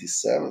 and knight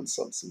d7,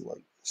 something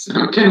like this.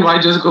 Can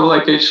white just go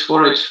like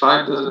h4,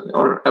 h5,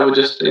 or I would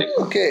just take?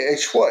 Okay,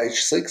 h4,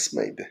 h6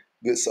 maybe.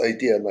 This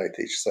idea knight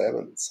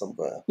h7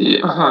 somewhere.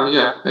 Yeah,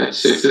 yeah,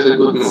 h6 is a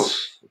good move.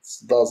 It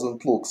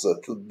doesn't look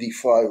that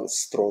d5 is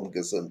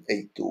stronger than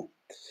a2.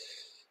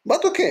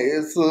 But okay,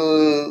 it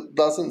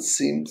doesn't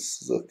seem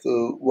that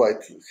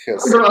white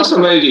has... There are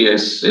some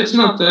ideas. It's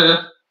not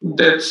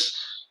that's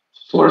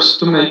forced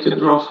to make a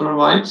draw for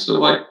white, so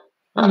white,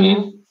 I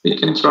mean, he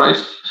can try.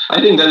 I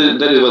think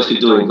that is what he's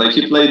doing. Like,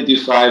 he played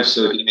d5,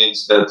 so he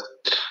means that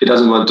he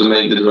doesn't want to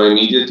make the draw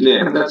immediately.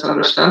 And that's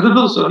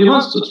understandable, so he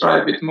wants to try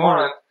a bit more.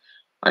 And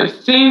I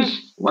think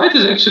white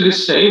is actually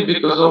safe,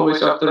 because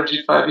always after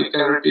g5 he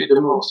can repeat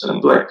the moves,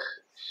 and black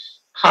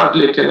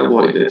hardly can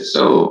avoid it.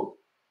 So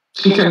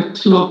he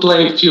will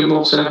play a few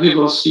moves, and we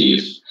will see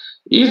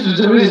if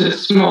there is a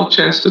small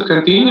chance to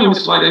continue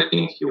with white. I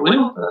think he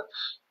will. But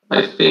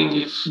I think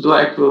if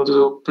black will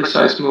do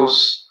precise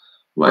moves,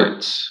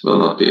 white will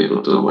not be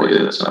able to avoid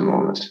it at some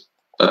moment.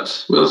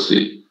 But we'll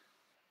see.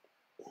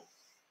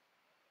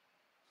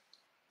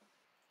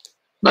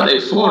 But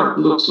a4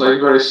 looks like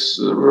very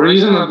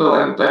reasonable,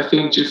 and I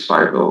think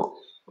g5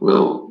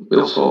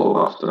 will fall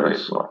after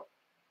a4.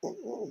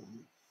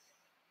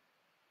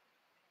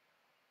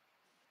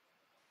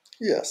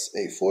 Yes,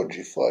 a4,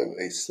 g5,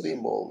 a3,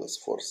 more or less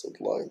forced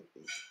line.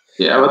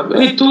 Yeah, but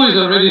a2 is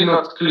already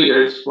not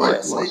clear if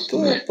white wants to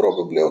a2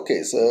 probably,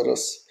 okay, there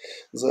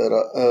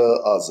are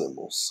other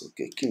moves.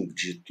 Okay, king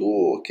g2,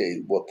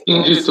 okay, what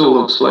King g2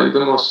 looks like the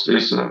most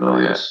reasonable,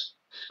 yes.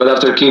 But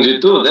after king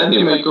g2, then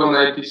you may go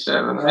knight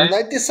d7, right?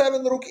 Knight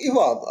d7, rook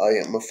e1,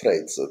 I am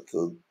afraid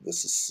that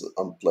this is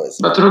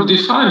unpleasant. But rook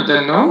d5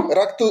 then, no?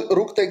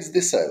 Rook takes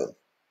d7.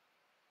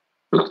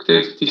 Rook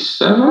takes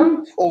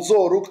d7?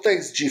 Although rook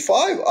takes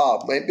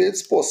g5, maybe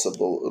it's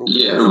possible.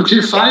 Rook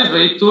g5,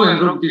 a2,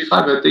 and rook d5,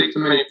 I take too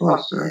many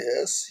pawns.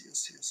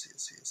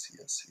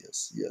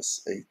 Yes,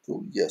 a2,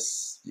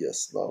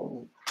 yes,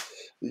 now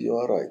you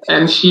are right.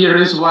 And here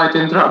is white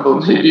in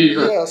trouble, maybe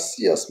even.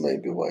 Yes,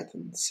 maybe white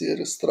in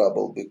serious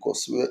trouble,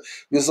 because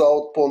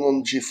without pawn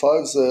on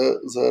g5,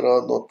 there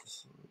are not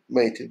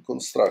mating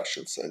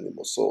constructions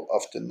anymore. So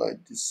after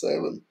knight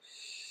d7,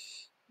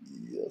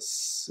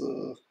 yes,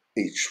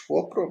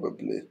 h4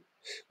 probably,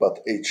 but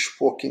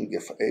h4, king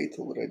f8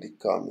 already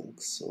coming.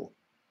 So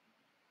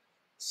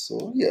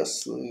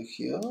yes,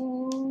 here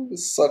with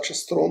such a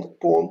strong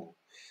pawn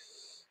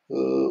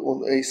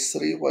on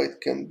a3, white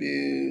can be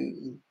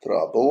in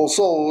trouble.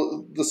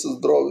 Also, this is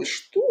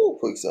drawish too.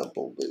 For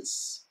example,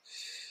 this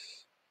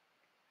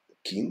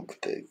king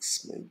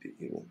takes maybe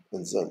even,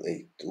 and then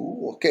a2.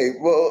 Okay,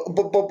 well,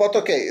 but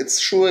okay, it's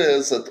sure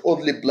that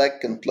only black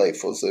can play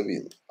for the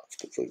win.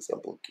 For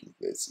example, king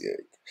plays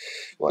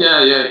e8.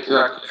 Yeah,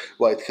 exactly.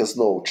 White has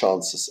no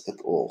chances at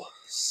all.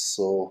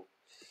 So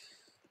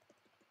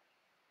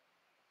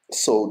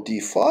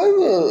d5,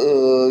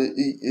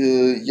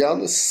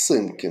 Jan is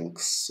thinking.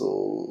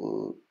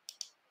 So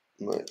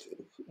knight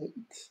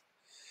f8.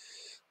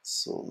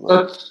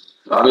 But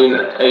I mean,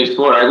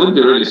 a4. I would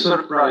be really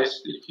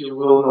surprised if you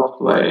will not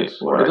play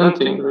a4. I don't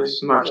think there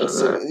is much of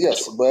a...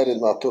 Yes, very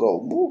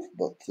natural move,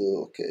 but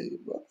okay.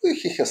 But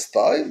he has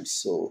time,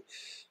 so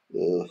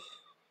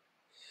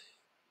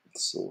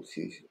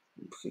he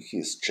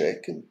He's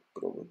checking,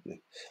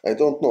 probably. I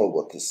don't know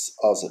what is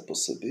other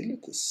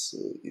possibilities.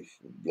 If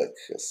black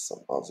has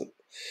some other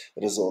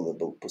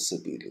reasonable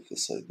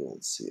possibilities, I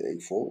don't see.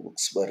 A4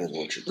 looks very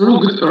logical.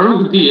 Rook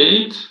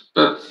d8,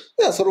 but...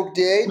 Yes, rook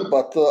d8,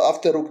 but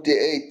after rook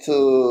d8,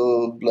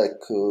 black...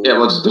 yeah,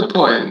 what's the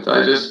point?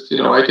 I just,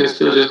 I can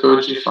still just go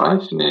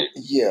g5, maybe?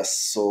 Yes,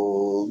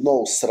 so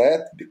no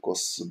threat,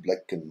 because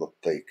black cannot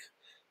take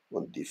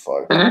on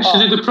d5. And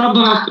actually the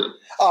problem of the...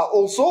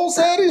 also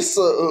there is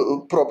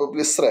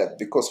probably threat,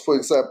 because, for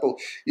example,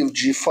 if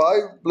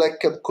g5, black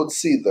can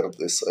consider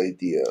this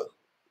idea.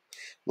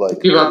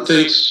 Like give up the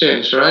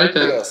exchange, right?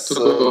 And yes,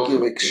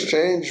 give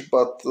exchange,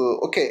 but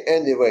okay,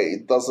 anyway,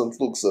 it doesn't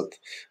look that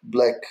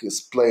black is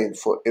playing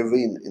for a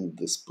win in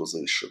this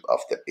position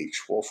after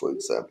h4, for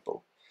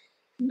example.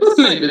 But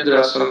maybe there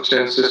are some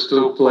chances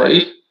to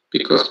play,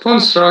 because pawn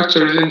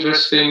structure is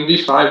interesting,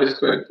 b5 is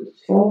going to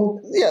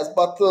fall. Yes,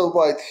 but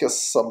white has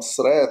some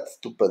threat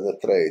to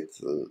penetrate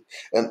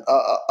and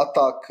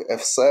attack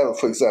f7,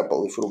 for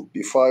example, if rook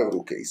b5,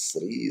 rook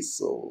a3,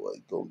 so I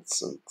don't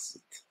think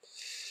that...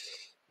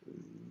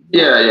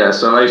 Yeah,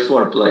 so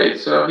a4 played,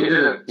 so he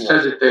didn't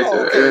hesitate.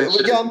 Okay,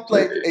 Jan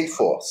played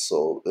a4,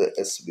 so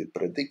as we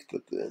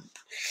predicted, and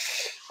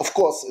of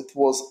course it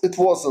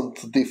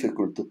wasn't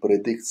difficult to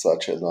predict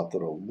such a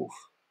natural move.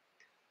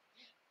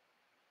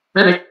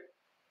 And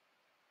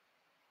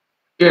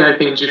again, I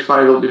think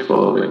g5 will be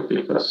following,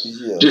 because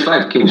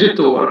g5, king g2,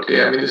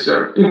 okay, I mean, these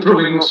are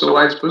improving also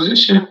white's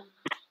position.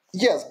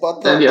 Yes,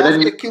 but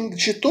after king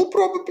g2,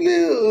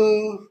 probably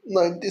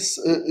like this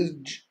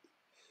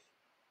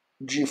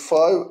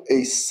g5,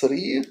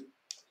 a3,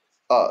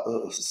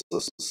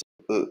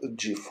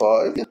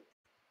 g5,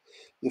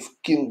 if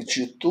king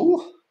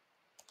g2,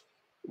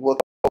 what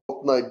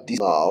about knight d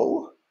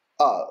now?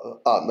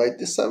 Knight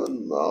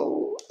d7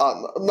 now.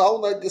 Now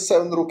knight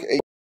d7, rook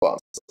a1.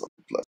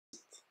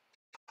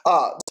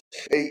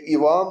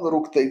 a1,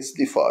 rook takes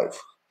d5.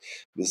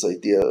 This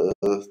idea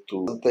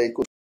to take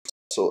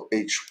so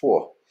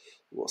h4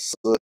 was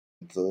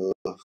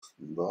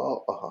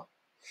now.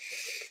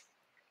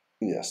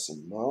 Yes,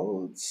 and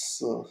now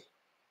it's.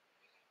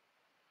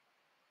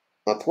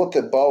 But what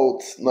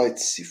about knight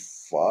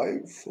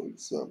c5, for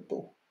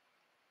example?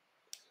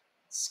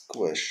 It's a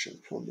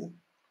question for me.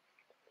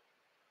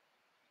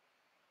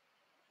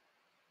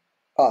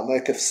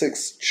 Knight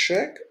f6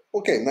 check.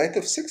 Okay, knight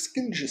f6,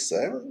 king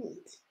g7.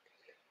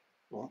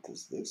 What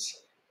is this?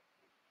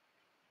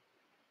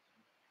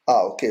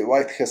 Okay,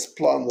 white has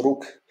planned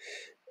rook.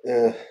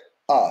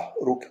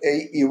 Rook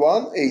a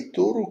e1, a2,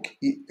 rook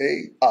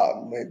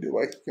e8. Maybe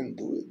white can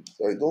do it.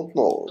 I don't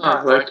know.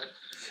 Like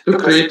to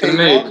create a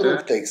mate.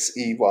 Rook takes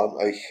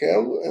e1. I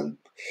have and.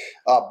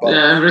 But,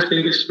 yeah,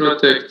 everything is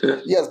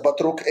protected. Yes, but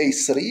rook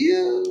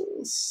a3,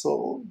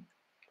 so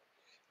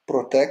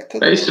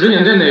protected. a3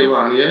 and then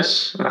a1,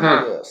 yes.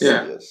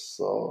 Yes.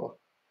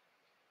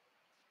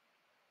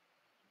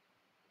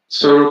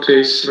 So rook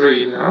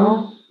a3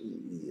 now.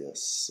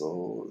 Yes,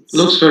 so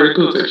looks very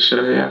good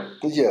actually. Yeah.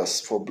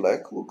 Yes, for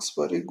black looks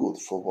very good.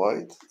 For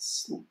white,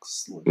 it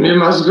looks. We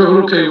must go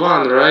rook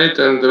a1, right?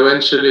 And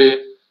eventually,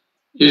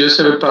 you just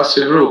have a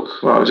passive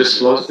rook. Wow,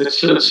 just lost.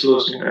 It's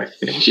losing, I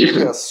think.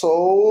 Yeah,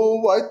 so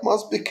white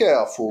must be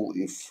careful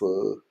if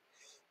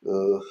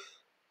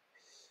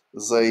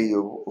they...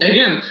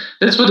 Again,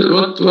 that's what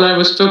I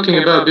was talking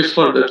about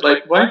before, that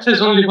like white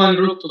has only one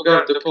rook to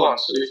guard the pawn.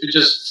 So if you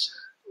just,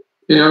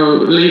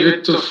 leave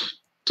it to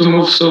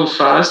move so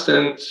fast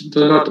and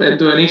do not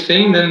do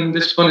anything, then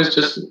this pawn is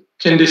just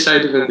can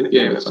decide even the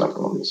game at some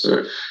point.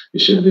 So you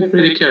should be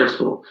pretty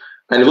careful.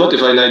 And what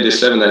if I knight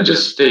d7 and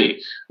just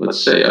take,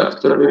 let's say,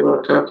 after we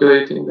were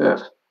calculating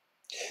that?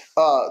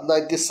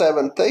 Knight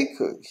d7 take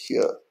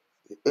here.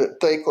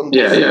 Take on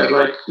d7. Yeah,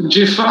 like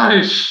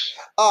g5.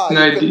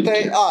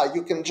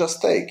 You can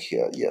just take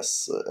here,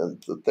 yes,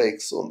 and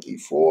takes on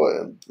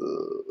e4 and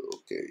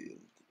okay,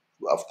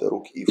 after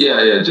rook e4.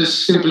 Yeah,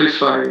 just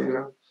simplify.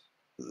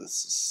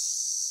 This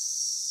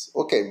is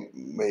okay.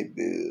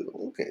 Maybe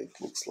okay. It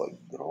looks like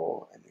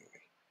draw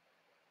anyway.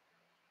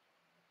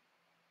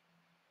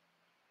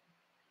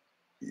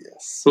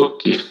 Yes.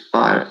 Rook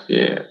e5.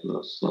 Yeah,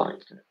 looks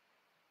like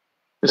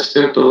a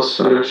simple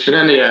solution.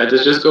 And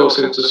it just goes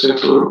into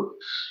simple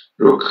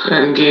rook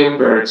endgame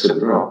where it's a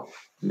draw.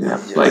 Yeah,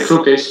 yes. Like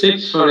rook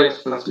a6, for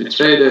instance, we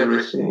trade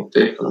everything,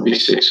 take on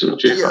b6, rook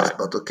g5. Yes,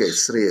 but okay,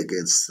 3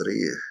 against 3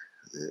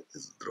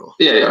 is a draw.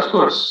 Yeah, of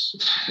course.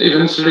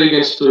 Even 3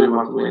 against 2 you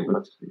want to win,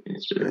 but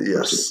against 3.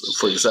 Yes,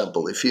 for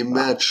example, if you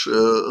match,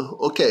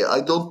 okay,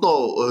 I don't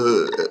know,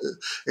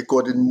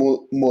 according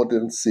to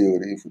modern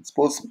theory, if it's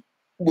possible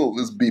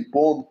with b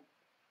pawn,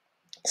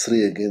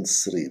 3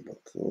 against 3,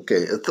 but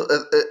okay,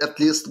 at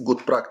least good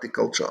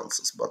practical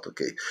chances, but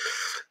okay.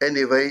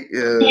 Anyway...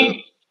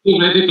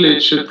 Theoretically,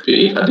 it should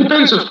be. It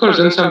depends, of course,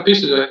 on some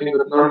pieces, I think,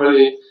 but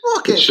normally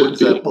okay, it should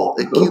for example,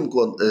 a king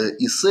on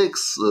e6,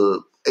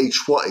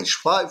 h4,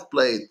 h5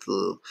 played.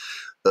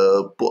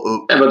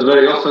 Yeah, but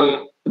very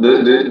often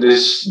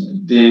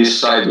this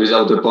side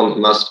without the pawn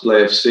must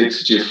play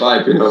f6,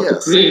 g5, to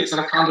create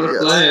some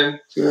counterplay.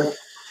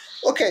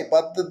 Okay,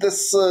 but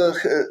this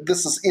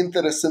is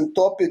interesting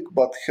topic,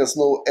 but has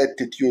no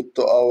attitude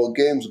to our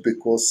games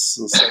because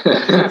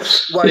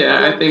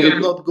I think it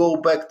will not go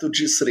back to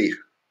g3.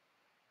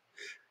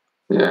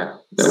 Yeah,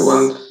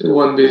 it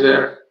won't be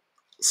there.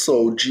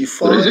 So g5.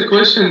 There is a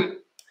question.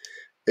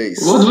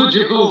 What would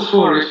you go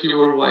for if you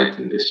were white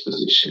in this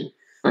position?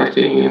 I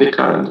think in the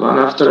current one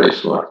after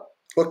a4.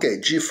 Okay,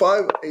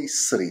 g5,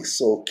 a3.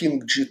 So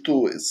king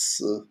g2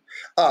 is...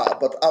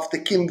 but after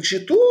king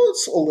g2,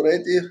 it's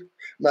already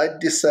knight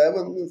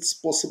d7. It's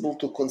possible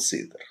to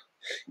consider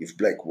if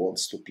black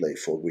wants to play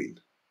for win.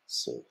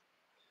 So...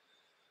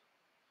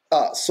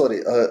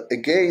 sorry.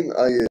 Again,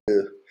 I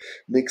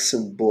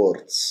mixing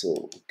boards.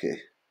 So, okay.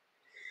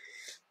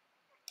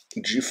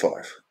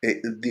 g5,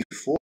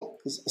 d4.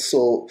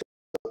 So...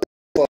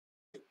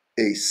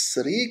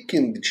 a3,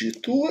 king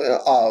g2.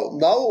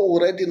 Now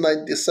already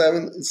knight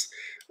d7 is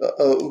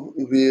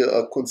we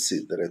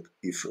consider it.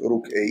 If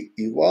rook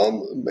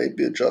e1,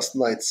 maybe just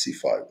knight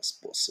c5 is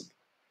possible.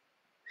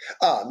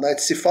 Knight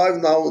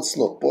c5 now it's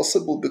not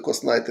possible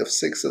because knight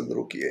f6 and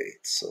rook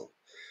e8. So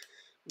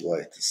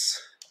white is...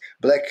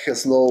 Black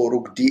has no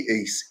rook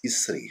d8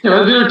 e3. Yeah,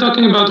 but we were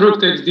talking about rook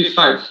takes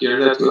d5 here.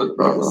 That was the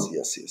problem.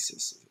 Yes.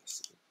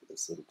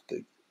 Rook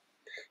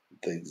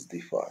takes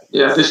d5.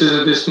 Yeah, this is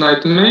this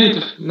knight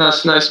mate.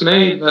 Nice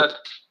mate, but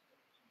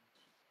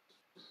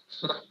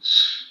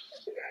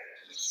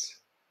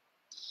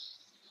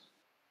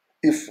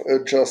if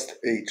just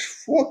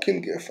h4,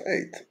 king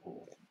f8.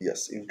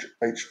 Yes, if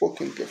h4,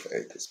 king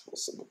f8 is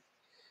possible.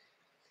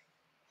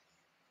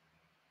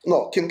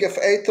 No, king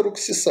f8, rook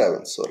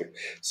c7, sorry.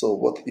 So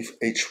what if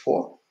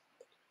h4?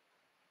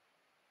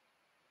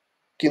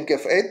 King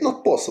f8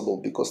 not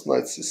possible because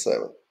knight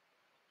c7.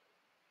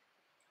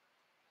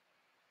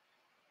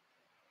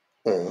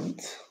 And,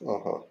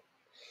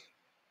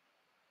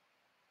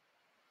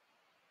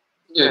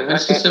 yeah, knight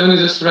c7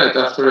 is a threat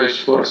after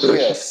h4, so we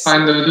should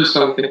find them do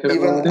something about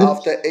even it.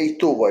 after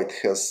a2, white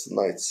has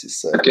knight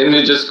c7. Can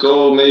we just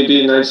go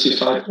maybe knight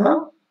c5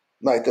 now?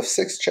 Knight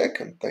f6 check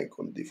and take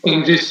on d5.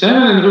 King d7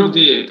 and rook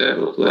d8 I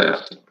will play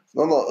after.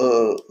 No,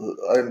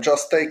 I'm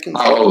just taking...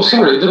 Oh,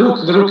 sorry, the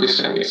rook is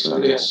hanging, so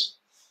yes.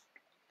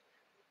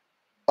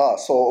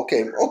 So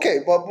okay,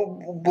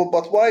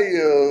 but why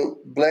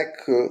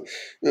black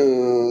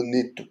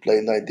need to play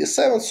knight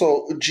d7?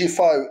 So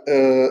g5,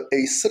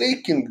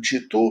 a3, king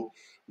g2,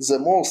 the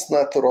most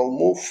natural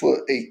move,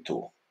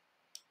 a2.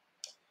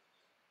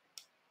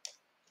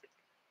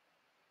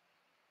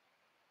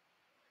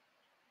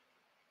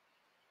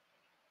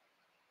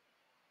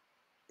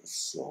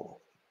 So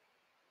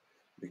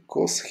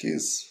because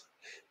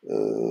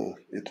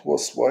it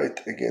was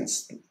white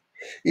against...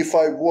 If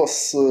I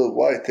was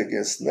white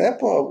against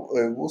Nepo,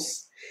 I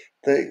was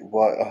take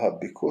white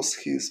because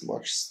he is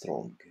much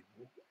stronger.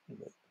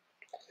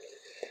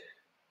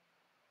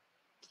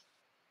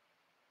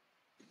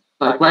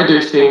 Like, why do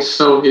you think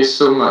so?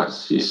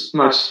 He's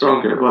much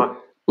stronger.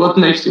 What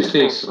makes you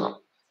think so?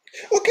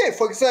 Okay,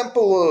 for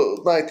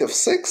example, knight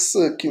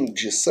f6, king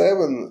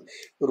g7,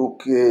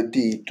 rook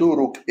d2,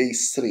 rook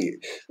a3.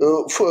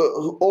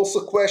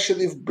 Also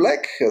question if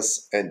black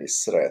has any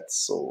threat.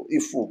 So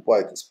if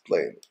white is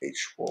playing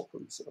h4,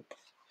 for example.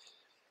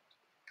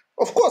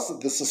 Of course,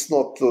 this is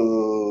not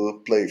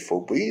play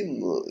for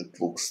win. It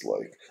looks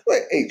like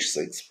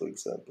h6, for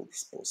example,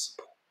 is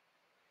possible.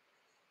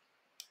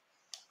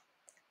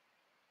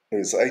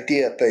 His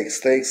idea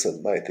takes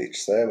and knight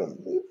h7.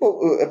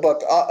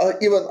 But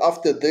even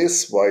after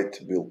this, white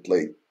will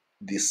play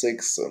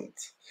d6 and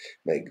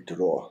make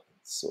draw.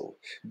 So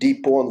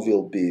d pawn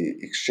will be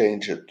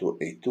exchanged to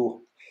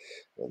a2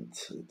 and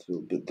it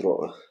will be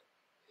draw.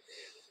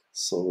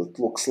 So it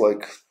looks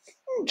like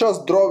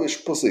just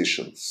drawish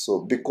position.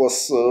 So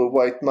because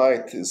white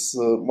knight is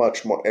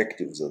much more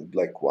active than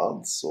black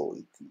one, so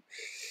it...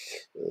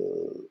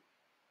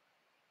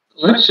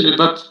 Actually,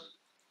 but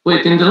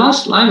wait, in the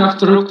last line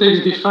after rook takes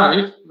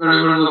d5, where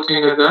we were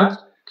looking at that,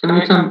 can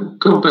we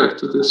go back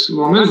to this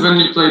moment when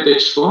you played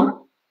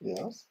h4?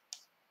 Yes.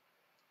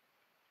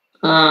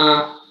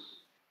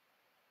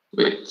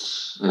 Wait,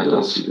 I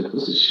don't see the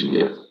position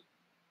yet.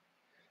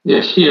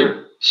 Yeah,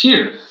 here.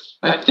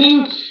 I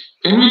think,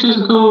 can we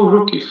just go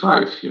rook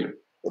e5 here?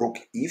 Rook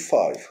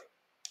e5.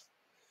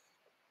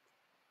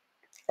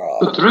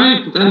 To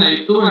trade, then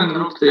a2 and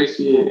rook takes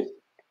e8.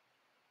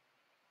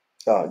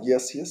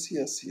 Yes.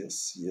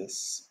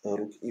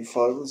 Rook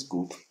e5 is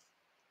good.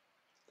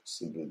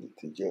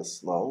 Possibility.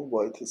 Yes, now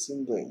white is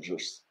in danger.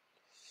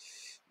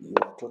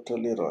 You're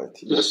totally right.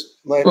 Just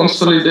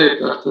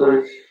consolidate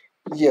after.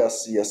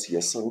 Yes.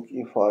 Rook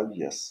e5.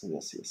 Yes.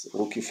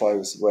 Rook e5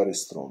 is very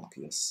strong.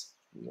 Yes,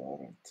 you are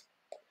right.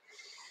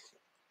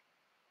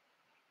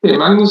 Okay,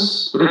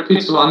 Magnus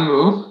repeats one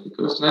move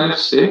because knight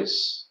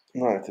f6.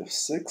 Knight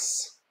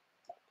f6.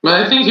 But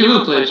I think he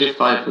will play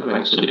g5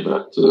 eventually,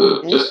 but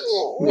just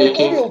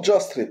making... Or we'll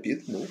just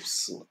repeat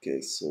moves. Okay,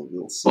 so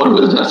we'll see. Or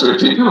we'll just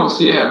repeat moves,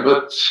 yeah,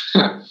 but...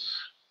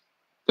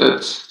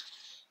 That's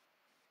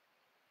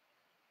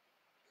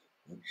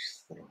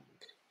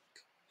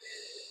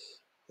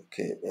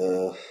okay.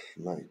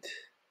 Knight.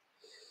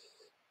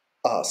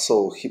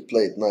 So he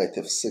played knight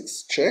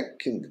f6 check,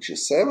 king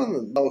g7,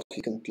 and now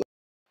he can play.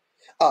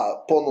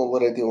 Pawn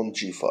already on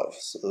g5,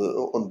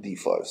 on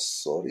d5.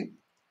 Sorry.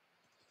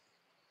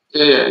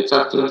 Yeah, it's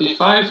after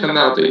d5, and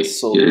now they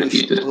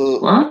repeated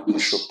it.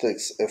 Bishop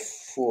takes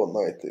f4,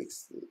 knight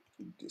takes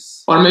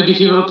this. Or maybe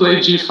he will play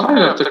g5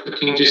 after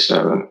king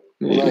g7.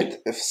 Maybe.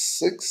 Knight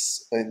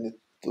f6. I need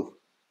to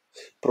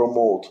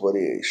promote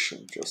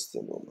variation. Just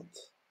a moment.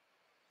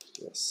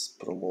 Yes,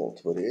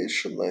 promote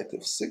variation. Knight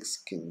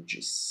f6, king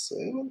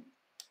g7.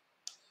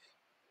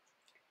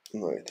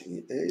 Knight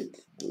e8,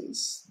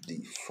 this,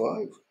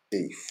 d5,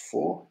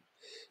 a4,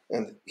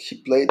 and he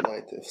played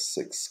knight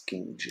f6,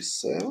 king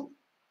g7,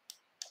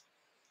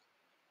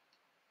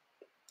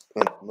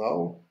 and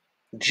now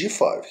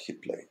g5 he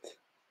played.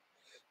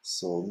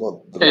 So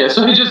not. Yeah,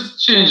 so he just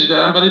changed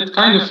that, but it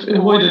kind of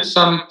avoided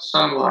some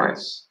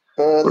lines.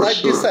 Knight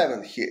sure.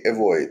 d7 he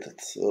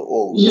avoided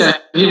always. Yeah,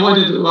 he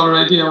avoided our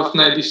idea of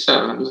knight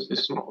d7 with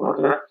this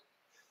order.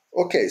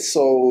 Okay,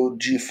 so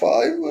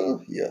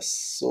g5, yes,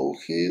 so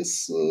he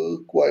is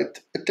quite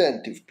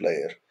attentive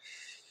player.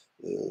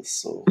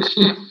 So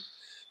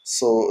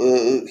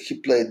he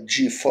played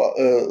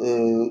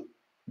g5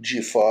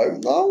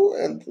 now,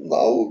 and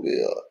now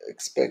we are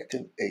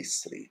expecting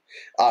a3.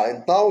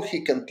 And now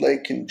he can play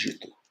king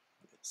g2.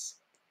 Yes.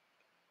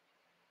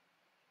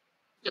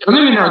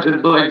 Maybe now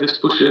that black just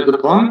pushes the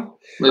pawn.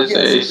 Let's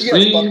say a3.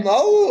 Yes, but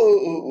now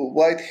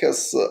white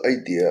has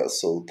idea.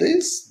 So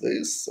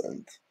this,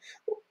 and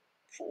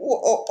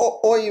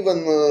or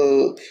even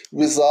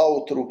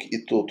without rook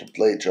e2 to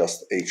play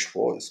just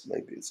h4 is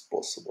maybe it's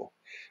possible.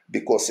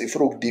 Because if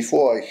rook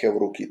d4, I have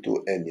rook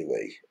e2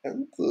 anyway,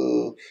 and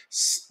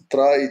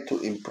try to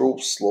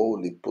improve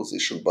slowly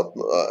position. But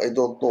I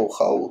don't know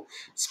how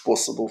it's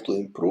possible to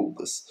improve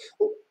this.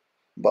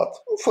 But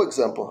for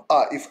example,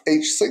 if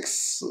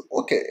h6,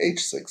 okay,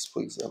 h6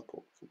 for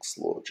example looks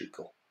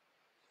logical.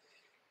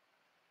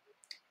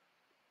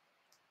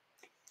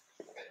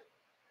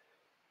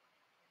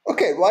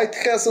 Okay, white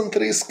hasn't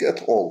risked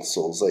at all,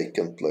 so they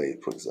can play,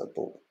 for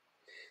example,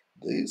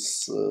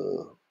 this,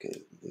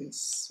 okay,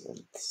 this,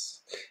 and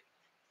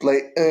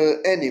play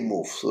any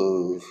move.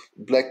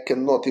 Black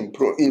cannot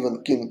improve,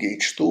 even king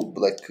h2,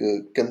 black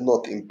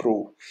cannot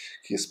improve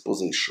his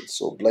position,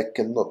 so black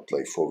cannot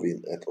play for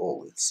win at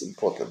all. It's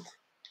important.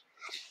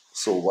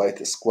 So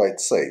white is quite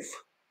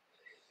safe.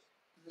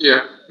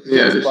 Yeah,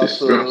 yes, this is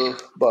true.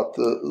 But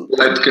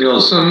white can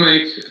also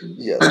make.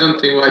 Yes, I don't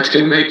think white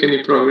can make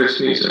any progress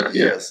neither.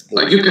 Yes,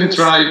 like you can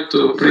try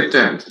to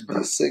pretend.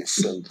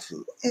 d6 and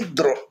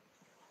draw.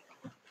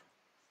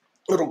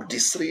 Rook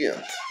d3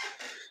 and.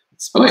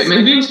 Wait,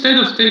 maybe instead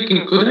of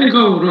taking, could I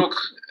go rook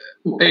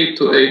a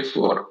to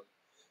a4?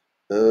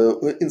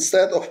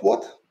 Instead of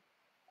what?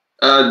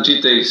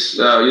 G takes.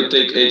 You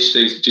take h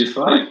takes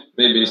g5.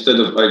 Maybe instead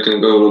of I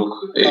can go rook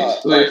a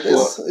to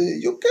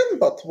a4. You can,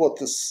 but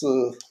what is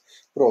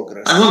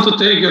progress? I want to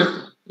take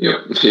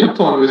your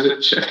pawn with a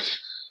check.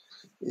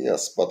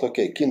 Yes, but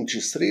okay, king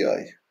g3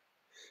 I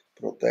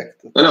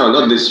protected. No,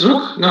 not this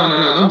rook. No,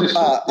 not this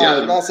rook.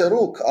 Another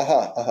rook.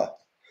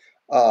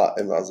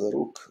 Another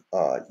rook.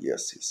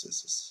 Yes.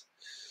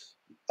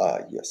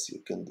 Yes,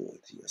 you can do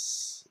it.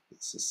 Yes,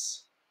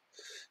 this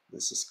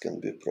can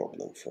be a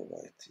problem for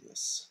white.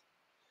 Yes.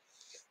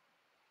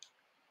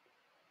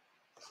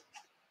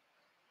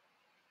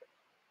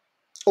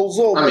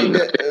 Although maybe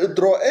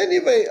draw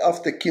anyway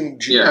after king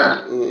g,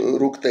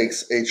 rook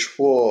takes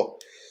h4.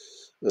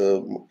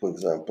 For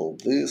example,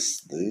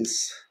 this,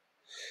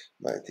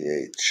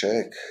 98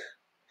 check.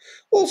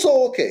 Also,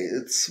 okay,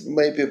 it's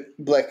maybe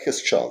black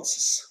has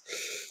chances.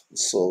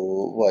 So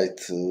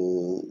white,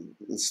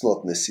 it's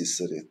not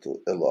necessary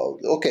to allow.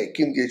 Okay,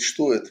 king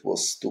h2, it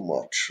was too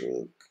much.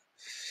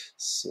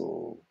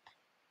 So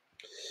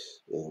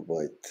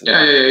white.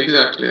 Yeah,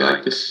 exactly.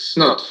 Like this is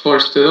not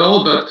forced at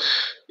all. But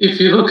if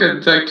you look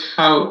at like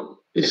how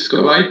is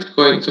white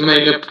going to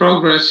make a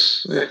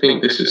progress, I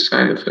think this is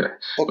kind of a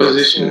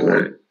position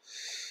where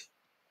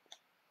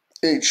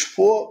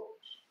h4,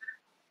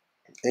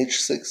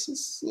 h6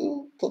 is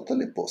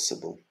totally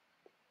possible.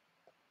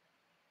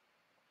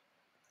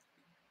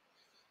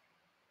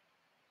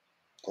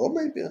 Or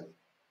maybe,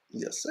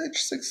 yes,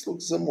 h6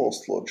 looks the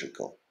most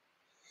logical.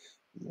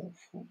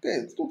 Okay,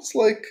 it looks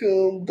like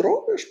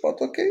drawish, but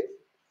okay.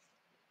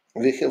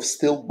 We have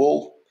still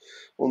ball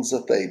on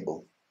the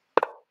table.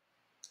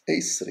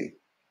 a3.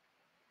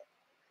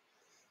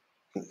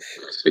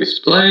 It's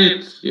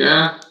played,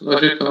 yeah,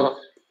 logical.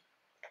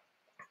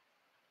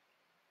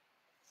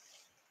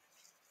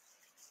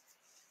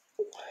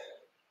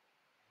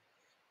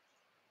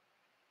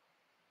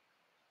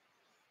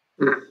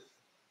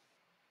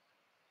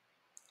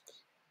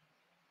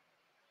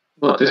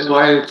 What is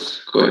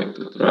white going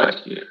to try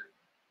here?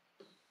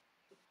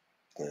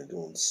 I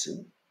don't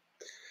see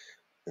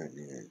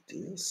any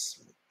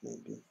ideas.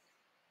 Maybe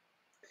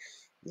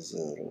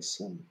there are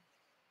some.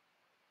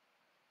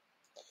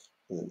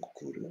 I'm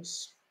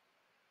curious.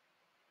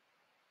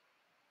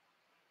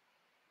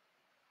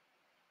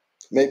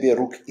 Maybe a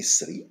rook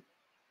e3?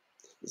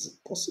 Is it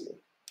possible?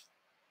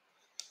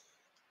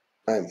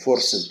 I'm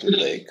forced to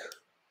take.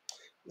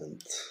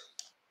 And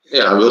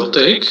yeah, I will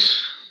take.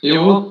 You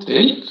will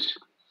take.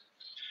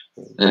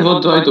 And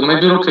what do I do?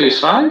 Maybe rook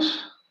a5?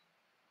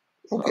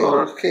 Okay,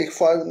 rook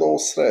a5, no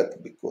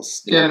threat,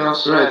 because... Yeah, no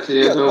threat.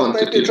 Yeah,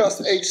 maybe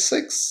just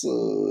h6.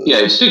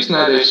 Yeah, h6,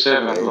 knight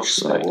h7.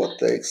 h4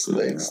 takes,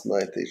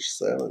 knight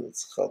h7.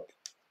 It's hard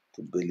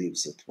to believe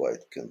that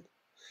white can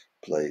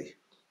play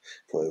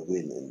for a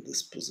win in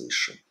this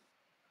position.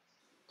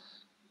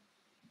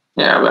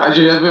 Yeah, but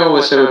we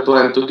always have a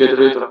plan to get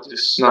rid of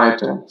this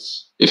knight. And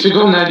if you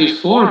go knight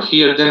e4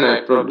 here, then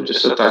I probably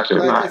just attack your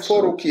knight. Knight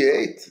e4, rook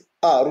e8.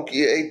 Rook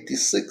e8,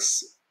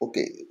 d6.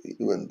 Okay,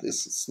 even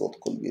this is not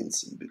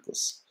convincing,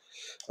 because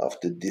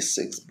after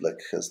d6, black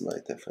has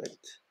knight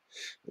f8.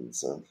 And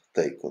then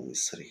take on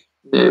e3.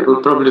 Yeah,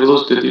 we'll probably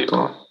lose the d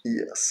pawn.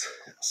 Yes,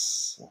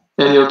 yes.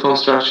 And your pawn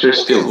structure is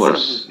still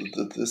worse.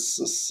 This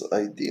is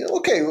ideal.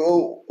 Okay,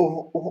 well,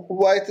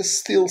 white is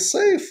still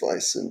safe, I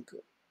think.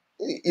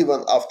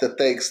 Even after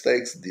takes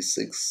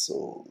d6,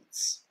 so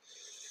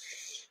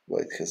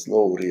white has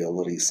no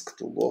real risk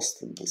to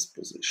lost in this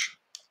position.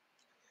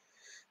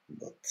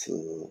 But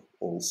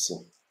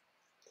also,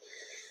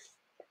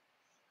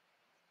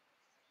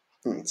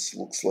 it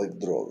looks like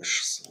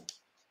drawish. So.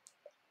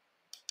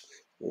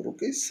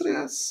 Rook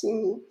a3 is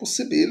a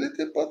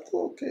possibility, but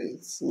okay,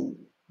 it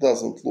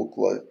doesn't look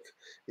like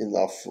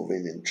enough for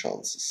winning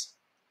chances.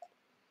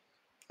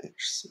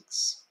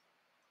 h6.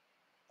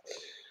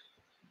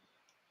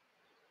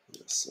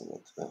 Yes, so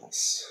what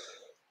else?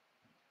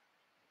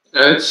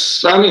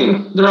 I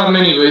mean, there are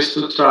many ways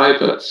to try,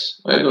 but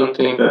I don't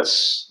think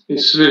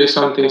it's really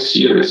something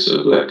serious.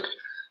 So black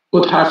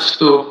would have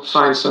to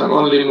find some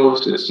only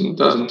moves that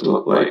doesn't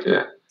look like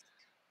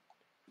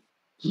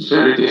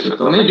very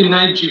difficult. Maybe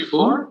knight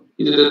g4?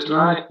 Is that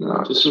right?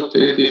 No, just rook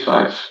takes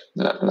d5.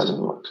 That doesn't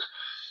work.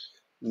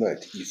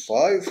 Knight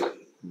e5?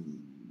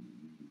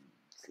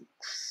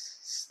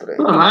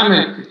 No, I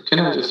mean, can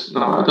I just...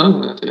 No, I don't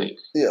want to take.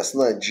 Yes,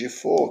 knight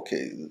g4,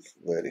 okay,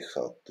 very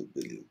hard to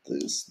believe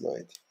this.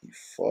 Knight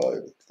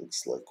e5, it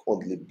looks like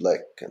only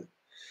black can.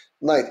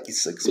 Knight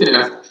e6.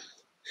 Yeah.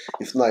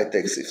 If knight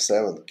takes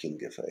f7, king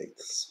f8.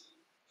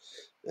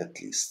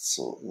 At least,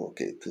 so,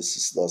 okay,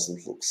 this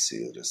doesn't look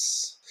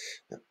serious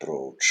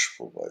approach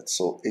for white.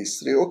 So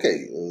a3,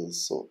 okay,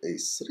 so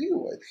a3,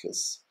 white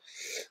has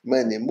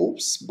many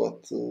moves,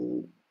 but...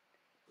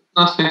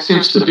 nothing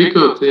seems to be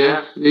good,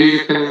 yeah?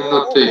 You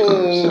cannot take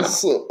on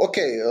so,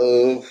 okay,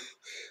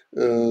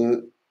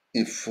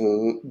 if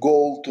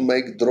goal to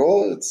make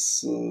draw,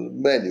 it's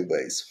many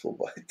ways for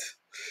white.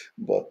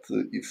 But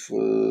if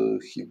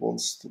he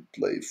wants to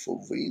play for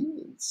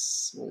win,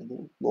 it's, I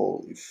don't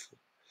know if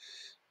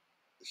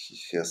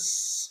he has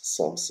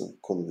something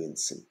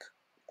convincing.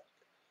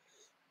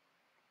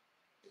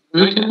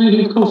 We can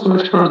maybe go for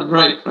a short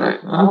break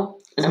right now.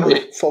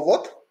 For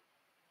what?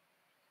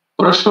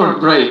 For a short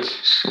break.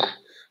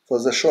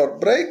 For the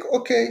short break?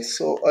 Okay,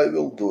 so I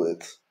will do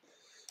it.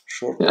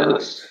 Short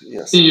break.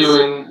 Yes. See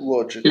you in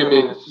logical. a few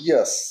minutes.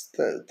 Yes,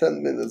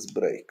 10 minutes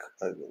break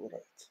I will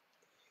write.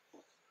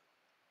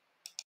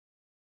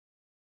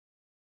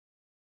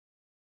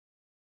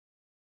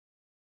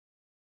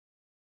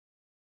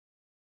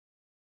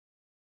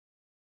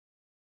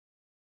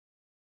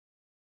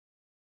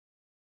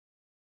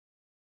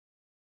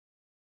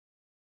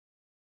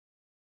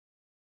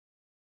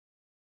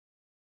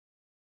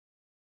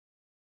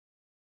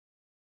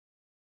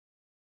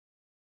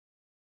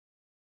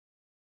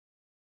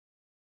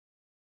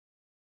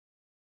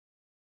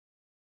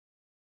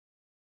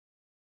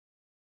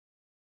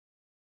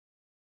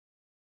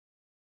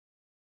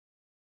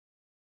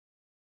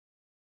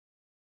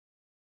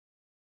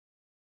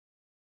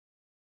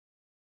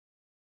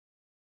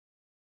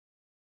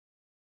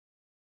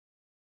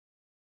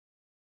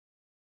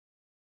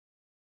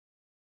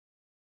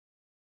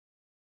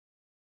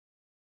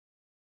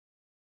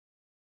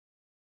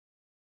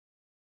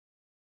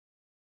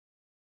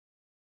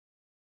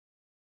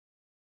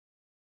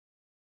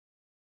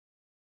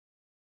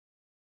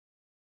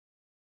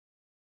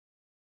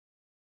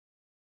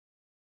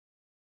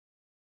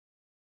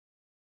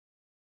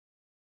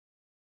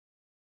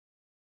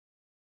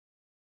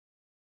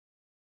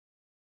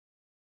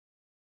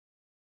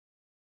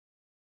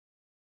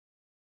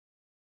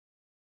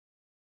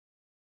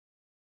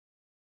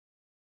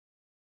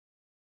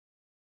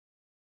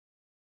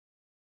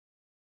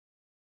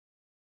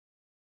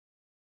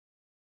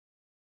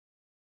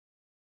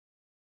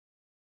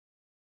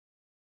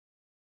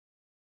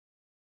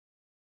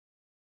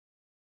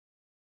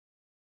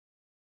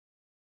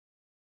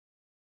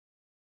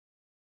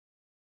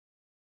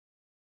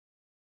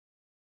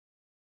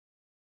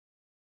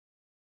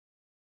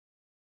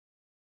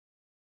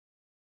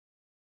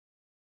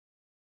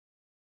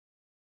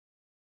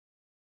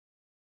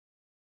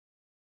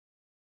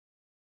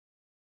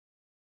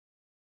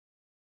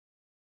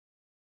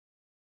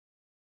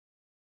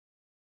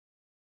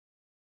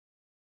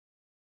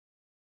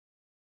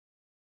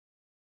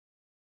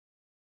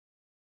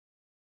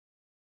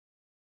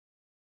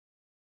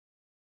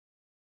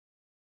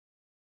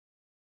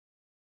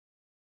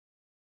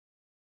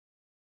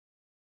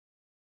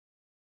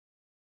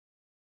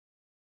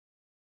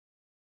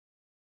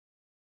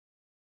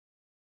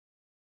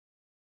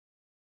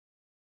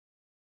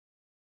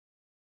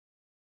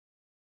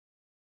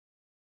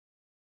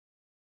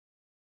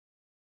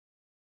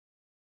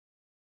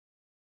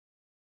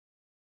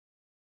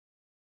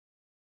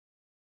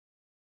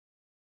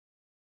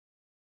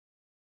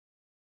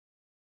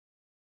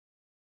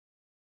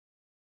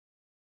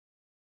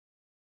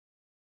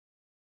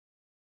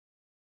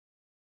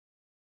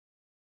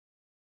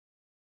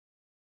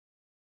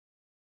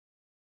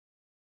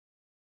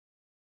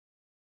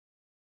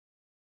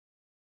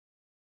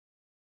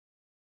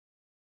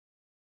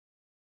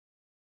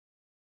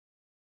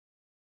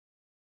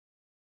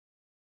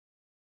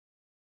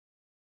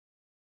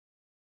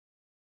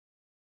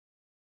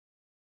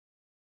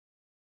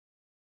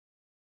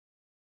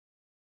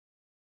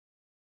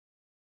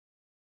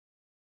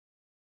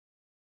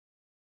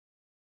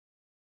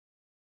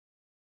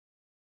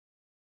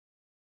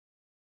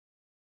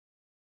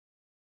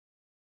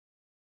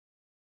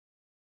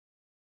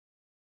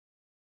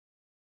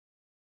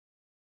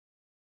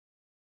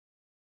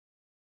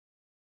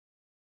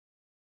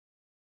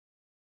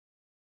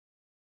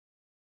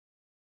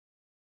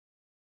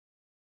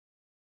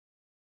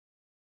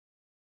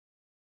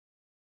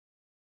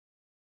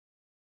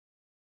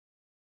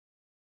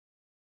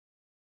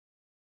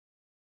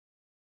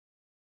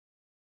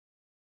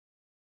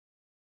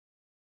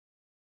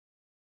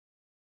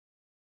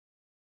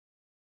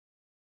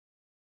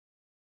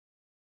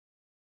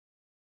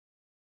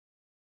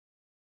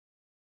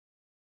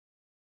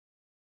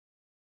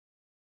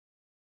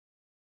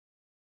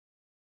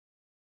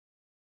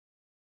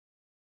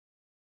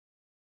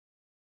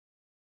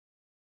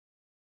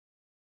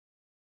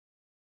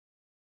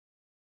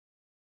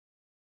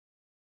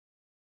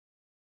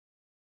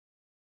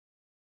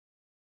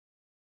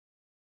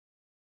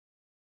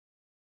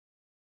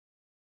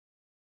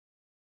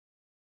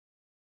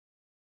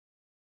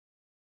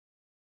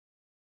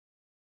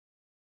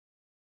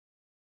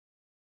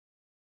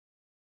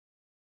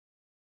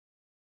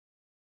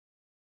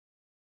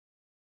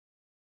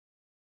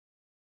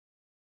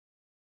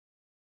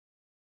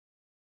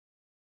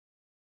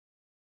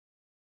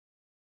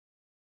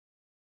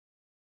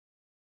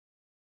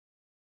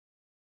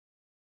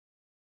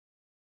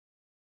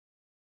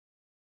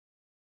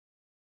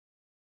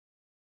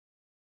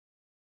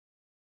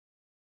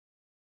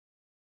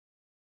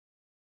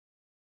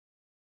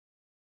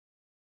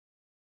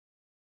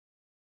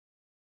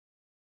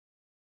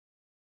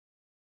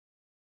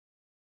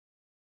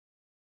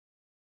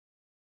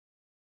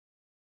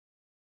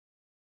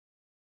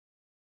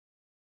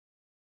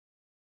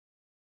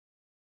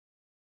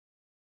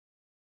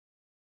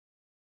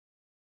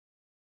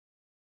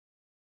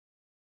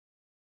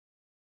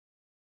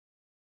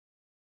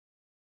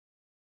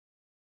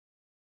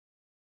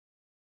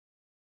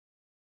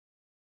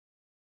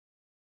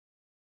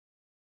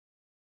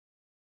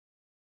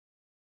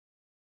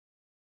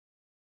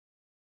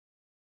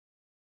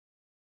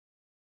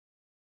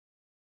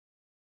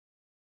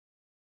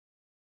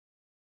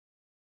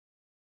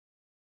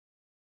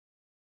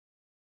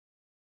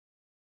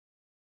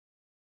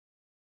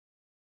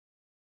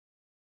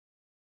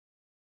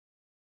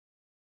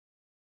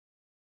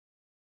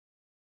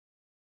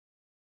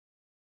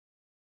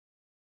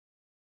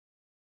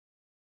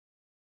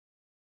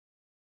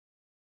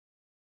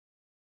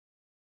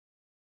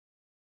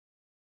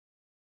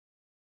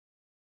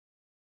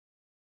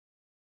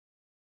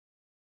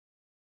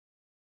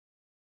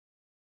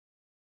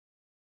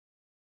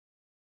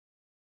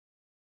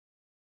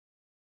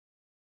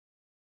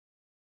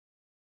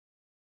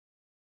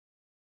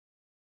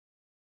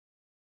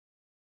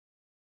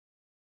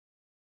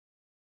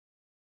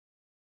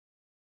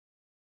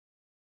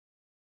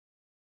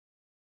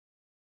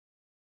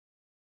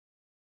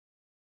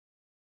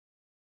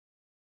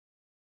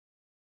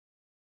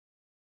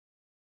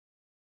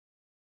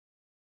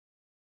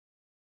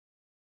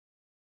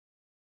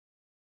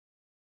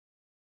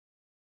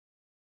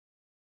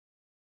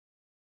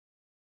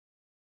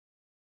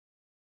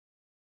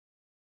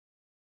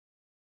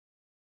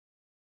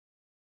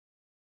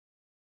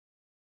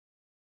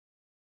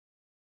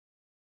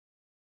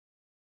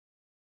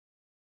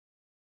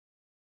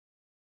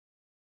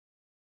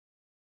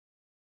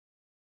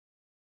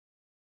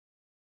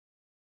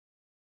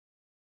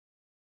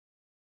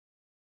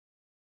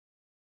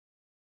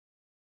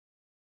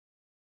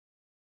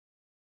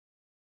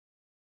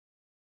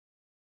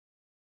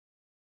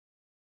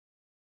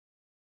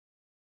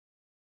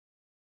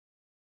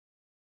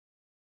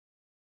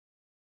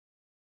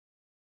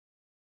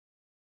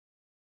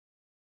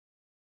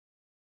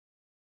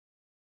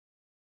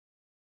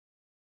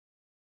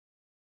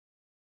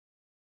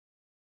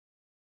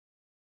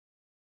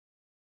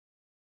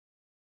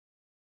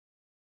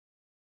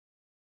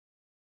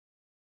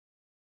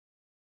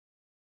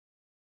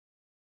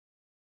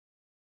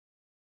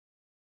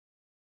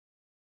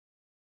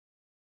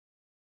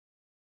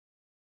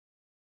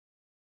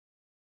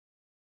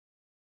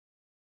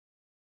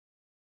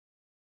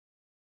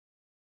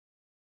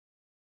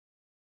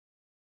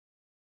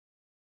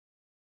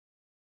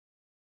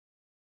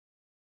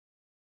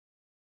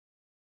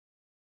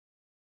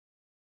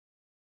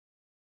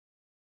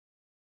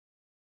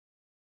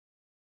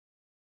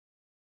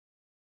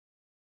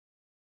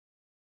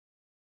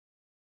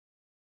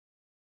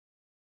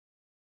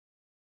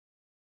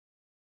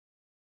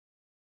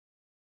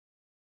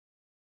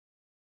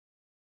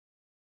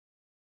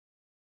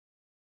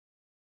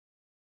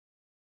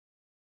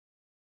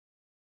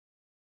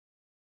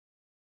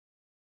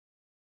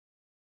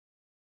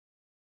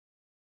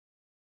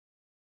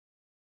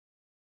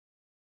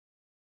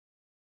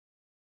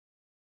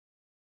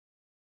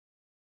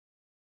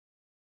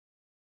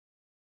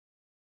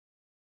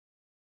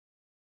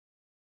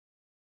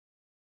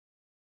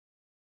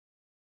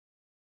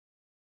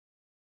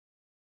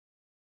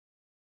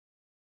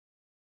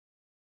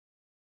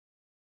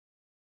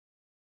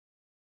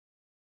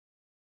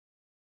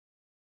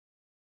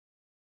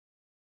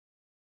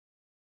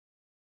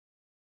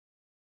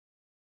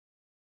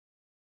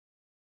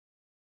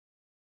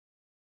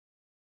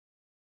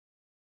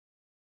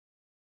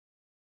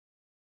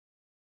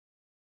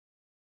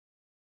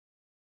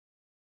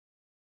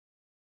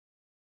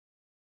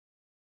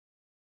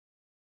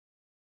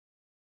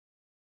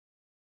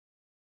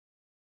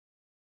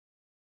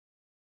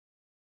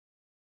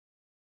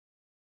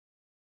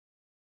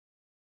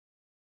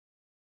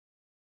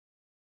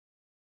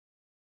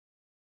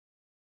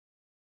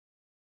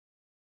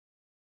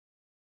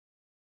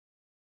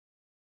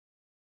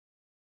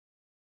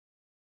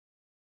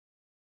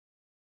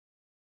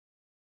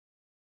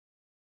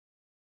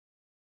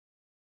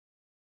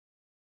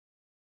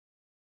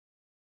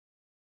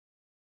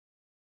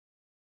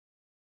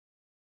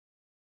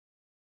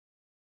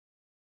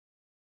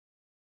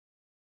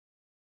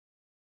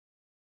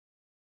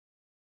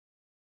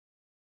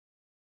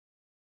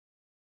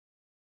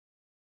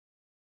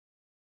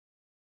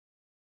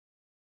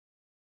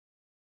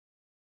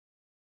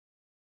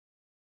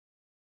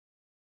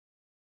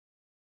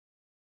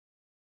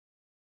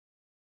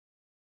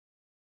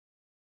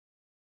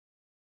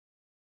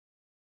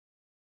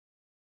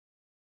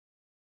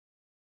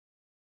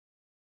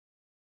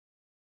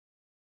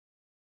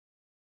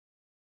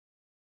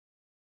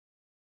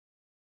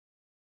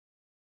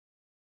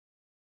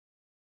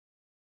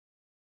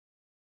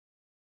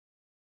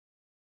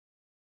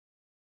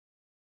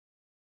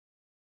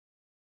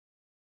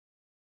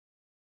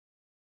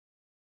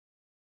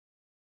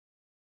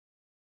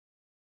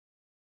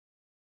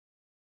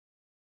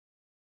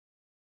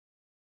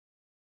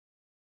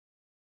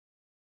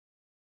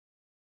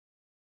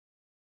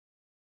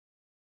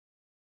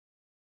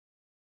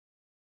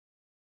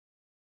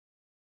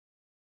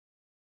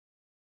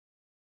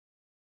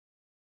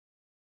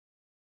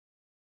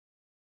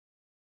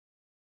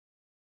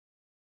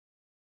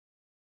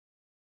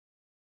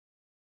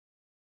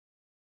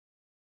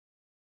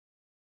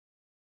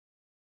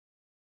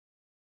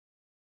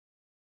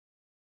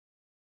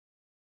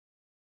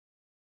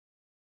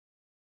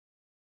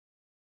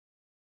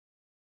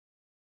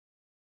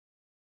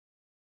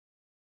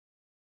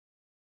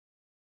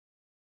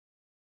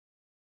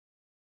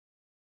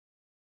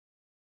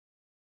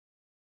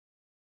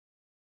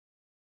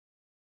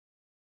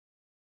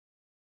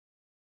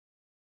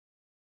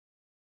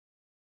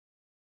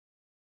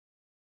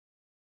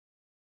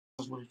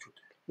 буде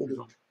чути.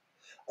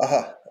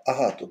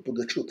 Ага, тут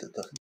буде чути,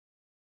 так.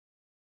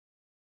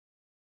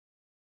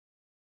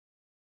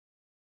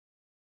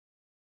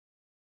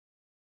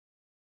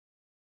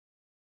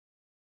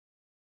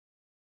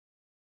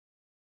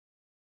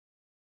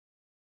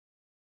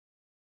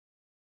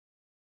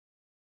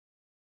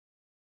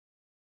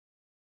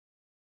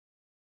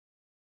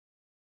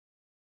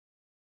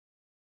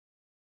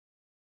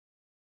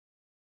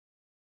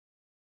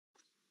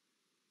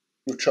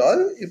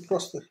 Включаю і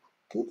просто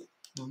тут.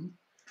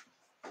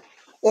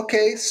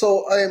 Okay, so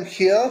I am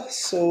here.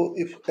 So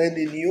if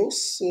any news,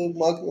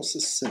 Magnus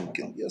is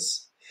sinking, yes?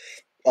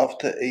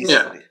 After A3.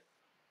 Yeah.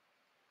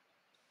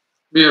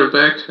 We are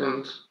back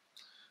and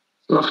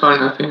so far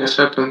nothing has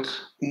happened.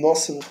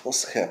 Nothing has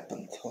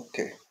happened,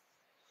 okay.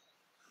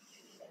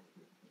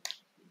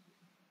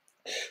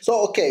 So,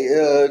 okay,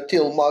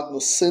 till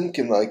Magnus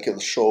sinking, I can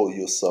show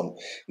you some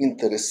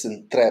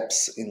interesting traps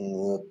in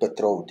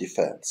Petrov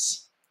defense.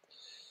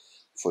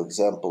 For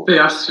example... They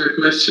asked you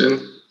a question.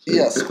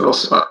 Yes.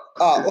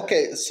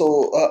 Okay, so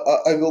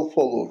I will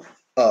follow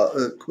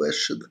a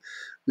question.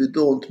 We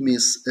don't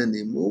miss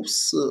any moves.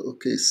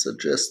 Okay,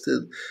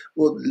 suggested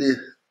only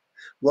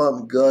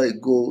one guy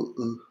go,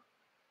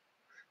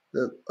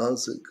 that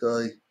other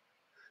guy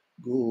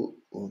go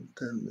on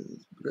 10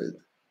 minutes break.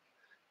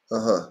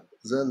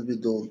 Then we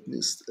don't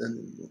miss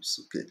any moves.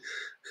 Okay.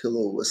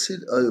 Hello,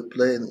 Vasil. Are you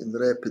playing in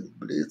Rapid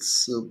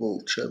Blitz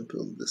World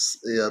Champion this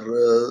year?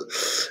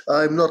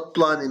 I'm not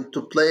planning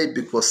to play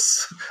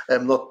because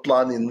I'm not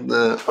planning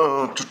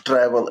to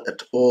travel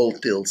at all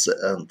till the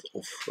end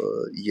of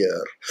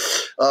year.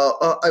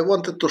 I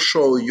wanted to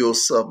show you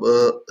some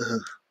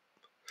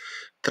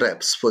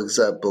traps, for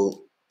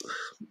example.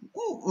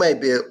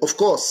 Maybe, of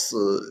course,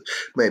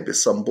 maybe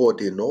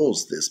somebody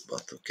knows this,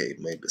 but okay,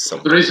 maybe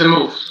some. There is a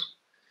move.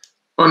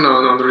 Oh,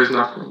 no, there is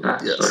nothing.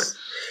 Yes.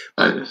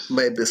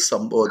 Maybe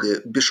somebody,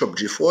 Bishop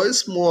G4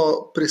 is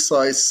more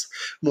precise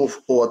move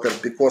order,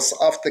 because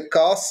after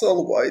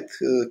castle, white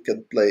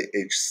can play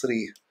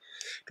H3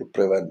 to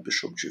prevent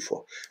Bishop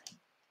G4.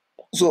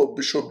 So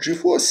Bishop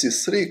G4,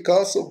 C3,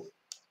 castle,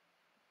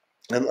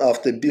 and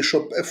after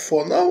Bishop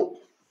F4 now,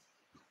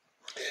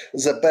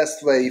 the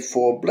best way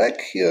for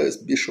black here is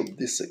Bishop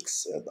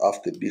D6, and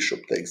after Bishop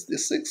takes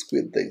D6,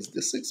 Queen takes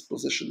D6,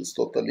 position is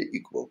totally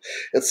equal.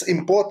 It's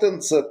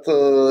important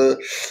that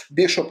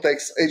Bishop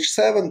takes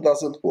H7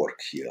 doesn't work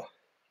here,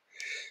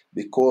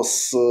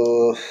 because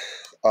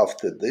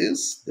after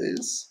this,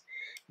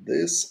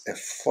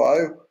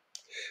 F5,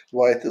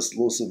 white is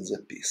losing the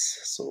piece.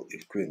 So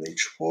if Queen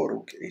H4,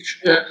 Rook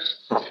H8. Yeah.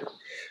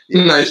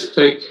 Yes. Nice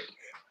take.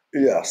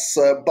 Yes,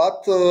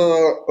 but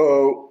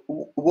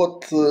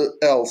what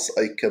else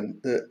I can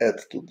add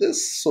to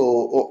this?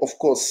 So, of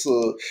course,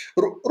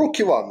 Rook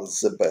E1 is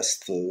the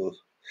best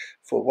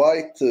for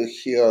white.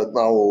 Here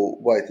now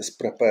white is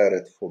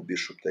prepared for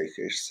Bishop take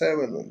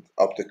H7, and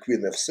after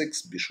Queen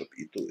F6, Bishop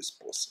E2 is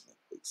possible,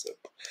 for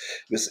example,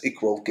 with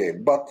equal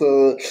game. But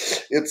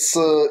it's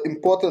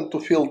important to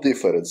feel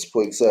difference.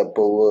 For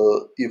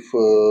example, if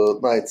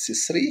Knight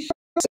C3,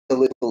 a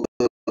little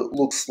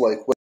looks like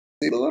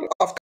similar.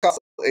 After castle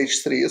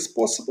H3 is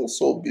possible,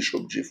 so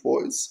Bishop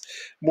G4 is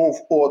move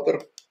order.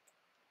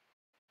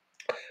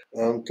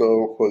 And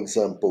for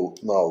example,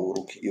 now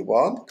Rook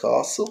E1,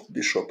 castle,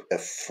 Bishop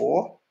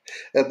F4.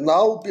 And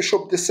now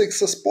Bishop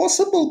D6 is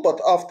possible, but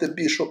after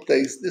Bishop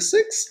takes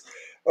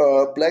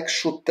D6, black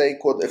should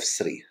take on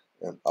F3.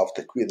 And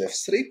after Queen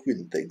F3,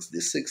 Queen takes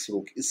D6,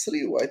 Rook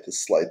E3, white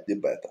is slightly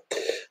better.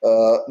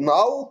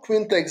 Now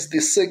Queen takes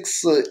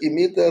D6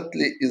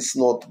 immediately is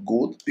not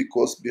good,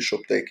 because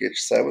Bishop take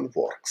H7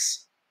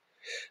 works.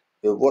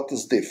 What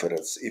is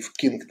difference? If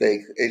King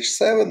take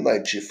H7,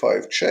 Knight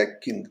G5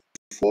 check, King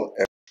D4,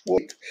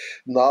 F4,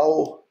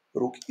 now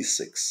Rook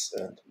E6,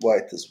 and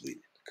white is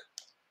winning.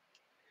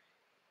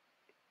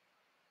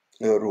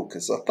 Rook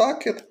is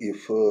attacked.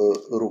 If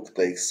Rook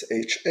takes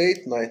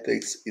H8, Knight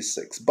takes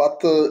E6. But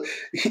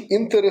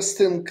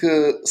interesting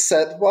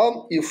sad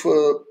one, if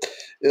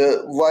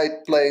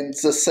white playing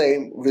the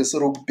same with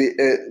Rook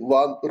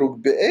B1, Rook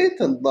B8,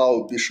 and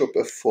now Bishop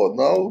F4.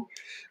 Now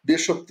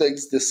Bishop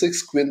takes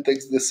D6, Queen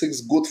takes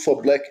D6, good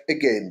for black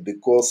again,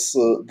 because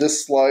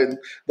this line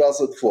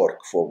doesn't work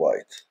for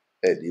white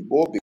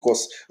anymore,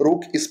 because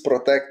Rook is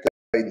protected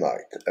by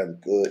Knight,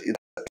 and in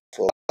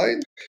that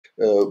line,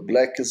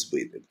 black is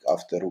winning.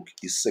 After Rook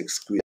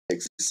E6, Queen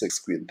takes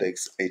E6, Queen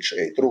takes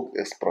H8. Rook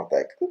is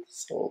protected,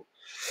 so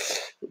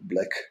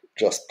black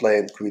just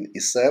playing Queen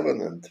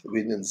E7 and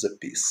winning the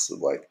piece.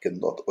 White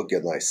cannot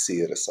organize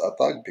serious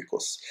attack,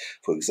 because,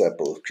 for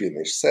example, if Queen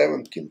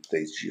H7, King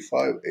takes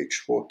G5,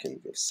 H4,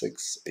 King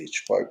F6,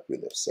 H5,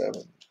 Queen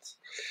F7.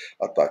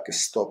 Attack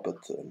is stopped,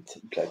 and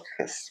black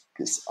has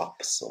piece up,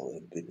 so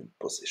in winning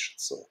position.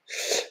 So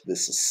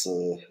this is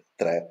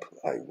trap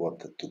I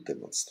wanted to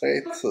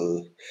demonstrate.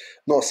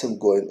 Nothing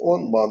going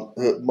on.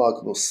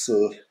 Magnus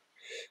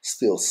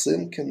still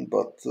thinking,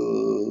 but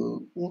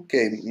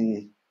okay.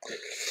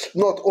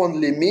 Not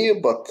only me,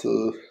 but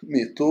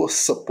me too,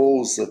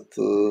 suppose that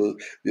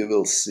we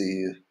will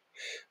see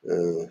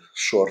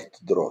short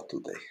draw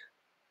today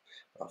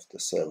after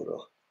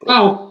several.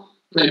 Oh,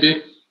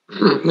 maybe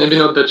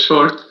not that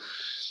short.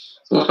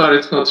 So far,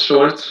 it's not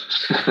short,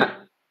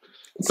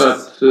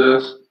 but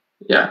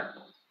yeah.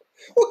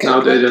 Okay,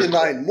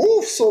 29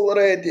 moves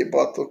already,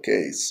 but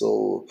okay,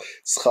 so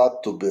it's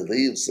hard to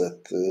believe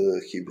that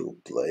he will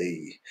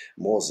play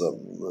more than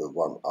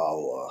 1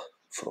 hour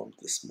from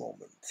this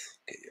moment.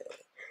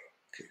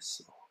 Okay,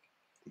 so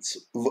it's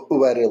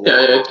very long.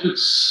 Yeah,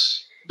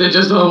 they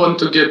just don't want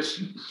to get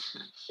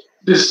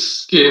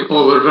this game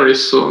over very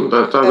soon,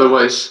 but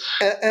otherwise...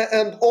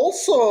 And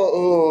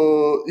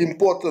also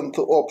important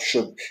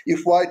option,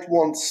 if white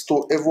wants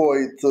to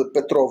avoid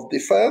Petrov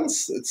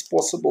defense, it's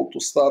possible to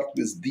start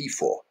with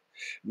d4.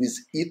 With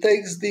e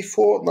takes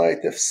d4,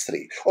 knight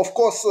f3. Of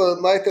course,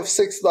 knight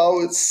f6 now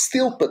it's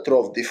still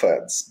Petrov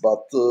defense,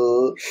 but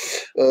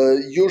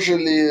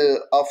usually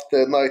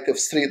after knight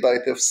f3,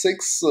 knight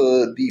f6,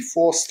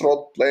 d4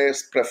 strong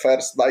players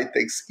prefers knight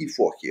takes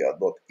e4 here,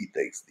 not e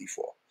takes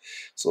d4.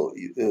 So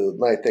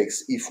knight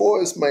takes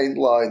e4 is main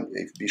line,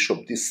 if bishop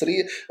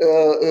d3.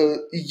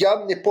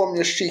 Jan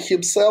Nepomniachtchi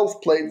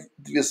himself played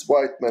with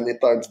white many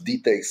times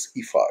d takes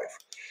e5.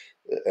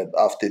 And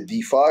after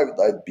d5,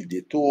 knight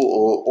bd2,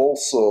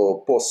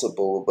 also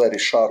possible very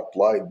sharp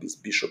line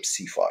with bishop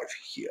c5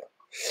 here.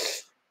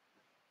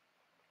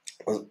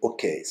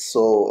 Okay,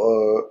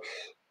 so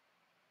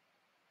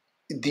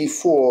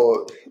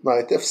d4,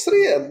 knight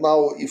f3, and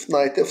now if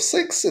knight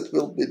f6, it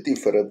will be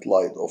different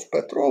line of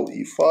Petrov,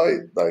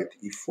 e5, knight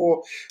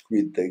e4,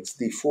 queen takes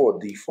d4,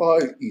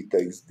 d5, e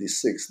takes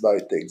d6,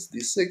 knight takes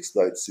d6,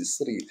 knight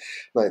c3,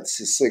 knight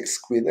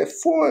c6, queen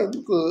f4, and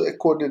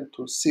according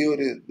to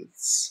theory,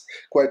 it's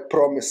quite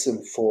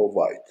promising for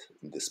white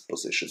in this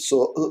position.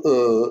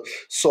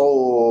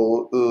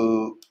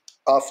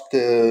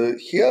 After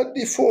here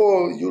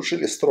d4,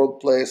 usually strong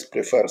players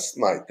prefers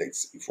knight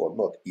takes e4,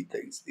 not e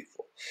takes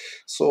d4.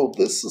 So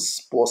this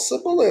is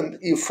possible, and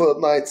if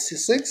knight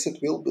c6, it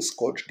will be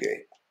Scotch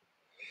game.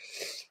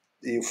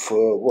 If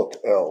what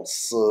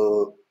else?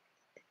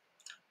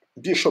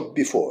 Bishop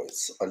b4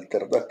 is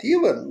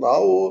alternative, and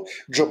now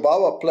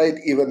Jobava played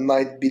even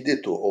knight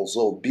bd2,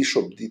 although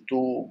bishop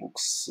d2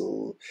 looks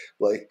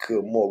like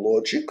more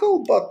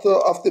logical, but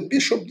after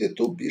bishop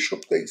d2,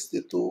 bishop takes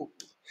d2,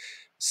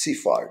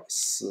 c5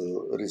 is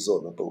a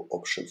reasonable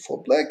option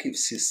for black. If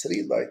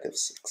c3, knight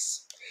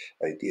f6.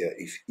 Idea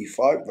if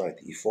e5, knight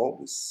e4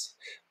 with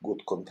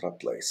good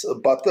contraplays.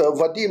 But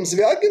Vadim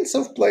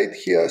Zvyagintsev played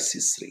here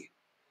c3.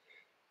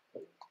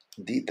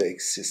 D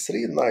takes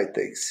c3, knight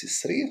takes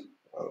c3.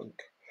 And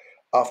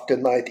after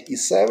knight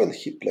e7,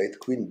 he played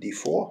queen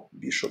d4,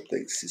 bishop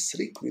takes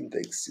c3, queen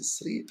takes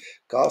c3,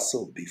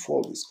 castle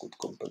b4 with good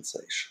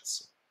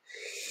compensations.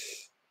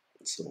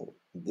 So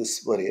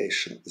this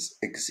variation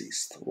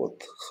exists.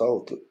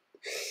 How to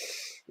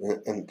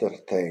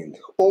entertain?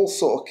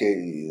 Also, okay,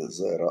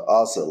 there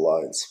are other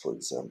lines. For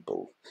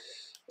example,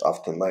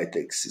 after knight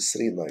takes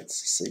c3, knight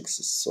c6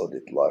 is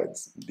solid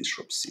lines.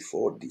 Bishop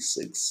c4,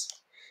 d6,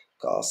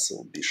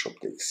 castle, bishop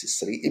takes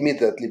c3.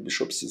 Immediately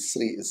bishop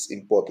c3 is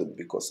important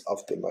because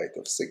after knight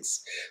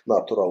f6,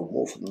 natural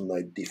move,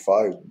 knight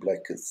d5,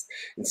 black is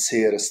in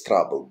serious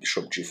trouble.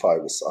 Bishop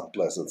g5 is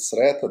unpleasant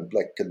threat, and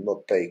black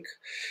cannot take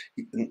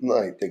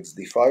knight takes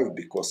d5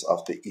 because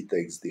after e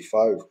takes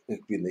d5,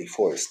 queen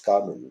a4 is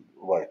coming,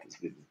 white is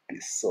winning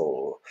piece.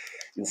 So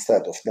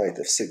instead of knight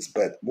f6,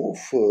 bad move,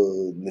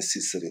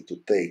 necessary to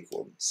take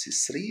on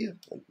c3,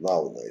 and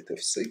now knight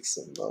f6,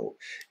 and now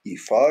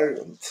e5,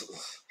 and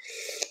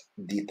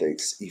d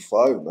takes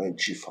e5, knight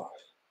g5.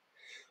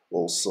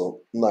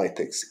 Also, knight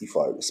takes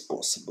e5 is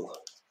possible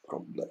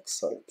from black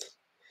side.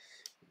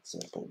 For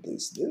example,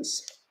 this.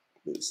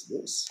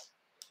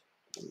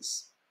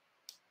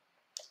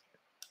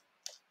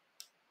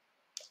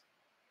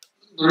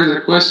 There is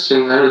a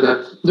question there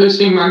that, do you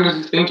think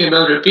Magnus is thinking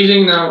about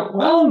repeating now?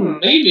 Well,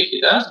 maybe he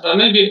does, but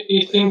maybe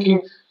he's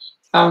thinking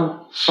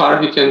how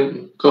far he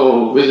can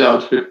go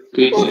without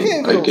repeating,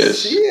 okay, I guess.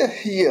 See.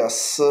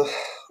 Yes.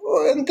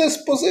 In this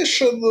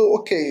position,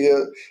 okay,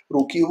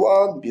 rook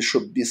e1,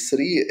 bishop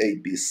b3, a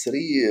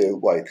b3,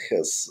 white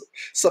has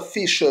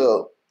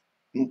sufficient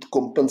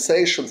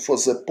compensation for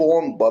the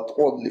pawn, but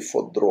only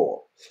for draw.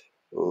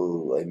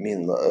 I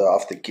mean,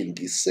 after king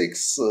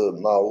e6,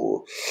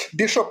 now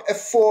bishop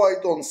f4,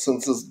 I don't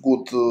think is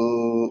good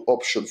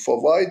option for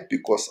white,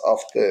 because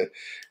after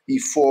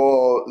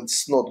e4,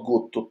 it's not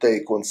good to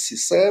take on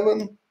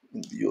c7,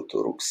 due to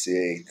rook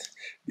c8,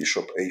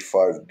 bishop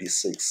a5,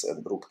 b6,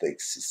 and rook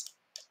takes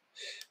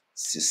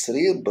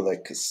c3.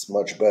 Black is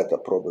much better,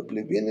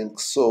 probably winning.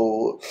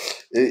 So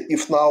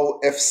if now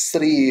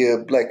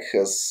f3, black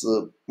has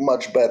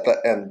much better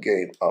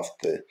endgame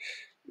after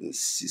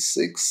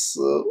c6.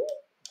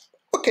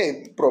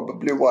 Okay,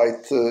 probably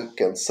white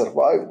can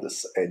survive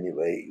this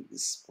anyway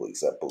with, for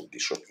example,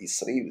 bishop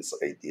e3 with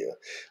idea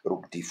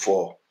rook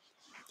d4.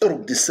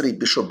 Rook d3,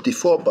 bishop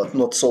d4, but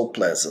not so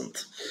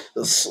pleasant.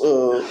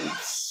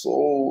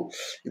 So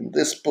in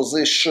this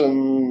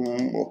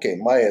position, okay,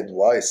 my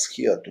advice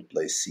here to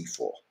play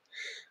c4.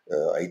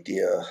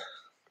 Idea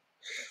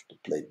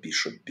play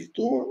bishop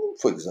b2,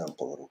 for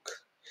example, rook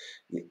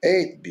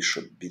e8,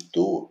 bishop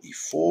b2,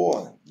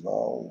 e4, and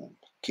now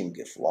king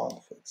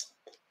f1, for example.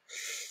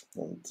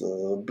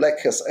 And black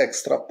has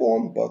extra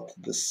pawn, but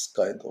this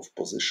kind of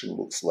position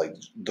looks like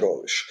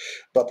drawish.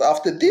 But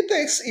after d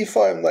takes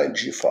e5, knight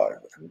g5,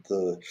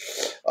 and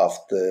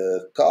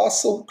after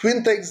castle,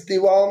 queen takes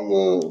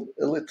d1,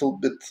 a little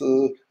bit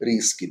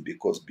risky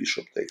because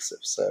bishop takes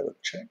f7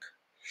 check.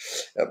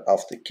 And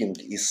after king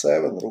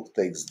e7, rook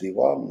takes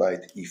d1,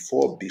 knight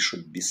e4,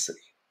 bishop b3.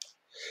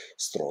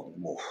 Strong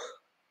move.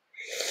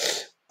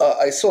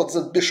 I thought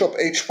that bishop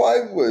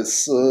h5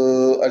 was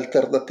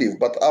alternative,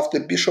 but after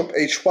bishop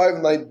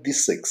h5, knight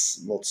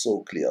d6, not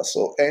so clear.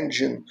 So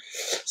engine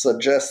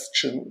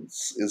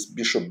suggestions is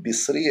bishop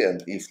b3,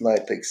 and if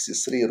knight takes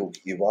c3, rook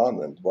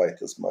e1, and white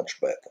is much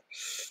better.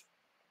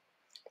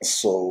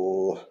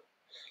 So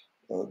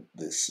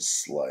this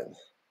is line.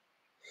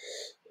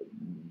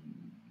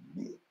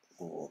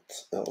 What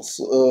else?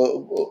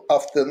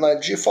 After knight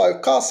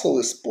g5, castle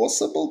is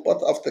possible,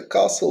 but after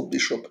castle,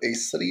 bishop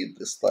a3,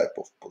 this type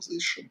of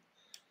position.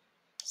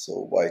 So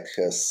white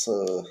has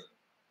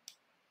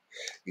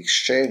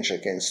exchange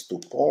against two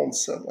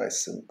pawns, and I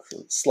think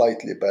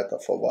slightly better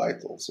for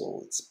white,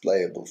 although it's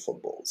playable for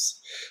both.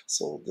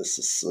 So this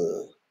is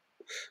a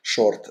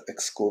short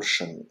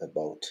excursion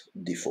about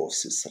d4,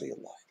 c3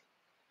 line.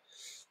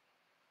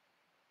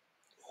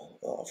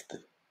 After.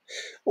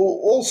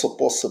 Also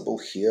possible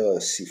here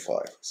c5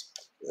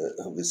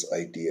 with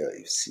idea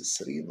if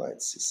c3, knight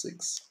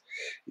c6,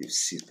 if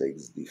c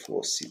takes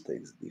d4, c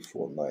takes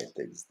d4, knight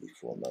takes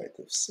d4, knight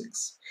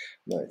f6,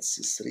 knight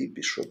c3,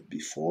 bishop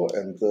b4,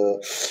 and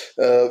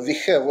we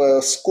have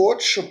a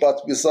scotch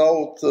but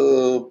without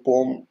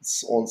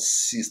pawns on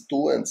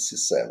c2 and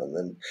c7,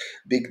 and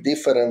big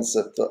difference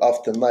that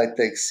after knight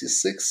takes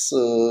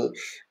c6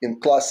 in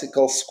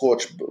classical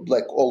scotch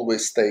black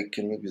always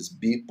taken with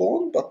b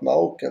pawn, but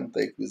now can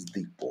take with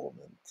d pawn,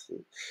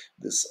 and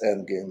this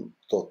endgame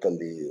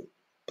totally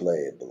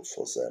playable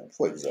for them.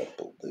 For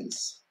example,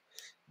 this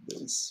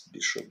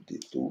bishop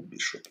d2,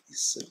 bishop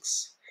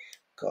e6,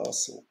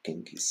 castle,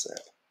 king e7,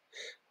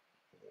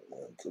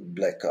 and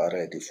black are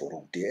ready for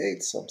rook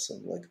d8,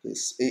 something like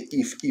this.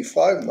 If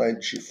e5,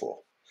 knight g4.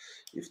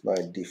 If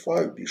knight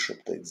d5,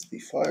 bishop takes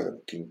d5,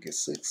 and king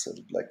e6,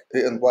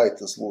 and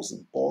white is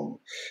losing pawn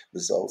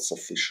without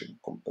sufficient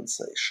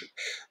compensation.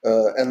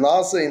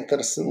 Another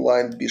interesting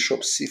line, bishop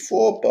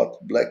c4,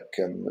 but black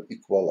can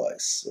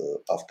equalize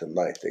after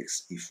knight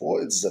takes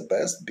e4. It's the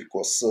best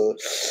because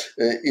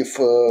if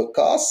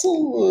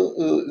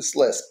castle is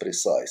less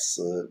precise,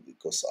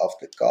 because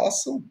after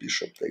castle,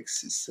 bishop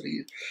takes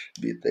c3,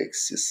 b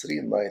takes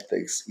c3, knight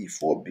takes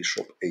e4,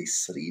 bishop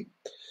a3,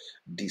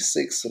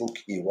 d6, rook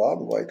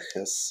e1, white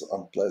has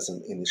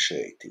unpleasant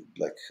initiative,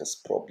 black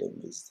has problem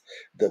with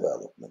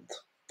development.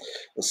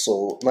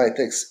 So knight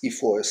takes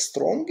e4 is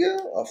stronger,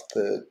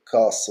 after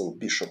castle,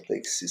 bishop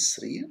takes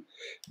c3,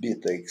 b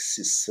takes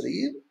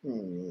c3,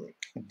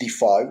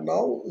 d5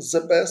 now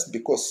the best,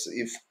 because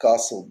if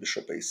castle,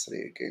 bishop a3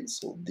 again,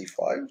 so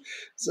d5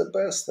 the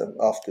best, and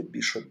after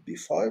bishop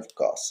b5,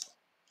 castle.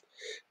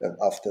 And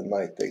after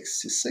knight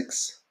takes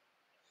c6,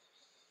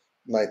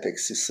 knight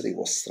takes c3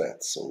 was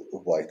threat, so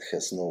white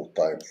has no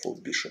time for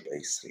bishop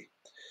a3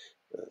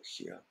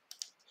 here.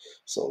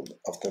 So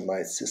after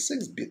knight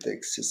c6, b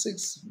takes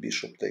c6,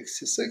 bishop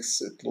takes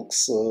c6, it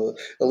looks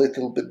a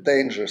little bit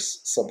dangerous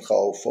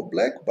somehow for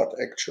black, but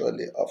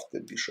actually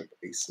after bishop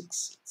a6,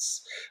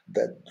 it's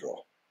dead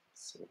draw.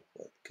 So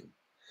white can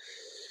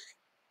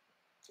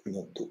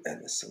not do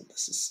anything.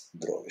 This is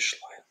drawish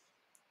line.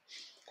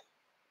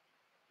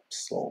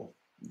 So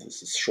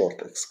this is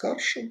short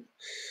excursion.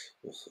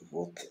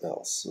 What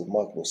else?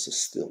 Magnus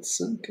is still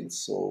thinking,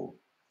 so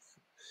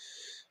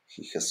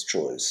he has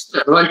choice.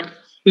 Yeah, like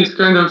he's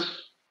kind of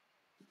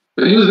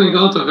using a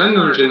lot of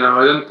energy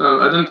now.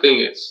 I don't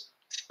think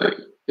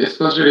it's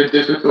not really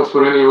difficult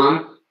for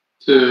anyone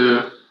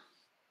to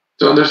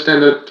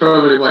understand that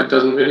probably white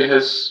doesn't really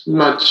has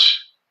much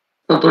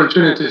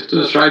opportunities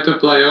to try to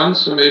play on.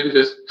 So maybe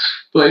just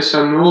play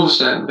some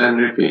moves and then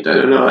repeat. I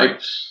don't know. Like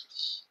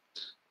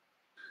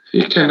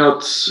he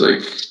cannot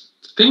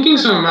thinking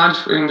so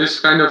much in this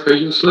kind of a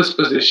useless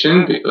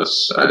position,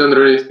 because I don't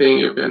really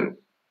think you can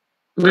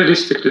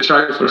realistically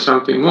try for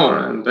something more,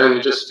 and then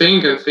you just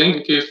think and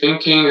think, keep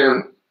thinking,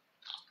 and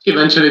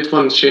eventually it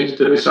won't change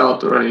the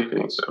result or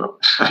anything. So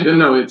I don't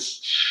know,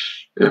 it's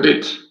a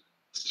bit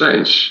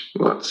strange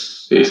what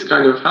he's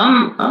kind of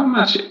how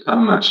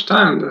much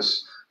time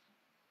does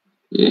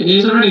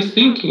he's already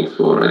thinking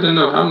for I don't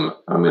know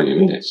how many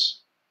minutes.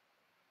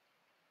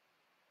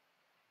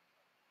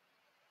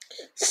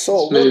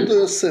 So, what do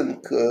you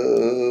think,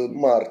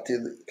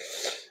 Martin?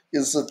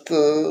 Is it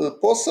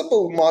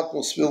possible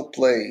Magnus will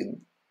play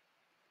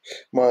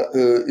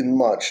in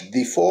match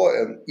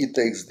d4 and e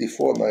takes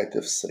d4, knight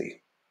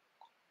f3?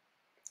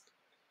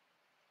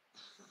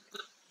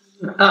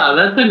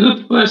 That's a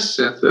good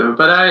question,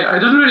 but I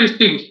don't really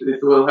think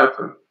it will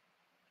happen.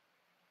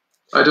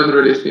 I don't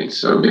really think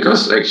so,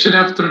 because actually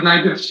after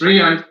knight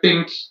f3, I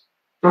think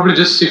probably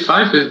just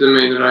c5 is the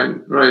main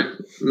line, right?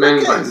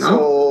 Main line, no?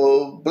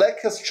 So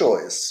black has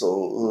choice.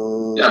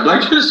 So yeah,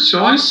 black has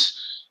choice,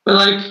 but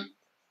like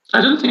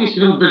I don't think he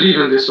will believe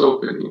in this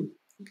opening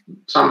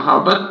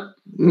somehow. But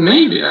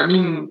maybe, I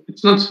mean,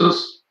 it's not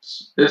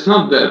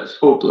that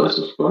hopeless,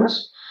 of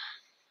course.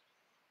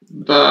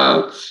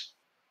 But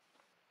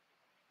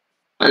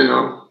I don't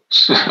know.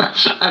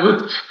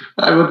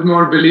 I would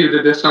more believe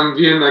that some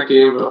Vienna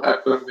game will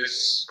happen with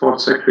pawn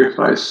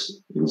sacrifice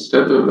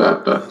instead of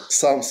that. But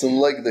something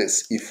like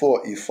this: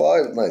 e4,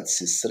 e5, knight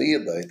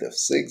c3, knight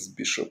f6,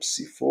 bishop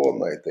c4,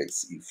 knight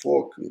takes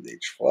e4, queen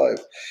h5,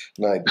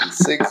 knight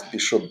b6,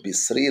 bishop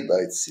b3,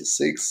 knight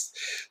c6,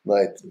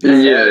 knight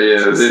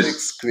b5,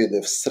 c6, queen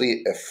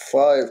f3,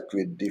 f5,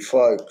 queen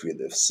d5, queen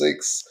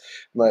f6,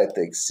 knight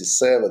takes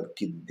c7,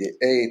 king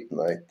d8,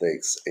 knight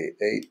takes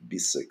a8,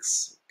 b6.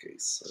 Okay,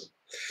 so.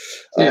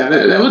 Yeah,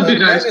 that would be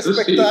nice to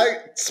see.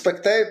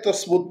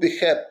 Spectators would be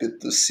happy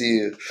to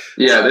see.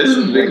 Yeah, this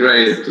would be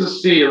great to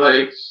see.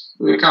 Like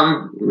we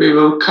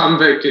will come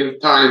back in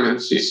time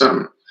and see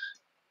some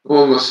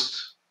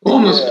almost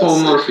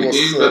polymorphic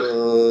game,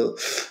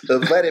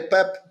 but very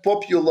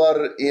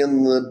popular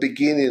in the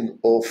beginning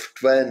of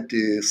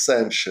 20th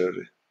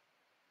century.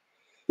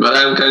 But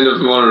I'm kind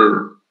of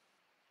more.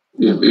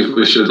 If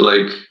we should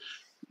like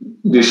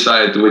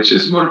decide which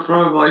is more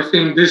probable, I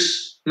think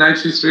this knight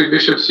c3,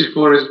 bishop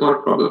c4 is more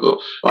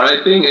probable. Or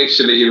I think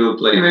actually he will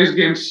play nice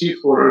game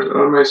c4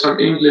 or some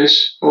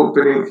English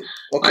opening.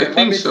 Okay, I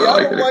think so.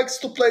 Likes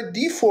to play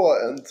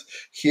d4 and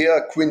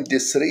here queen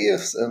d3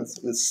 and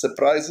with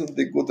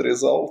surprisingly good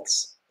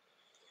results.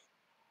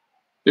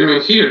 You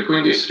mean here,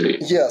 queen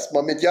d3? Yes,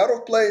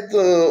 Mamedyarov played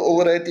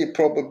already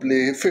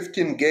probably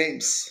 15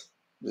 games.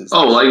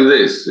 Like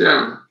this,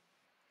 yeah.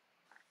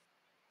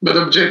 But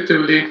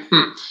objectively,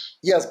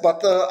 Yes,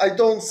 but I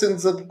don't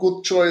think that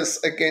good choice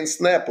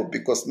against Nepo,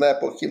 because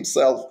Nepo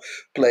himself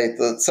played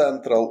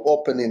central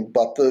opening,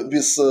 but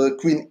with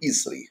queen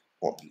e3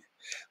 only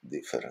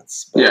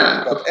difference.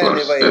 But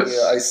anyway,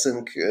 I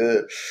think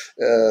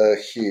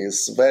he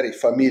is very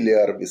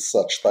familiar with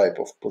such type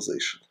of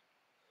position.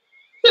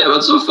 Yeah,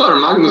 but so far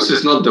Magnus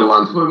is not the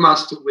one who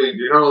must win.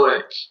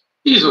 Like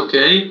he's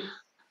okay.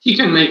 He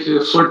can make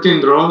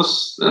 14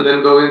 draws and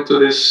then go into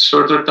this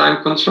shorter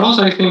time controls.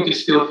 I think he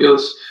still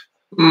feels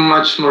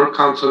much more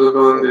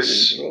comfortable in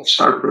this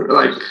sharper,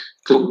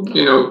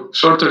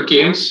 shorter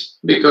games,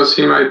 because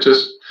he might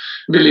just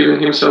believe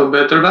in himself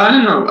better. But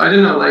I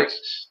don't know, like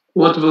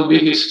what will be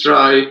his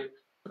try,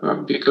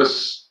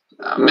 because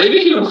maybe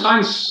he will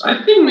find.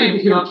 I think maybe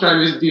he will try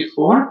with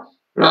d4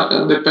 rather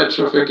than the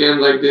Petrov again,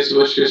 like this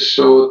was just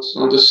showed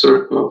on the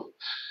circle.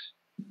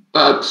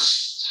 But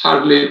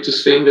hardly to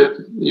think that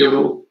you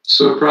will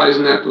surprise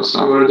Nepo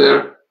somewhere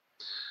there.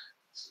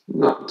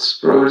 Not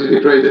probably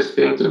the greatest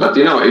thing. But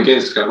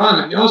against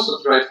Caruana, he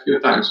also tried a few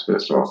times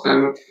Petrov,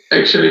 and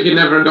actually he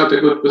never got a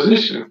good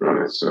position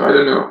from it. So I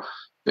don't know.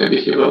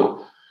 Maybe he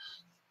will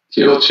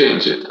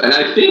change it. And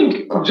I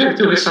think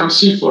objectively some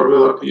c4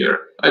 will appear.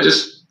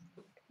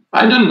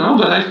 I don't know,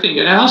 but I think,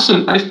 and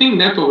I think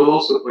Nepo will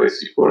also play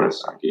c4 in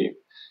some game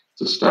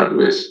to start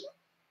with.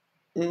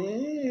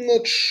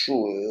 Not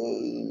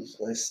sure.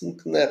 I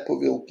think Nepo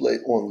will play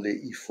only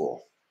e4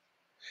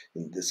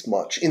 in this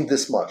match.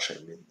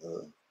 I mean,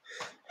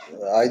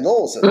 I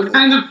know that. But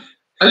kind of,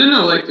 I don't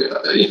know. Like,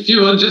 if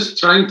you are just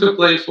trying to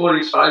play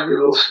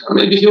 4e5,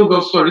 maybe he'll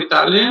go for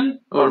Italian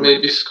or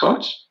maybe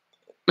Scotch.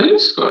 Maybe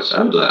Scotch. I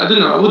don't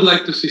know. I would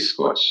like to see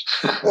Scotch.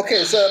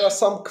 Okay, there are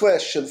some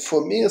questions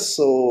for me.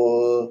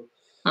 So.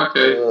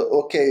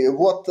 Okay.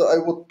 What I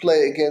would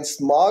play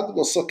against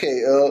Magnus?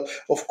 Okay,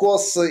 of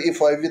course,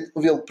 if I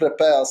will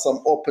prepare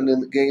some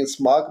opening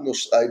against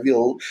Magnus, I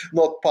will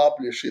not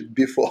publish it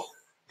before.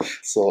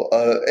 So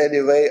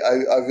anyway,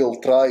 I will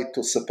try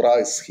to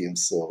surprise him.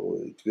 So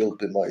it will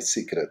be my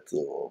secret.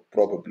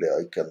 Probably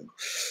I can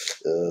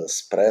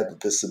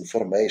spread this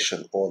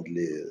information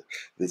only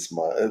with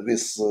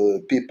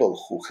people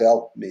who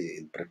help me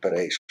in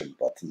preparation,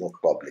 but not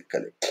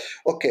publicly.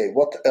 Okay,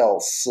 what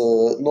else?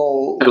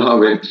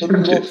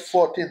 Not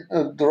 14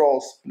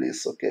 draws,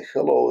 please. Okay,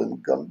 hello in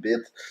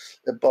Gambit.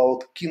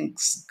 About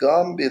King's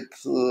Gambit.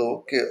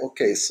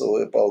 Okay.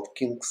 So about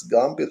King's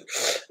Gambit.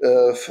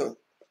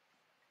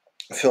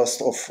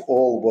 First of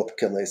all, what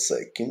can I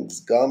say? King's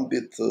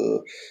Gambit,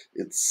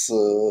 it's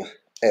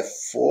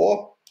f4.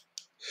 Or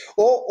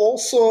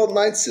also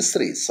knight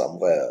c3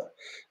 somewhere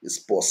is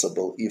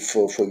possible. If,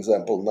 for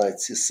example, knight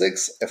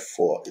c6,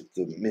 f4, it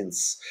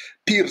means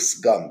Pierce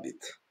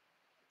Gambit.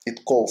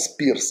 It calls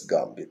Pierce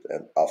Gambit.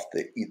 And after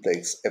e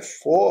takes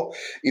f4,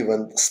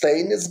 even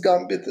Steinitz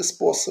Gambit is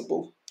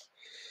possible.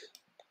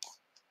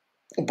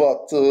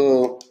 But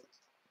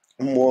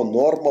more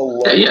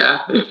normal.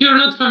 Yeah, if you're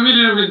not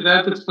familiar with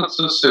that, it's not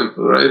so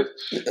simple, right?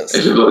 Yes.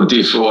 If you go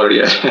d4,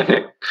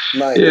 yeah.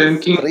 Knight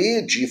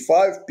f3,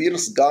 g5,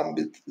 Pierce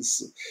Gambit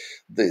is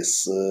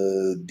this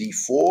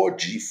d4,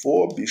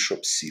 g4,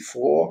 bishop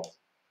c4.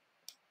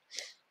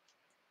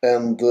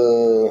 And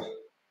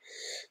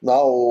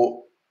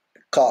now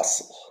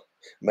castle,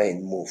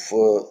 main move.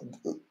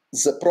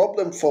 the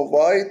problem for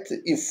white,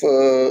 if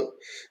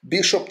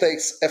bishop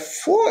takes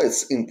f4,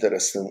 it's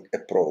interesting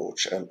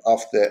approach, and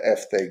after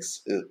f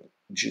takes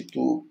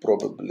g2,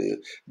 probably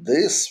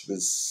this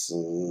with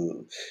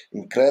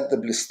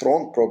incredibly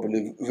strong,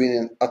 probably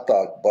winning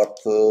attack, but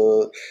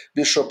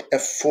bishop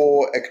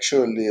f4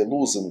 actually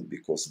losing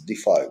because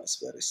d5 is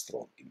very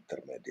strong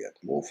intermediate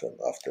move, and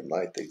after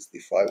knight takes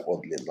d5,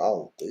 only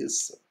now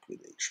this and queen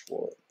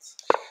h4.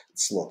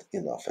 It's not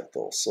enough at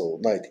all. So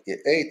knight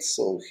e8,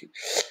 so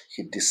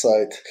he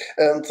decide.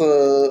 And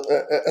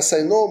as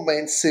I know,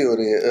 main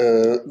theory,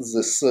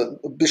 this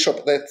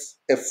bishop knight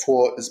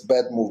f4 is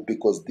bad move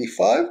because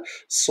d5,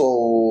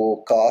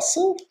 so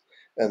castle.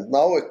 And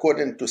now,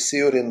 according to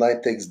theory,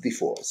 knight takes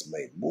d4 is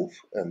main move.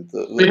 And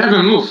we have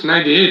a move,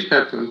 knight e8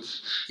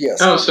 happens.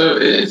 Yes. Oh, so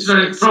it's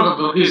very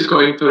probable he's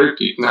going to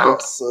repeat now.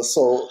 Yes,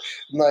 so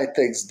knight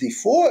takes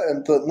d4,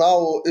 and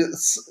now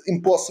it's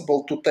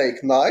impossible to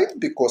take knight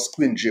because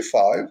queen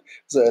g5.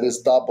 There is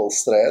double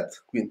threat.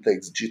 Queen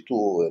takes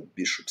g2 and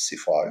bishop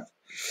c5.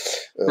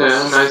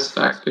 Yeah, nice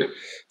tactic.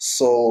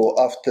 So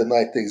after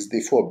knight takes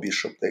d4,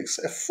 bishop takes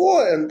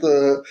f4, and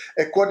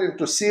according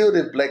to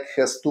theory, black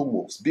has two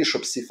moves.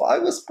 Bishop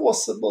c5 is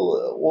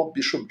possible, or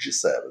bishop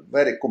g7.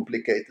 Very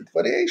complicated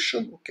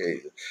variation.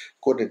 Okay,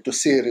 according to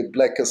theory,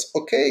 black is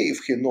okay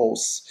if he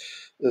knows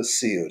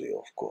theory,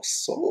 of course.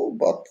 So,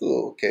 but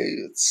okay,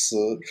 it's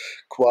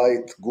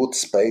quite good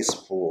space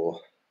for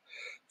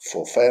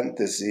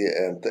fantasy,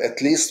 and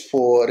at least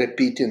for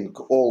repeating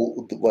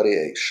all the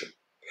variation.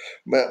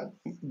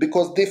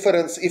 Because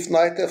difference, if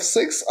knight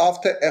f6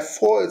 after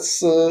f4,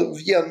 it's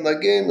Vienna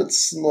game.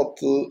 It's not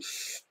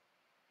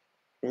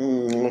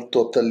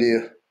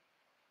totally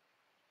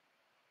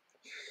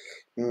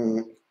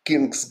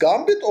King's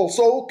Gambit.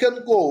 Also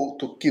can go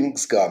to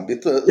King's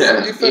Gambit.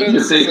 Yeah,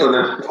 difference you take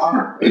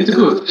on it's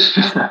good.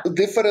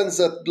 Difference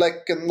that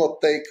black cannot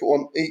take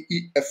on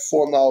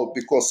f4 now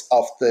because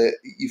after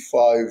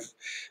e5,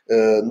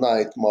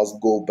 knight must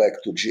go back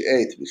to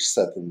g8, which is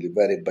certainly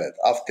very bad.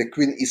 After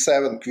queen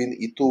e7, queen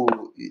e2,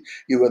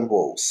 even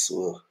worse.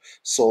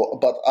 So,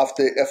 but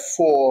after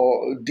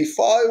f4,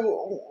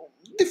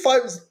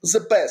 d5 is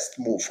the best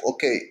move.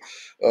 Okay.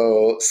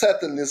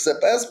 Certainly the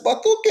best,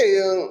 but okay,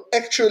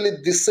 actually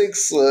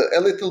d6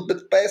 a little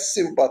bit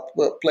passive, but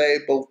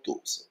playable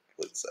too. So,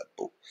 for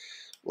example,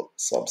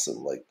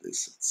 something like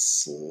this,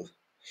 it's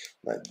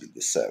knight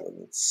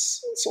bd7.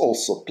 It's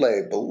also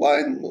playable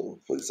line.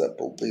 For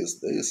example,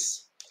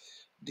 this,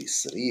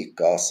 d3,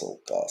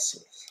 castle,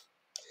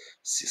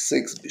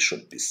 c6,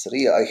 bishop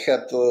b3. I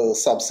had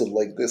something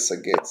like this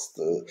against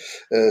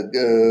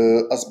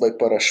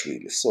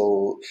Azbayparashvili.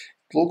 So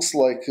looks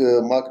like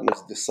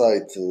Magnus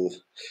decided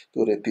to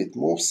repeat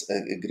moves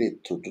and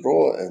agreed to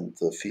draw and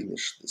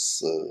finish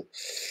this.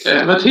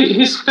 Yeah, but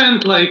he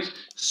spent like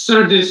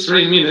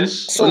 33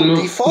 minutes so on move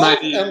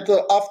d5, and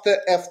after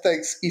f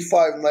takes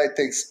e5, knight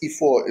takes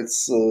e4,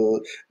 it's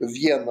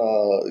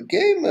Vienna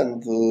game,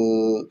 and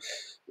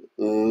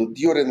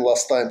during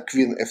last time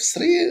queen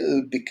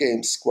f3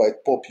 becomes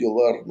quite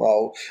popular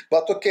now.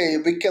 But okay,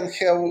 we can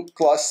have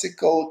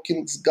classical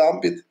King's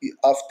Gambit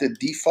after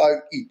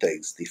d5, e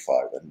takes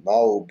d5, and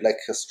now black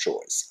has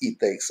choice. E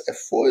takes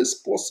f4 is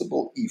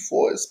possible,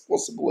 e4 is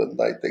possible, and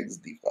knight takes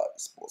d5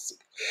 is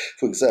possible.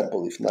 For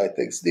example, if knight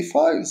takes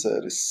d5,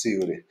 there is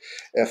theory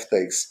f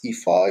takes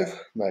e5,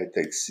 knight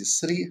takes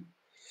c3.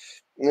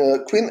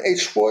 Queen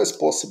h4 is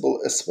possible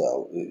as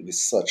well with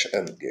such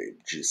endgame.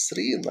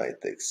 g3,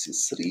 knight takes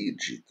c3,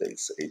 g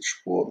takes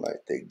h4,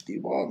 knight takes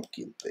d1,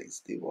 king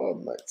takes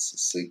d1, knight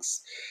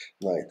c6,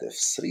 knight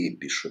f3,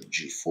 bishop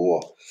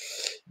g4,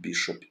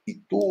 bishop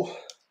e2,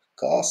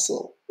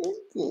 castle.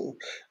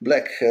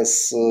 Black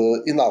has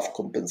enough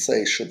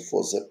compensation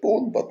for the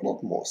pawn, but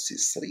not more.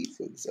 c3,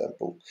 for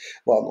example.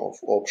 One of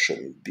option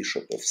is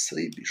bishop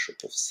f3,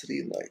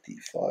 knight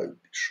e5,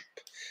 bishop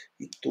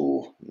e2,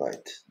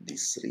 knight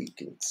d3,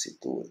 king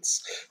c2. It's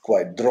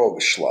quite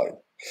drawish line.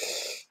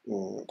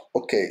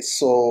 Okay,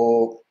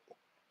 so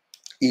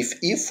if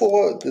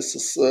e4, this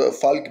is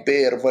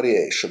Falk-Beyer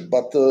variation,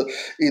 but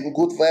in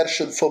good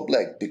version for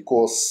black,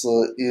 because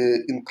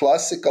in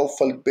classical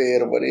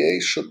Falk-Beyer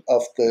variation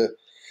after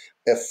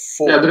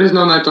f4... Yeah, there is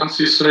no knight on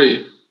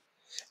c3.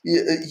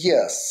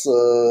 Yes,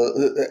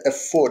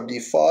 f4,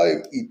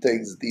 d5, e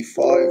takes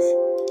d5,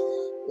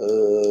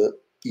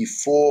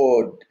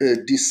 e4,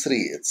 d3,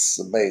 it's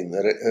the main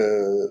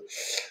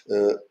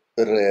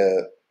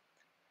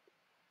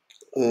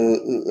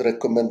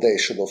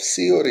recommendation of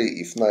theory.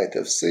 If knight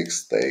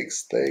f6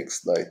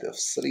 takes, knight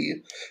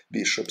f3,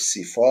 bishop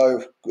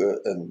c5,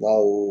 and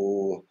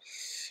now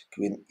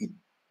queen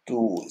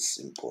e2 is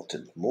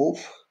important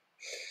move.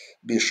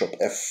 Bishop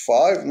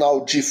f5. Now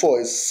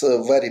g4 is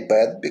very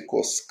bad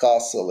because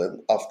castle,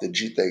 and after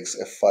g takes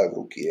f5,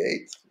 rook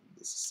e8.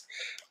 This is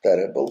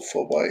terrible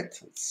for white.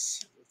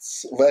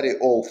 It's very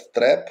old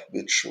trap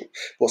which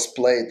was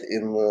played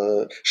in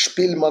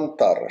Spielmann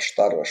Tarrasch.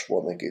 Tarrasch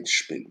won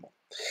against Spielmann.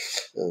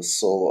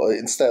 So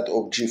instead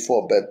of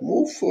g4 bad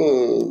move,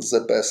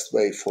 the best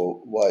way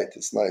for white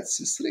is knight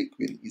c3,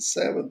 queen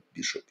e7,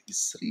 bishop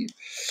e3.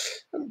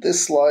 And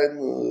this line,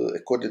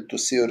 according to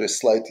theory, is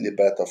slightly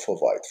better for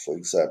white. For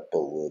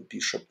example,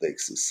 bishop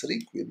takes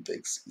e3, queen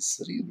takes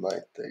e3,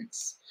 knight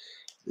takes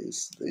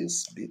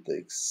this, b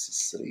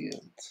takes c3,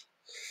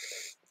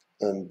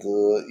 and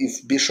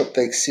if bishop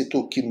takes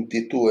c2, king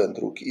d2, and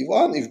rook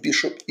e1, if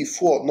bishop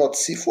e4, not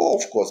c4,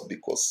 of course,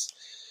 because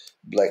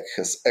black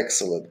has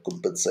excellent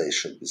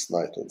compensation with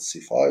knight on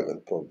c5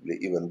 and probably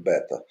even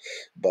better.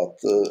 But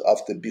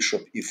after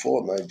bishop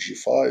e4, knight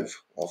g5,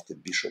 after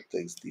bishop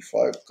takes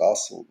d5,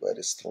 castle,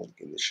 very strong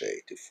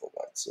initiative for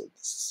white. So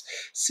this is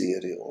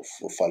theory of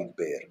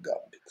Falkbeer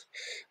gambit.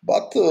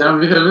 But yeah,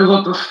 we have a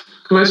lot of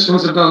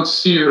questions about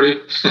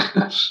theory.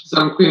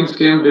 Some queen's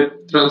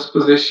gambit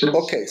transpositions.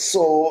 Okay,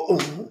 so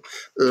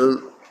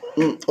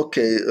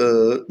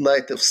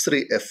knight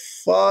f3,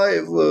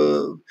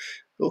 f5.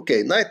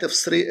 Okay, knight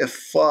f3,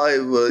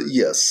 f5,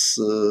 yes,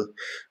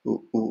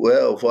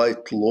 where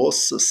white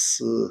losses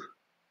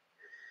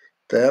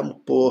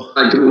tempo.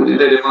 They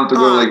didn't want to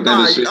go like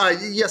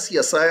that.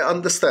 Yes, I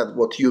understand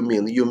what you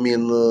mean. You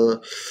mean,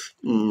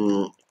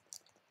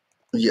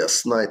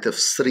 yes, knight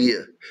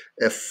f3,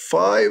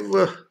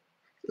 f5,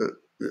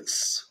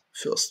 yes,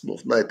 first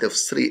move, knight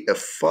f3,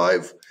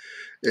 f5.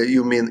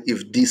 You mean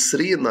if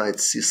d3, knight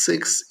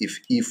c6, if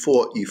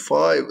e4,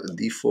 e5,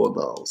 d4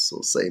 now,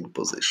 so same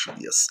position,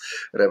 yes,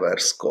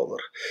 reverse color.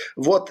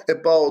 What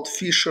about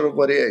Fischer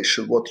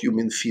variation? What you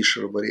mean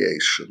Fischer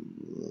variation?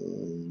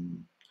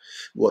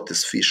 What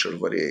is Fischer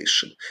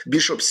variation?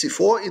 Bishop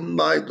c4 in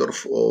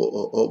Najdorf,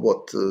 or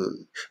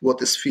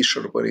what is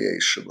Fischer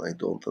variation? I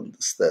don't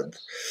understand.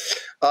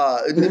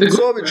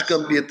 Nemtsovich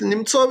gambit.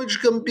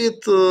 Nemtsovich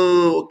gambit,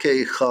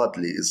 okay,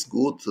 hardly is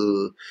good.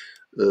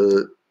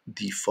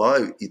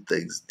 d5, e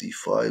takes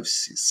d5,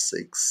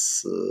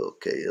 c6,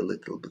 okay, a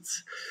little bit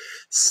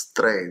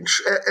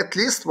strange. At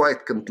least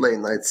white can play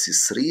knight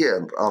c3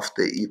 and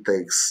after e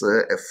takes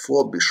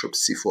f4, bishop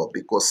c4,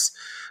 because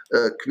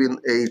queen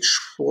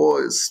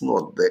h4 is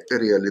not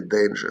really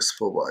dangerous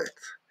for white.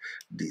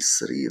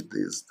 d3,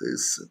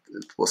 this,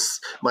 it was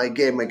my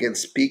game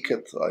against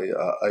Piquet.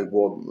 I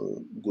won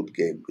a good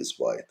game with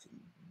white.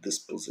 This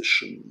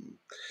position,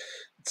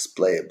 it's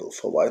playable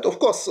for white. Of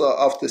course,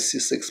 after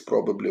c6,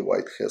 probably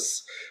white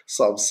has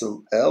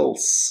something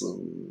else.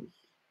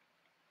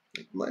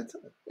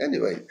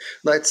 Anyway,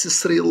 knight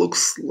c3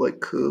 looks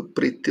like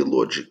pretty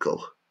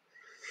logical.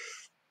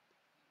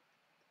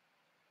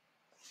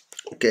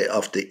 Okay,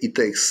 after e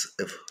takes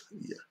f,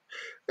 yeah.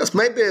 Yes,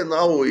 maybe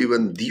now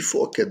even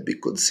d4 can be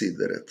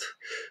considered.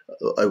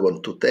 I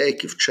want to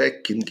take, if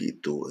check, king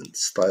e2, and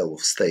style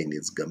of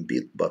Steinitz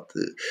gambit, but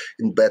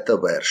in better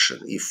version.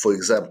 If, for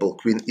example,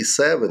 queen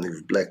e7,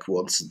 if black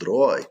wants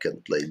draw, I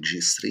can play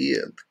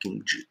g3 and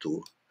king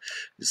g2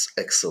 with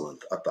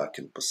excellent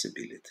attacking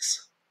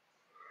possibilities.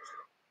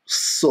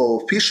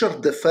 So, Fischer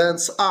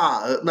defense,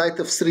 knight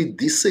f3,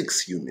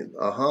 d6, you mean?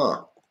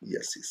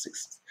 Yes,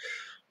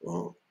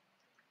 e6.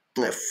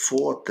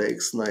 f4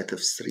 takes knight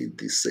f3,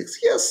 d6.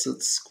 Yes,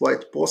 it's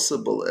quite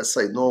possible. As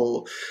I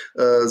know,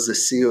 the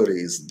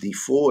theory is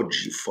d4,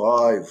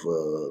 g5,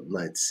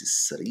 knight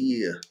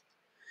c3.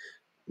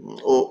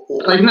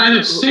 Like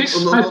knight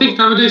f6? I think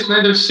nowadays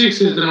knight f6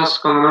 is the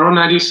most common, or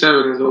knight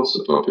e7 is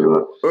also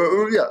popular.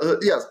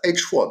 Yes,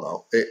 h4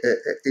 now.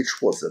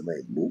 h4 is the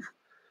main move.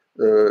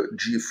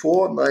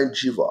 g4, knight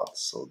g1.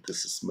 So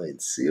this is main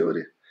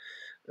theory.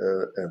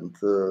 And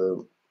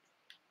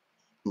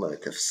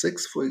knight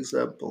f6, for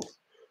example,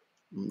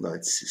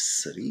 knight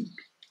c3,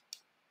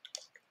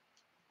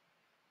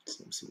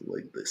 something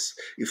like this.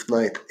 If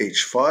knight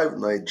h5,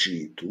 knight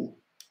g2,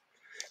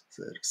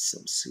 there is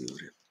some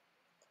theory.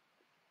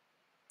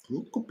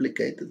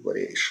 Complicated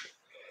variation.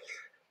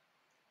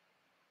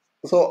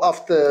 So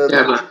after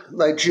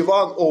knight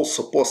g1,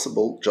 also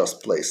possible,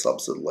 just play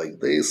something like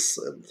this,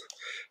 and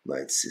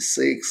knight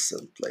c6,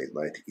 and play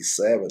knight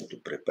e7 to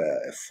prepare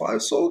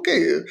f5. So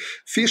okay,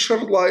 Fischer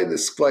line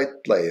is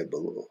quite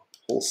playable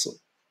also.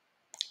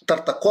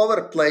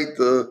 Tartakover played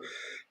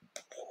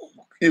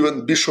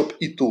even bishop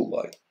e2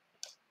 line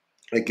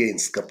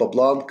against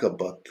Capablanca,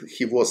 but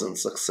he wasn't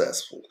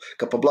successful.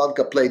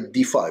 Capablanca played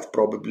d5,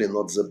 probably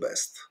not the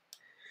best.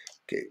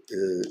 Okay,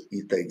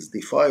 e takes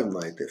d5,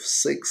 knight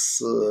f6,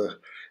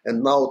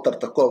 and now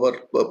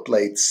Tartakover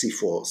played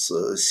c4. So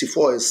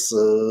c4 is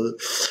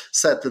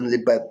certainly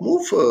bad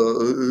move.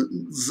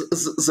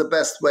 The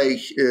best way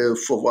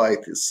for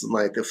white is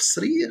knight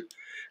f3,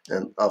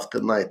 and after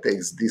knight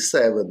takes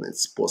d7,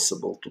 it's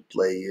possible to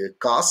play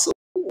castle,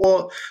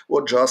 or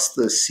just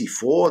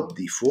c4,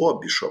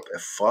 d4, bishop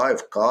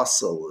f5,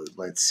 castle,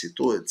 knight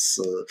c2. It's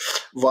a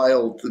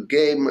wild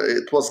game.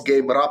 It was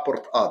game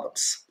Rapport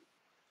Adams.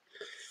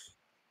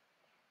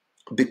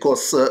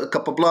 because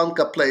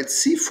Capablanca played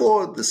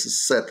c4. This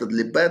is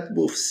certainly bad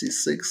move.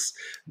 c6,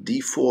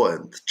 d4,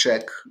 and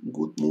check,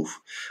 good move.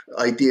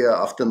 Idea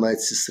after knight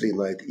c3,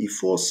 knight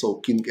e4. So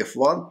king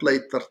f1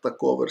 played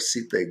Tartakova,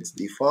 c takes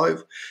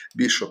d5,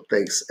 bishop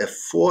takes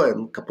f4,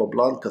 and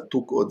Capablanca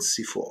took on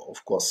c4.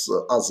 Of course,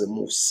 other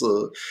moves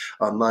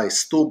are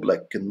nice too.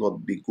 Black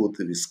cannot be good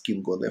with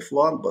king on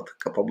f1, but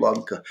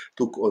Capablanca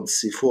took on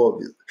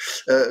c4.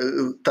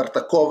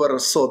 Tartakova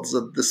thought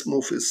that this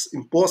move is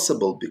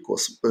impossible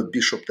because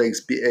bishop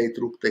takes b8,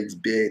 rook takes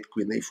b8,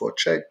 queen a4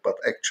 check, but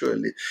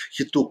actually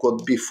he took on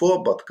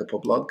b4, but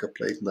Capablanca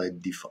played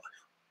knight d5.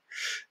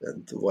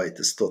 And white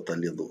is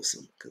totally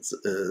losing.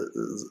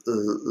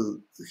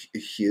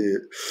 He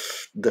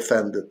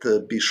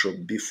defended bishop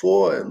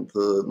b4 and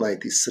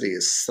knight e3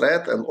 is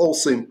threat. And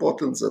also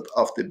important that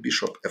after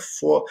bishop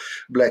f4,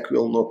 black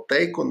will not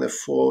take on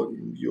f4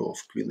 in view of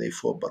queen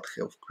a4, but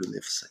have queen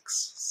f6.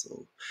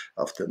 So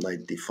after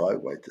knight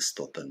d5, white is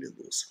totally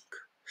losing.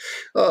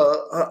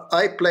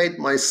 I played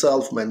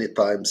myself many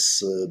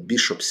times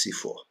bishop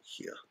c4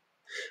 here.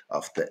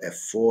 After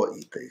f4,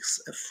 he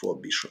takes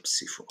f4, bishop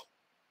c4.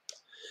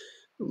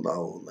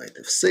 Now knight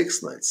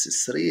f6, knight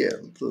c3,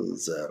 and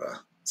there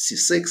are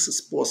c6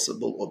 is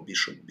possible, or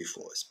bishop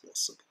b4 is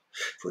possible.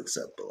 For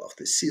example,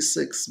 after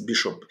c6,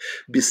 bishop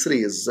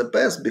b3 is the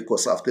best,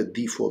 because after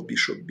d4,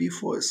 bishop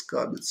b4 is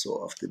coming,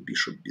 so after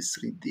bishop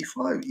b3,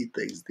 d5, e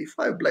takes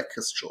d5, black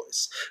has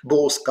choice.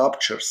 Both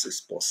captures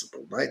is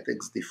possible, knight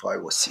takes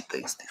d5 or c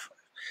takes d5.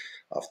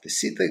 After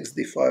c takes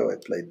d5, I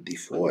played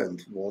d4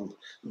 and won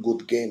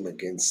good game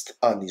against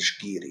Anish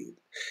Giri.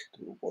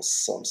 It was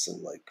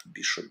something like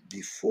bishop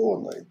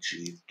b4, knight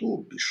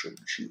g2, bishop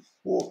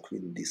g4,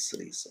 queen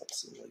d3,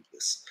 something like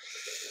this.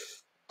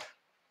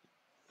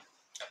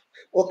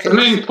 Okay. The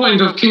main point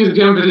of King's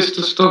Gambit is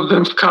to stop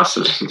them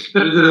castling.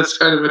 That's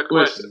kind of a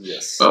question.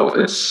 Yes. Well,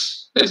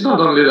 it's not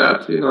only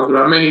that, there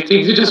are many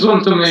things. You just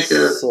want to make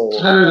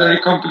have a very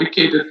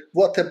complicated.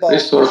 What about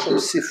bishop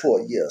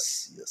c4?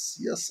 Yes.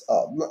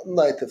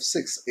 Knight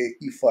f6,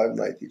 e5,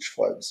 knight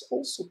h5 is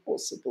also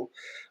possible.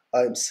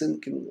 I'm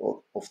thinking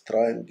of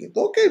trying it.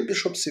 Okay,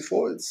 bishop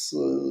c4, it's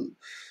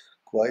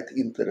quite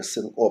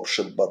interesting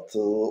option, but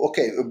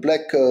okay,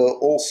 black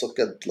also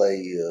can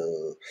play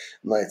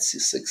knight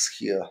c6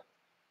 here.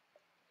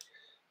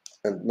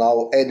 And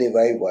now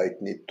anyway,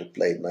 white need to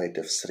play knight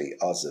f3.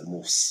 Other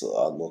moves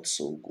are not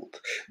so good.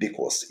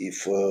 Because if,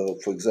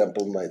 for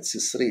example, knight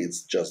c3,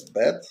 it's just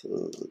bad,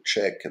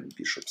 check and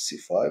bishop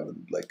c5,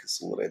 and black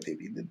is already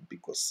winning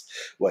because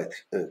white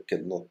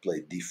cannot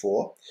play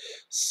d4.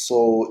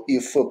 So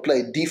if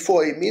play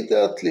d4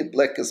 immediately,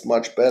 black is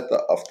much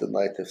better after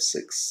knight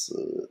f6.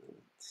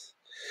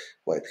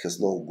 White has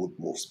no good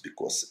moves,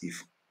 because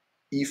if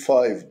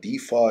e5,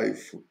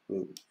 d5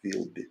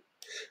 will be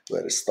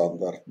very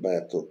standard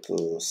method.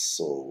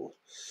 So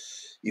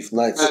if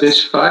knight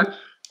h5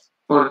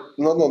 or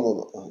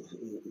no.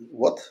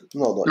 What?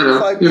 No.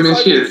 E5, you mean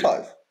here?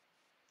 D5.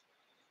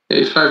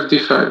 A5,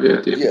 D5,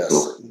 yeah. D4.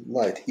 Yes,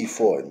 knight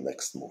E4 in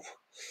next move.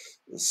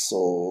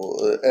 So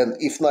and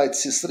if knight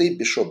C3,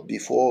 bishop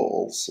B4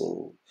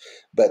 also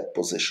bad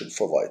position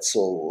for white.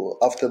 So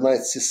after knight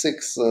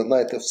C6,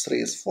 knight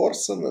F3 is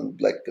forcing, and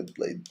black can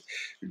play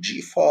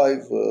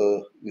G5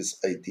 with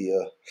idea.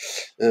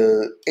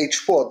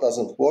 H4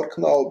 doesn't work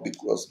now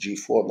because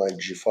G4, knight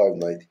G5,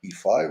 knight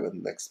E5,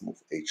 and next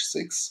move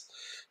H6.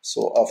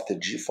 So after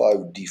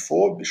G5,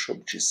 D4,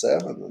 bishop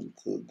G7, and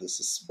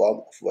this is one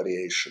of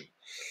variation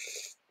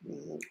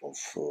of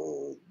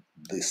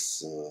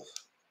this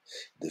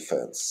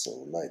defense.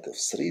 So knight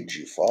f3,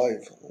 g5,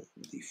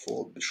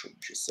 d4, bishop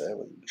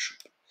g7, bishop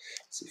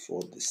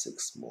c4,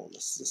 d6, more or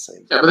less the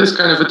same. Yeah, but it's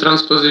kind of a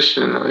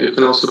transposition. You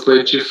can also play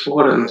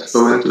g4 and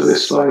go into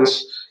these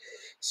lines.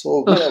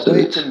 So we are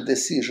waiting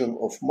decision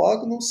of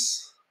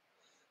Magnus.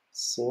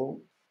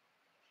 So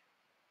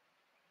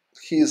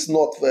he is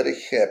not very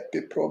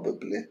happy,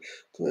 probably,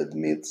 to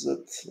admit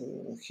that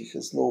he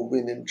has no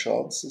winning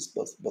chances,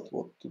 but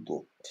what to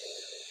do?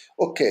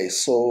 Okay,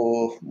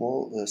 so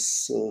more or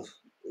less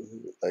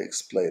I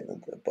explained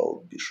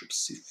about bishop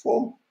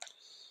c4.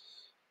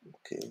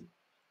 Okay.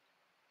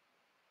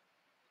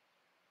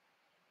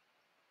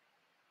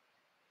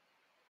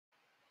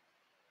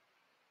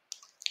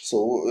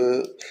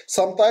 So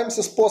sometimes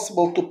it's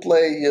possible to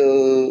play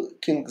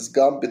King's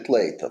Gambit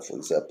later, for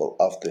example,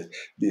 after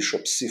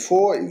bishop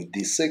c4, if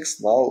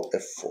d6, now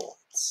f4.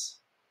 It's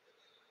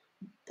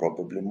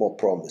probably more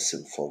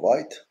promising for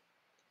white.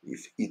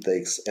 If he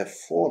takes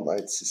f4,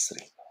 knight c3.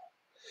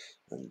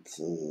 And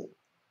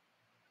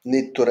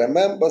need to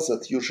remember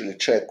that usually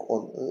check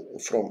on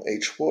from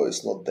h4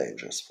 is not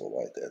dangerous for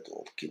white at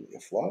all. King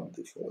f1,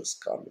 d4 is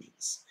coming.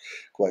 It's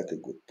quite a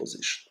good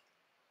position.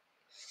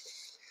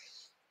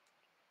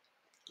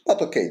 But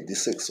okay,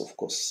 d6, of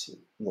course,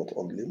 not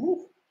only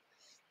move.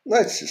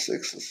 Knight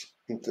c6 is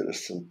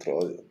interesting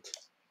throw.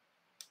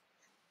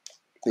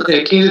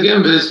 Okay, King's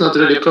Gambit is not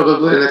really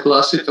probably in a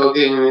classical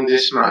game in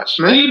this match.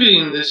 Maybe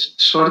in this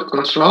short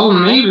control,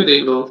 maybe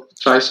they will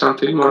try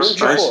something more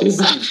spicy.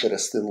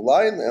 Interesting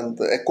line, and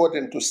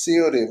according to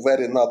theory,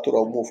 very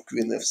natural move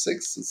Queen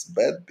f6 is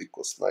bad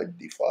because knight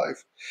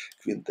d5,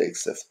 Queen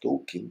takes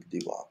f2, King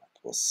d1.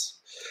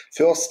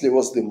 Firstly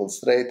was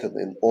demonstrated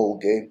in all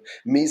game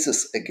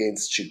Mises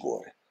against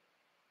Chigori.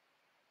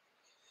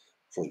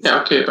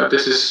 Yeah, okay, but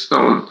this is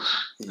known.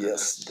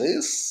 Yes,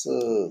 this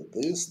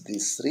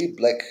d3,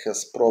 black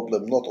has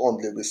problem not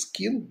only with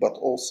king but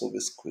also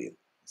with queen.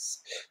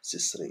 C3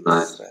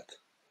 is threat.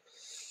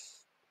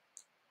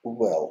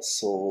 Well,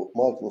 so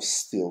Magnus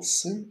still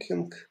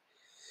thinking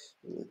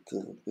a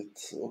little bit.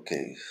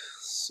 Okay,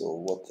 so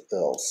what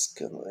else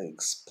can I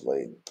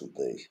explain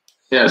today?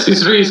 Yeah,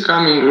 C3 is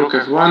coming, rook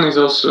f1 is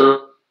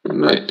also,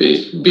 might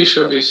be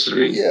bishop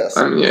e3. Yes,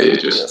 I mean, yeah, you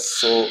just...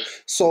 yes.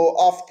 So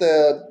after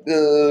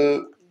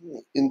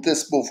in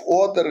this move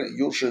order,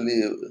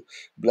 usually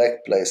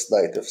black plays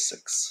knight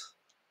f6.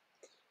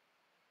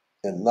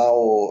 And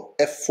now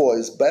f4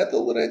 is bad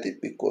already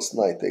because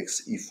knight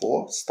takes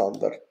e4,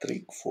 standard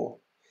trick for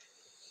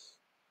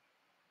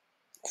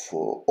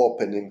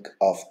opening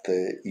after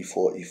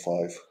e4,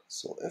 e5.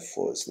 So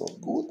f4 is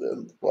not good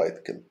and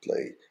white can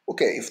play.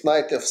 Okay, if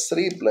knight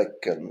f3,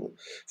 black can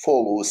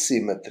follow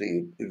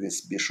symmetry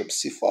with bishop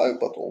c5,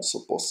 but also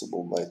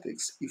possible knight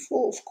takes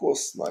e4, of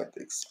course, knight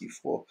takes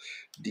e4,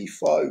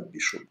 d5,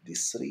 bishop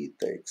d3,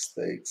 takes,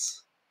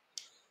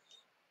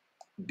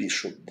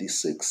 bishop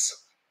d6,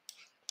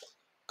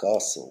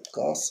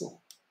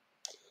 castle,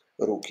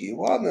 rook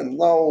e1, and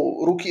now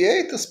rook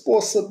e8 is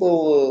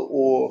possible,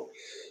 or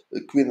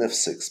Queen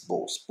f6,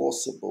 both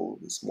possible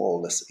with more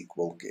or less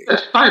equal game.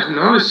 f5,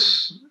 no?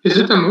 Is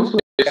it a move?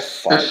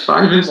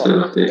 F5 instead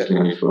of taking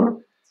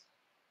e4?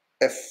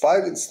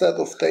 F5 instead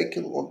of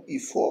taking on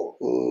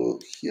e4?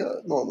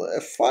 Here, no,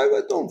 f5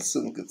 I don't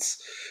think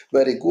it's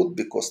very good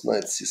because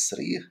knight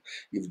c3,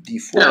 if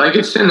d4... Yeah, like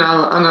it's an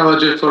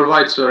analogy for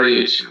white's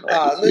variation.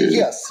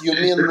 Yes, you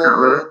mean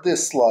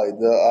this slide.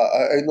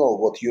 I know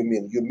what you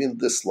mean. You mean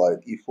this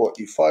slide, e4,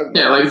 e5.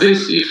 Yeah, like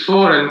this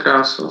e4 and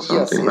castle,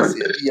 something like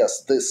that.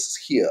 Yes, this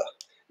here.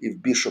 If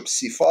bishop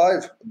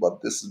c5,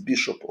 but this is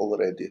bishop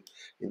already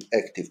in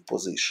active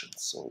position.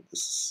 So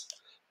this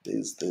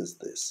is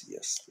this,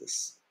 yes,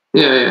 this.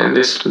 Yeah,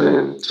 this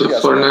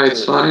for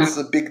knight's line. It's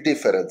a big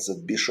difference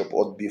that bishop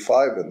on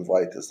b5 and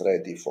white is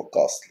ready for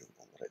castling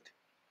already.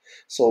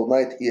 So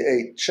knight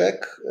e8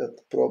 check, and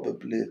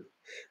probably...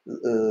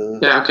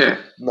 yeah, okay.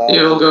 Now,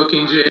 you will go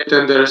king g8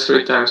 and there's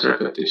 3 times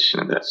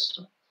repetition, that's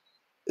true.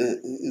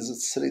 Is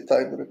it 3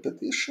 times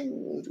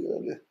repetition,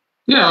 really?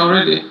 Yeah,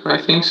 already, I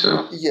think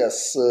so.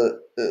 Yes,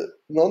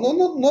 no,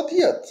 not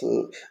yet.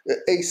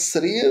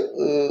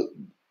 a3,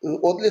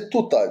 only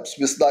 2 times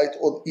with knight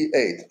on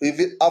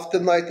e8. After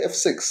knight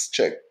f6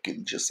 check,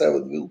 king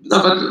g7 will be...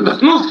 No,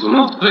 but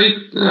not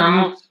wait,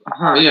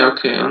 yeah,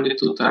 okay, only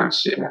 2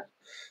 times, yeah.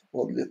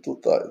 Only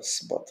 2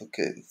 times, but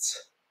okay,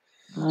 it's...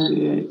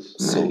 98.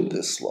 So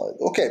this slide.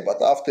 Okay,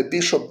 but after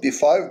bishop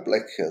b5,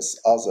 black has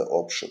other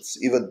options.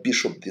 Even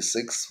bishop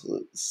d6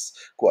 is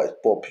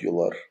quite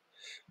popular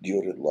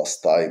during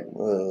last time.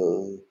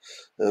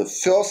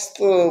 First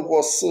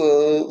was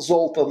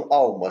Zoltan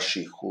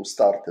Almashi, who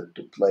started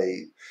to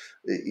play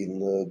in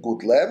a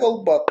good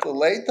level, but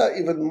later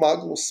even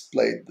Magnus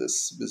played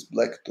this with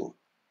black too.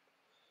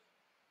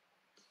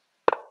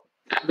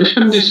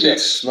 Bishop d6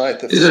 yes,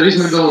 knight f6 is a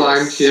reasonable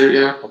line here,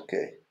 yeah.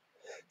 Okay.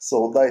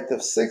 So knight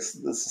f6,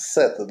 this is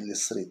certainly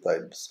 3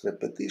 times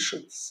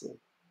repetitions.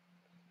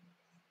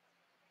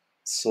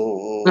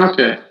 So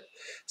okay.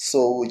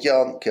 So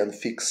Jan can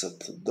fix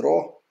it,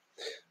 draw,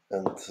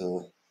 and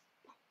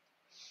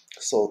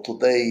so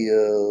today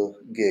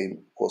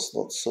game was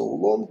not so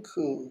long.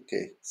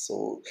 Okay,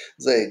 so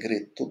they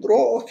agreed to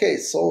draw. Okay,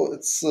 so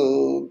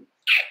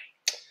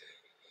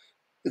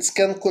it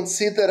can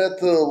consider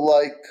it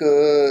like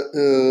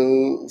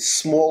a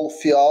small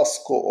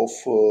fiasco of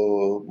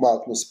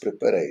Magnus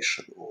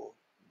preparation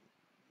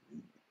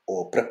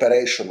or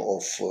preparation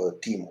of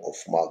team of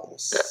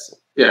Magnus.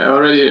 Yeah,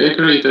 already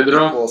agreed to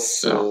draw.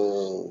 Because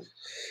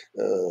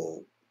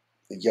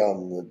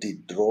Jan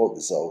did draw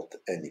without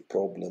any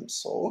problem.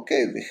 So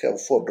okay, we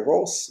have 4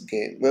 draws.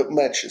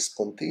 Match is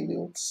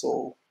continued.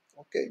 So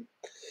okay,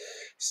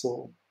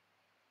 so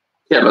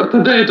yeah, but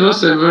today it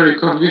was a very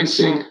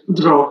convincing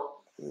draw.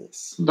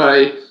 Yes.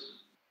 By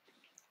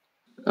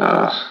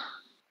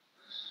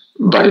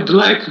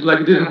black.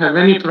 Black didn't have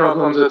any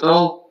problems at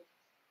all.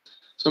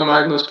 So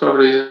Magnus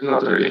probably is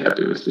not really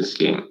happy with this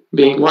game.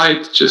 Being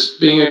white, just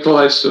being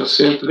equalized so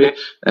simply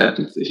that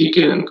he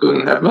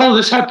couldn't have. Well,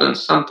 this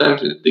happens.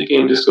 Sometimes the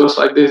game just goes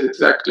like this,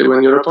 exactly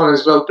when your opponent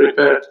is well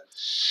prepared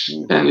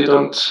and you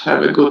don't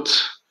have a good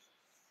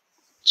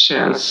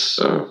chance.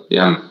 So,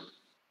 yeah.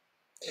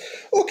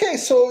 Okay,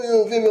 so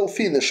we will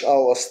finish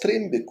our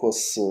stream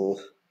because...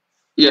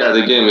 yeah,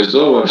 the game is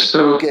over.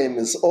 So game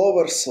is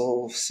over,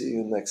 so see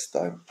you next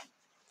time.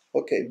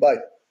 Okay, bye.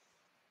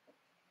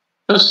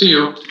 I'll see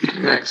you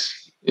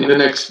in the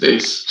next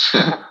days.